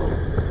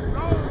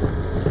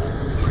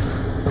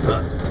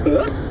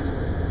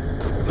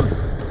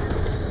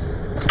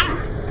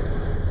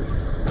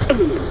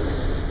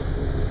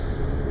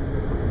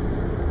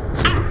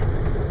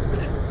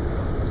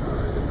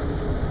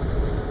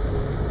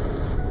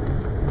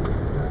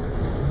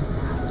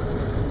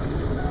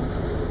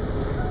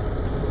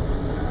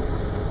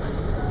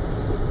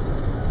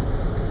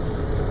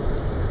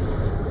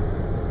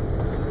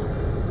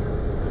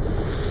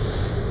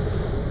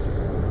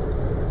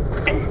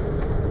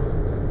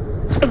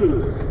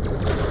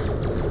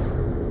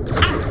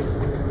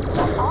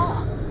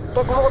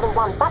 There's more than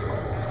one button.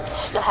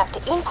 You'll have to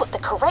input the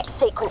correct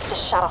sequence to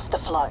shut off the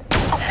flow.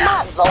 A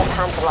smart vault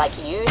hunter like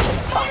you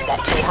shouldn't find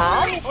that too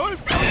hard.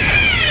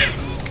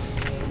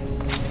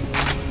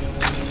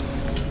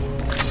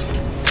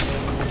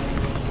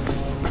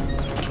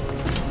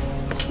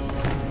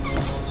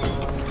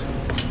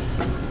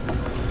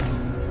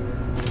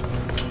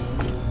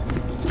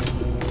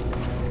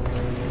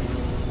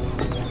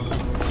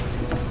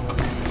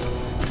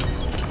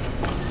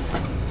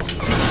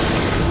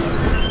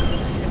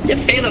 You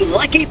feeling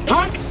lucky,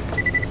 punk?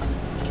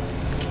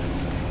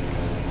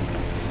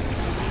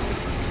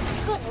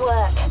 Good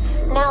work.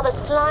 Now the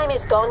slime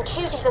is gone,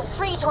 cuties are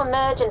free to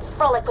emerge and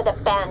frolic with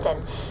abandon.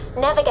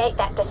 Navigate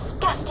that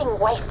disgusting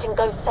waste and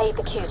go save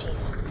the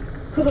cuties.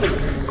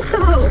 So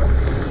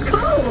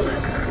cold!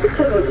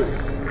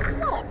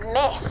 What a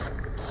mess.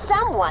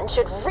 Someone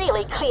should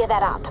really clear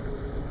that up.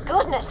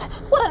 Goodness,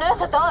 what on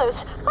earth are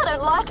those? I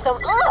don't like them.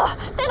 Ugh,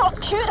 they're not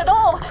cute at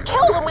all.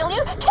 Kill them, will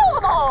you? Kill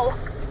them all!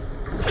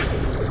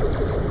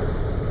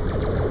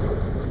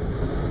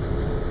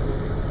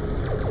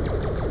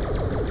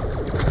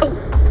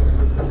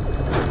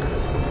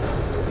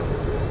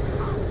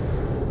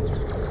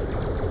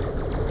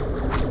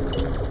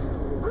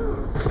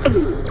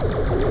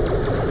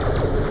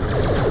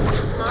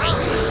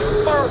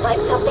 Sounds like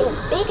something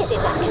big is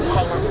in that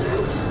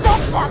container. Stop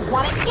that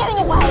one, it's getting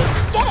away!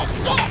 Get it,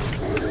 get it!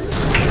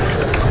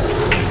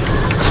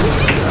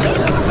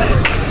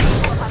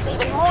 That one's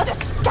even more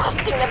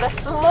disgusting than the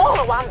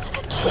smaller ones.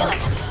 Kill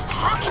it,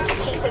 hack it to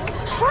pieces,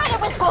 shred it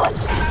with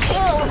bullets.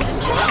 Kill,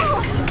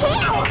 kill,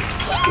 kill,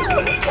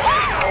 kill,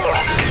 kill!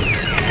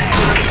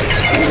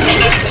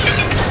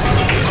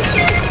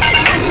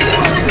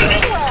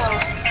 Well,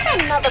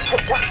 another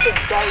productive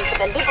day for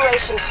the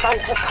Liberation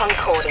Front of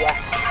Concordia.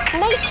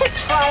 Nature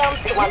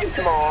triumphs once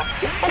more.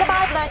 And if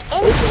I've learnt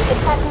anything,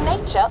 it's that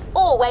nature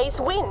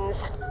always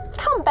wins.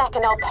 Come back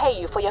and I'll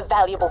pay you for your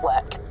valuable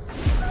work.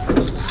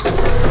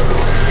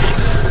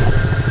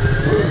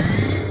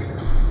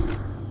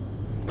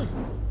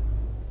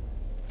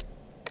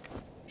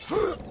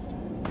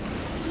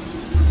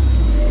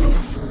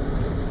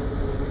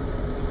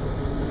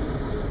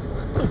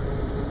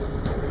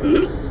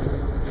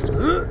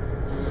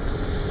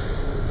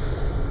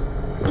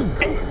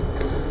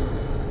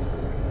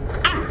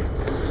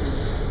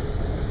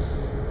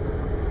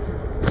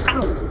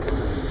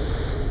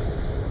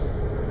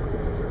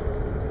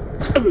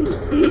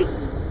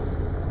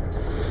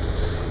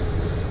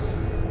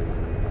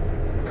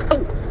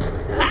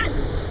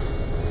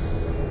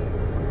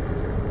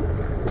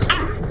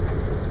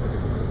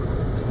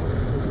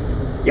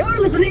 You're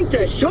listening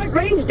to Short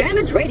Range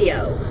Damage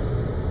Radio.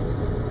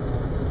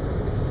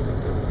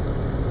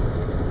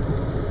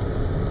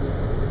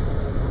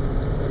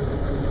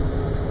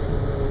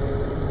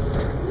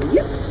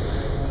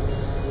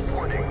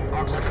 Warning,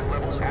 oxygen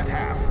levels at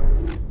half.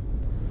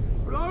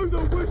 Blow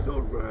the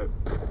whistle, Rev!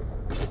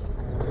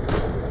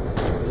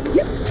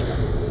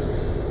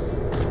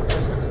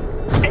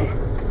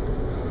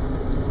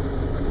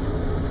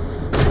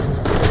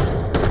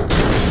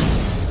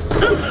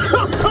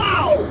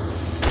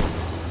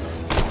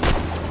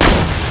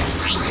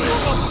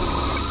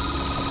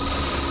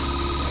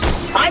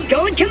 I'm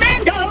going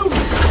commando!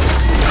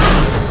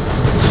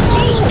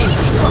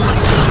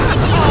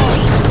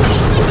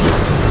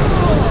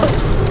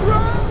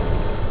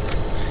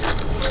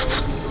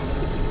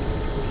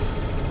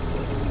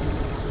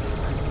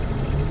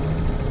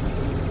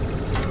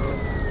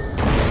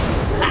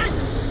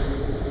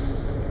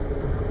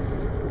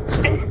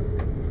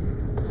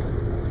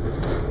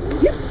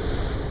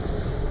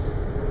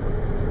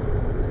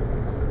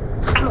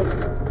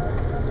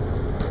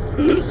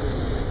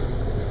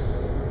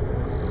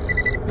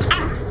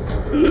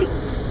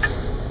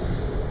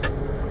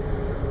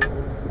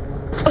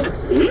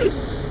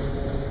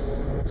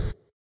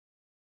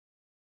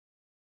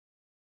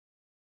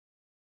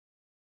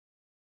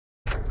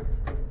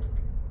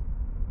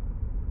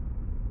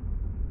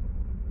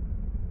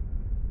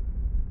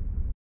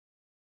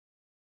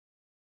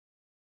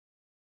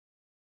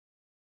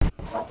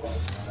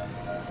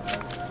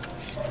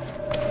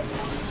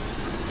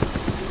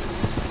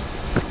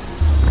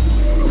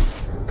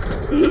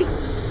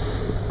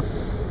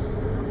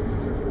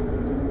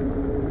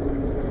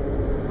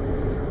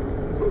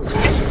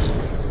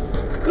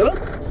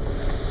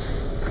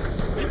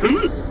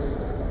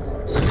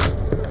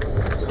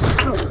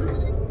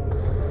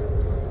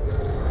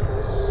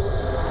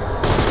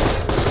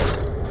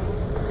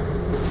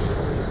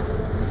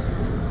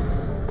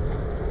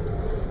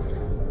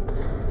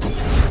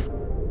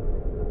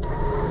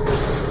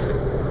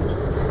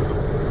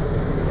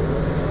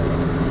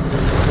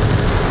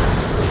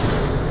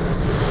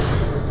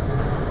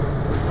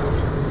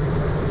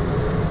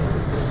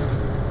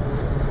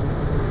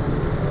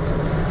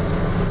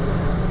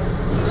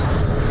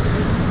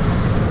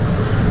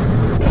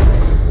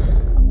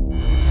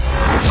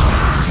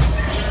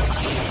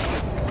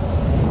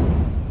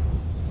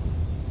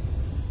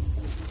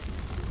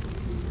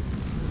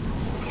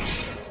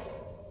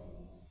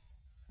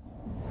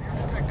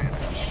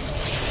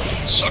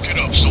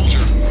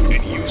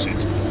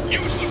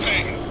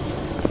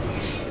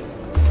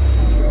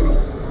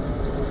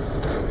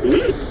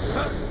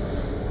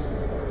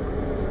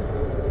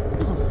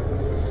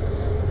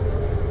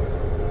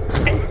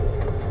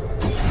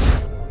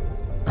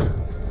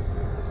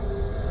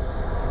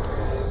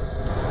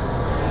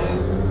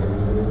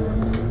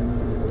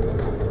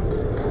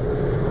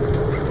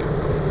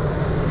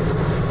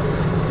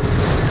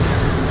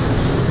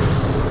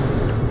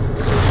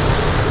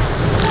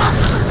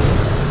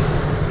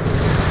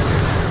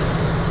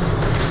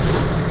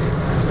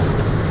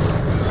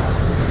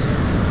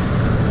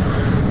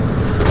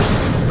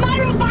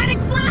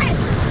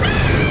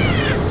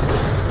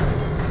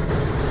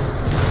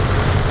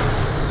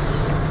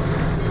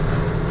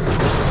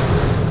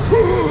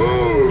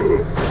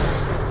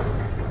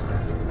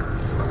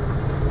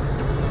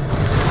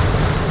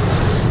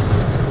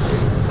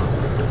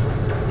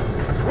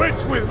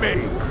 me!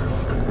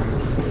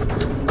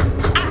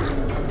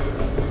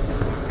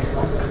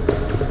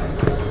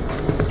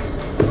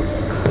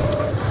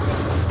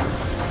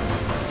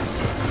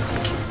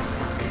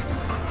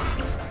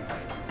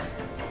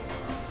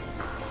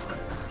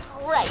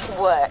 Great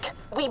work.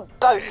 We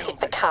both hit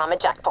the karma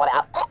jackpot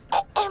out.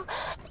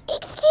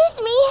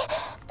 Excuse me.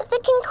 The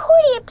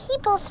Concordia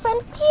People's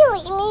Front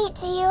really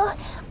needs you.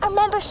 Our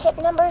membership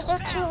numbers are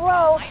too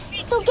low,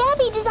 so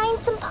Gabby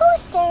designed some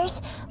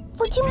posters.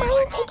 Would you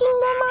mind picking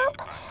them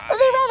up?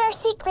 They're at our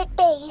secret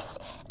base.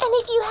 And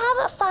if you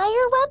have a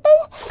fire weapon,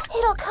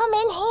 it'll come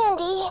in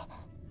handy.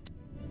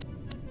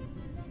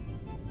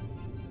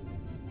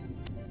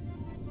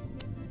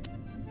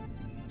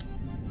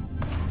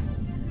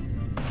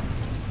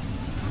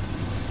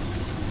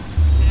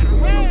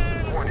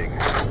 Warning,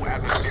 no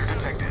atmosphere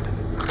detected.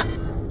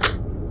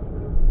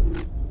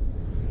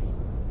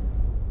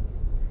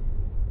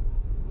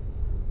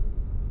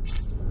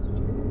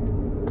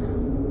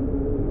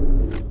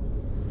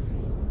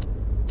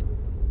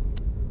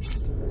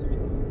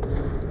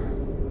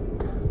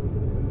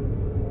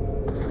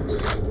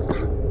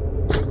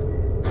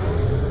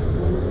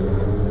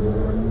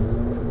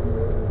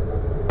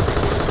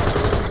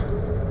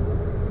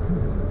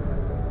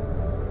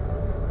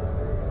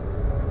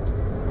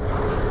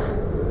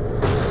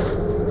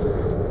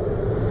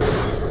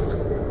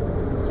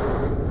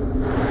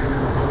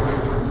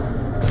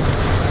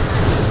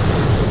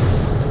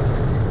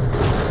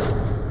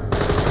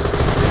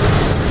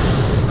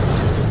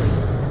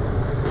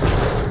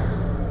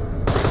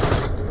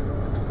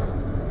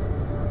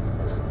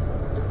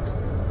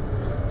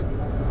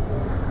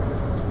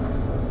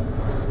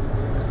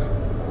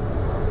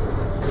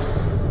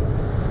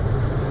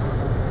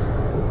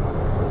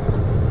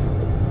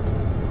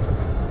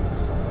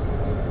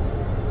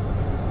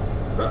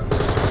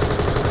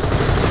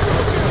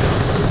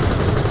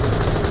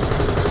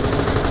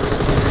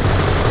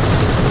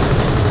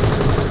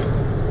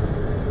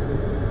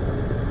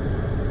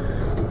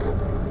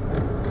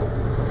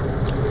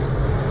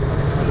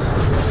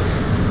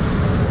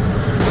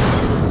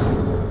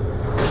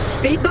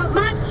 Speedboat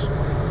much?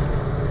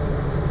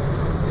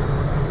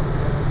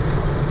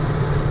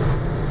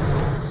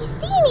 If you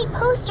see any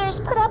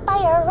posters put up by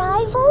our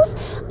rivals,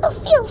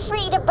 feel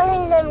free to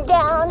burn them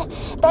down.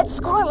 That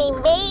score me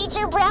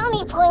major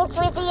brownie points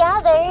with the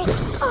others.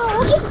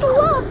 Oh, it's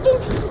locked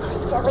and... Oh,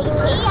 silly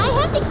me, I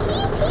have the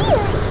keys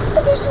here.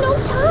 But there's no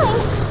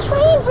time.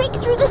 Try and break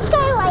through the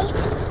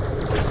skylight.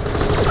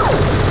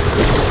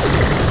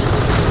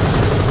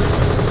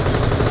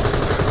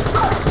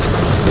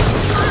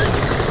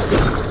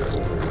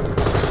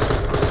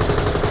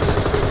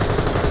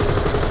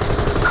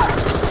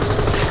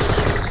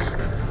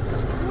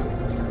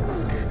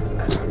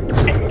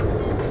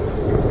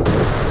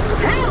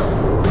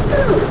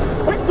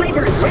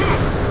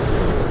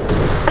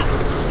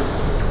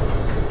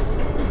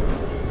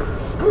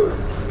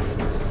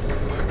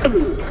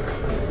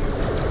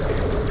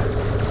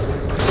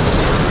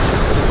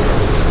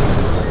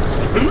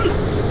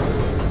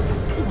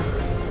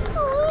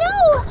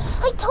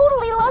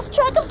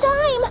 Track of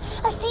time!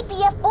 A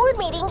CPF board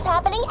meeting's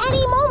happening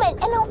any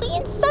moment, and I'll be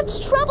in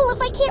such trouble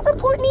if I can't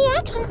report any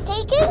actions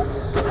taken.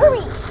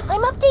 Hurry!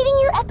 I'm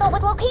updating your Echo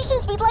with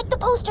locations we'd like the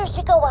posters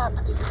to go up.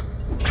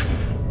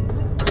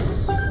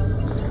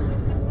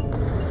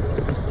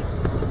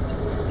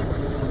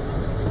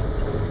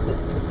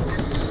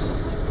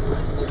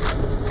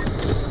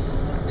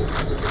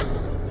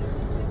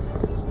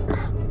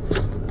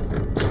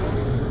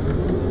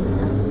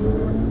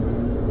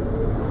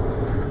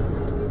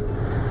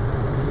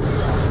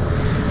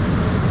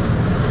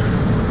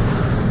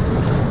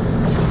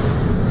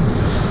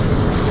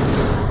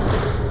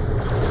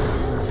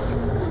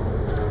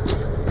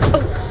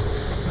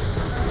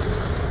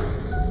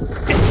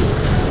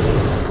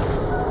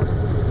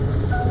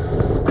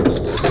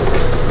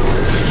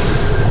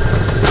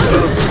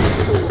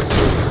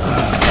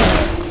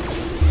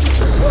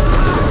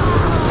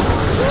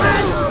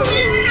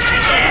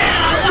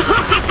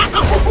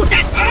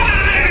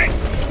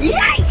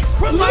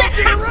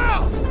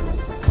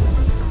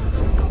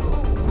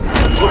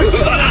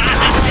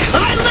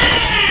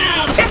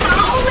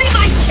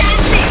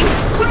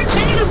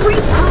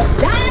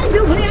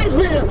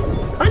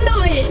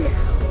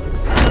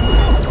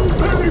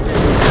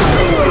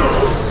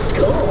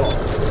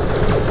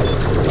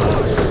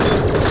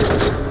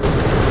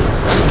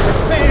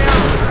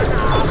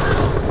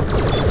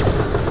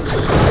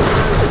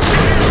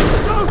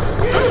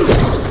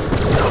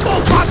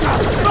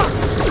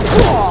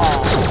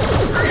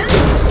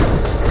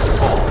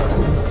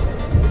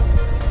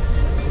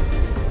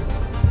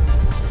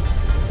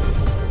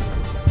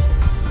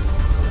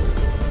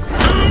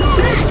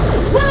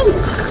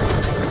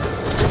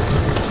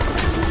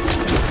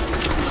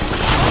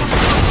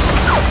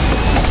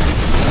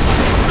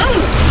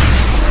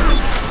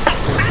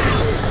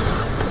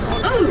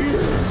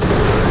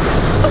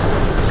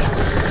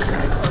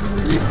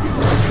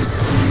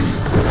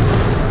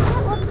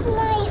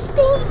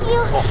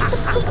 you. But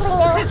quickly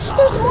now,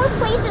 there's more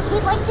places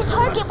we'd like to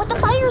target with the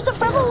fires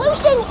of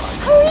revolution.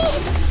 Hurry!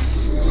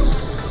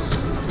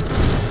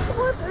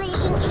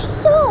 Corporations are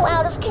so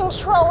out of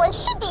control and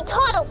should be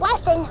taught a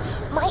lesson.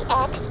 My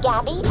ex,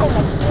 Gabby, I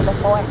mentioned her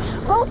before,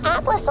 wrote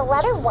Atlas a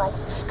letter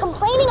once,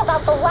 complaining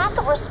about the lack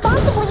of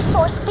responsibly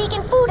sourced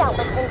vegan food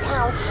outlets in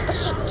town, but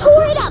she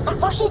tore it up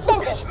before she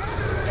sent it.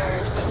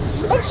 Nerves.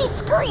 Then she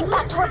scurried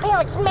back to her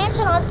parents'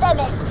 mansion on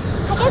Themis.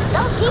 I guess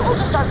some people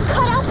just are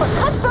cut out for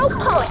cutthroat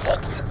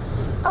politics.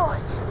 Oh,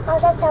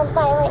 that sounds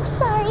violent.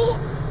 Sorry.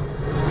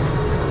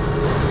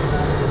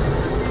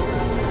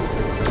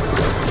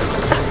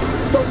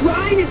 The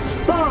ride is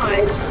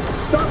spied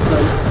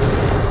something.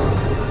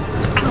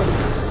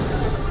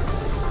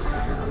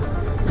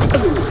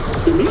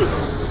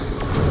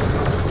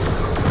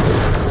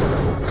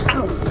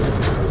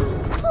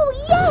 Oh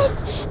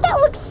yes! That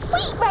looks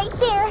sweet right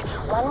there.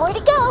 One more to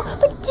go,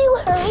 but do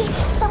hurry.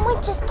 Someone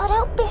just put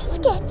out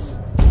biscuits.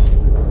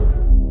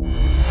 She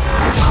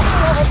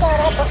never got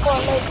up before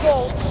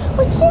midday,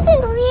 which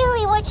isn't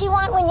really what you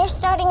want when you're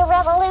starting a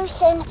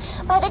revolution.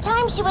 By the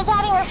time she was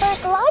having her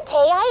first latte,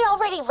 I'd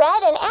already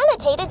read and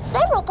annotated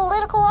several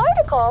political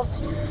articles.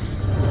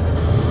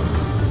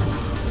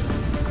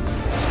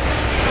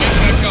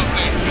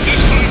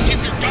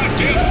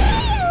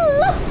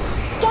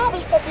 Gabby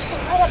said we should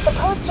put up the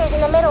posters in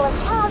the middle of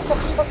town so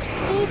people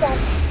could see them,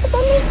 but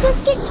then they'd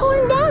just get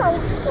torn down.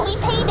 We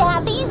paid to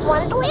have these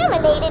ones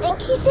laminated in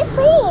case it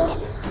rained.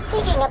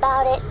 Thinking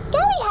about it,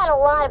 Gabby had a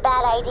lot of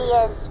bad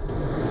ideas.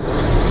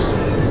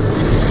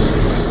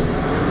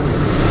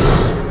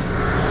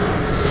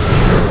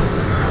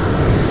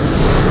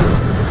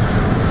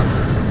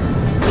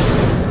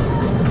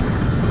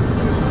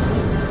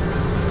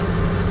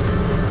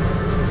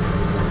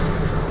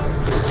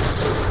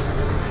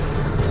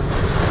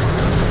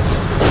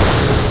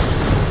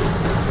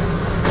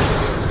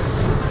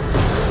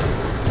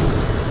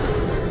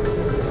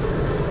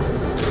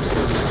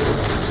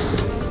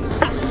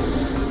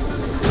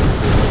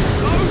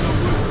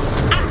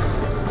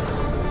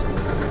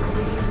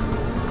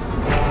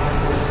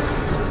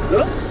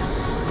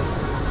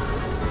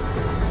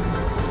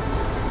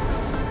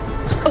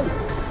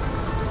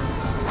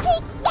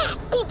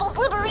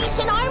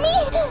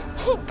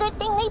 Good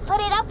thing they put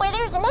it up where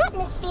there's an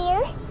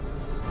atmosphere.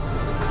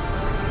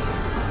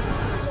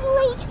 Too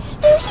late.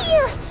 They're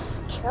here.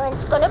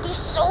 Karen's gonna be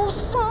so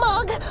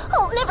smug.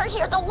 I'll never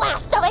hear the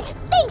last of it.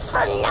 Thanks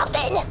for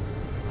nothing.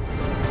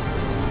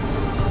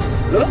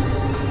 Huh?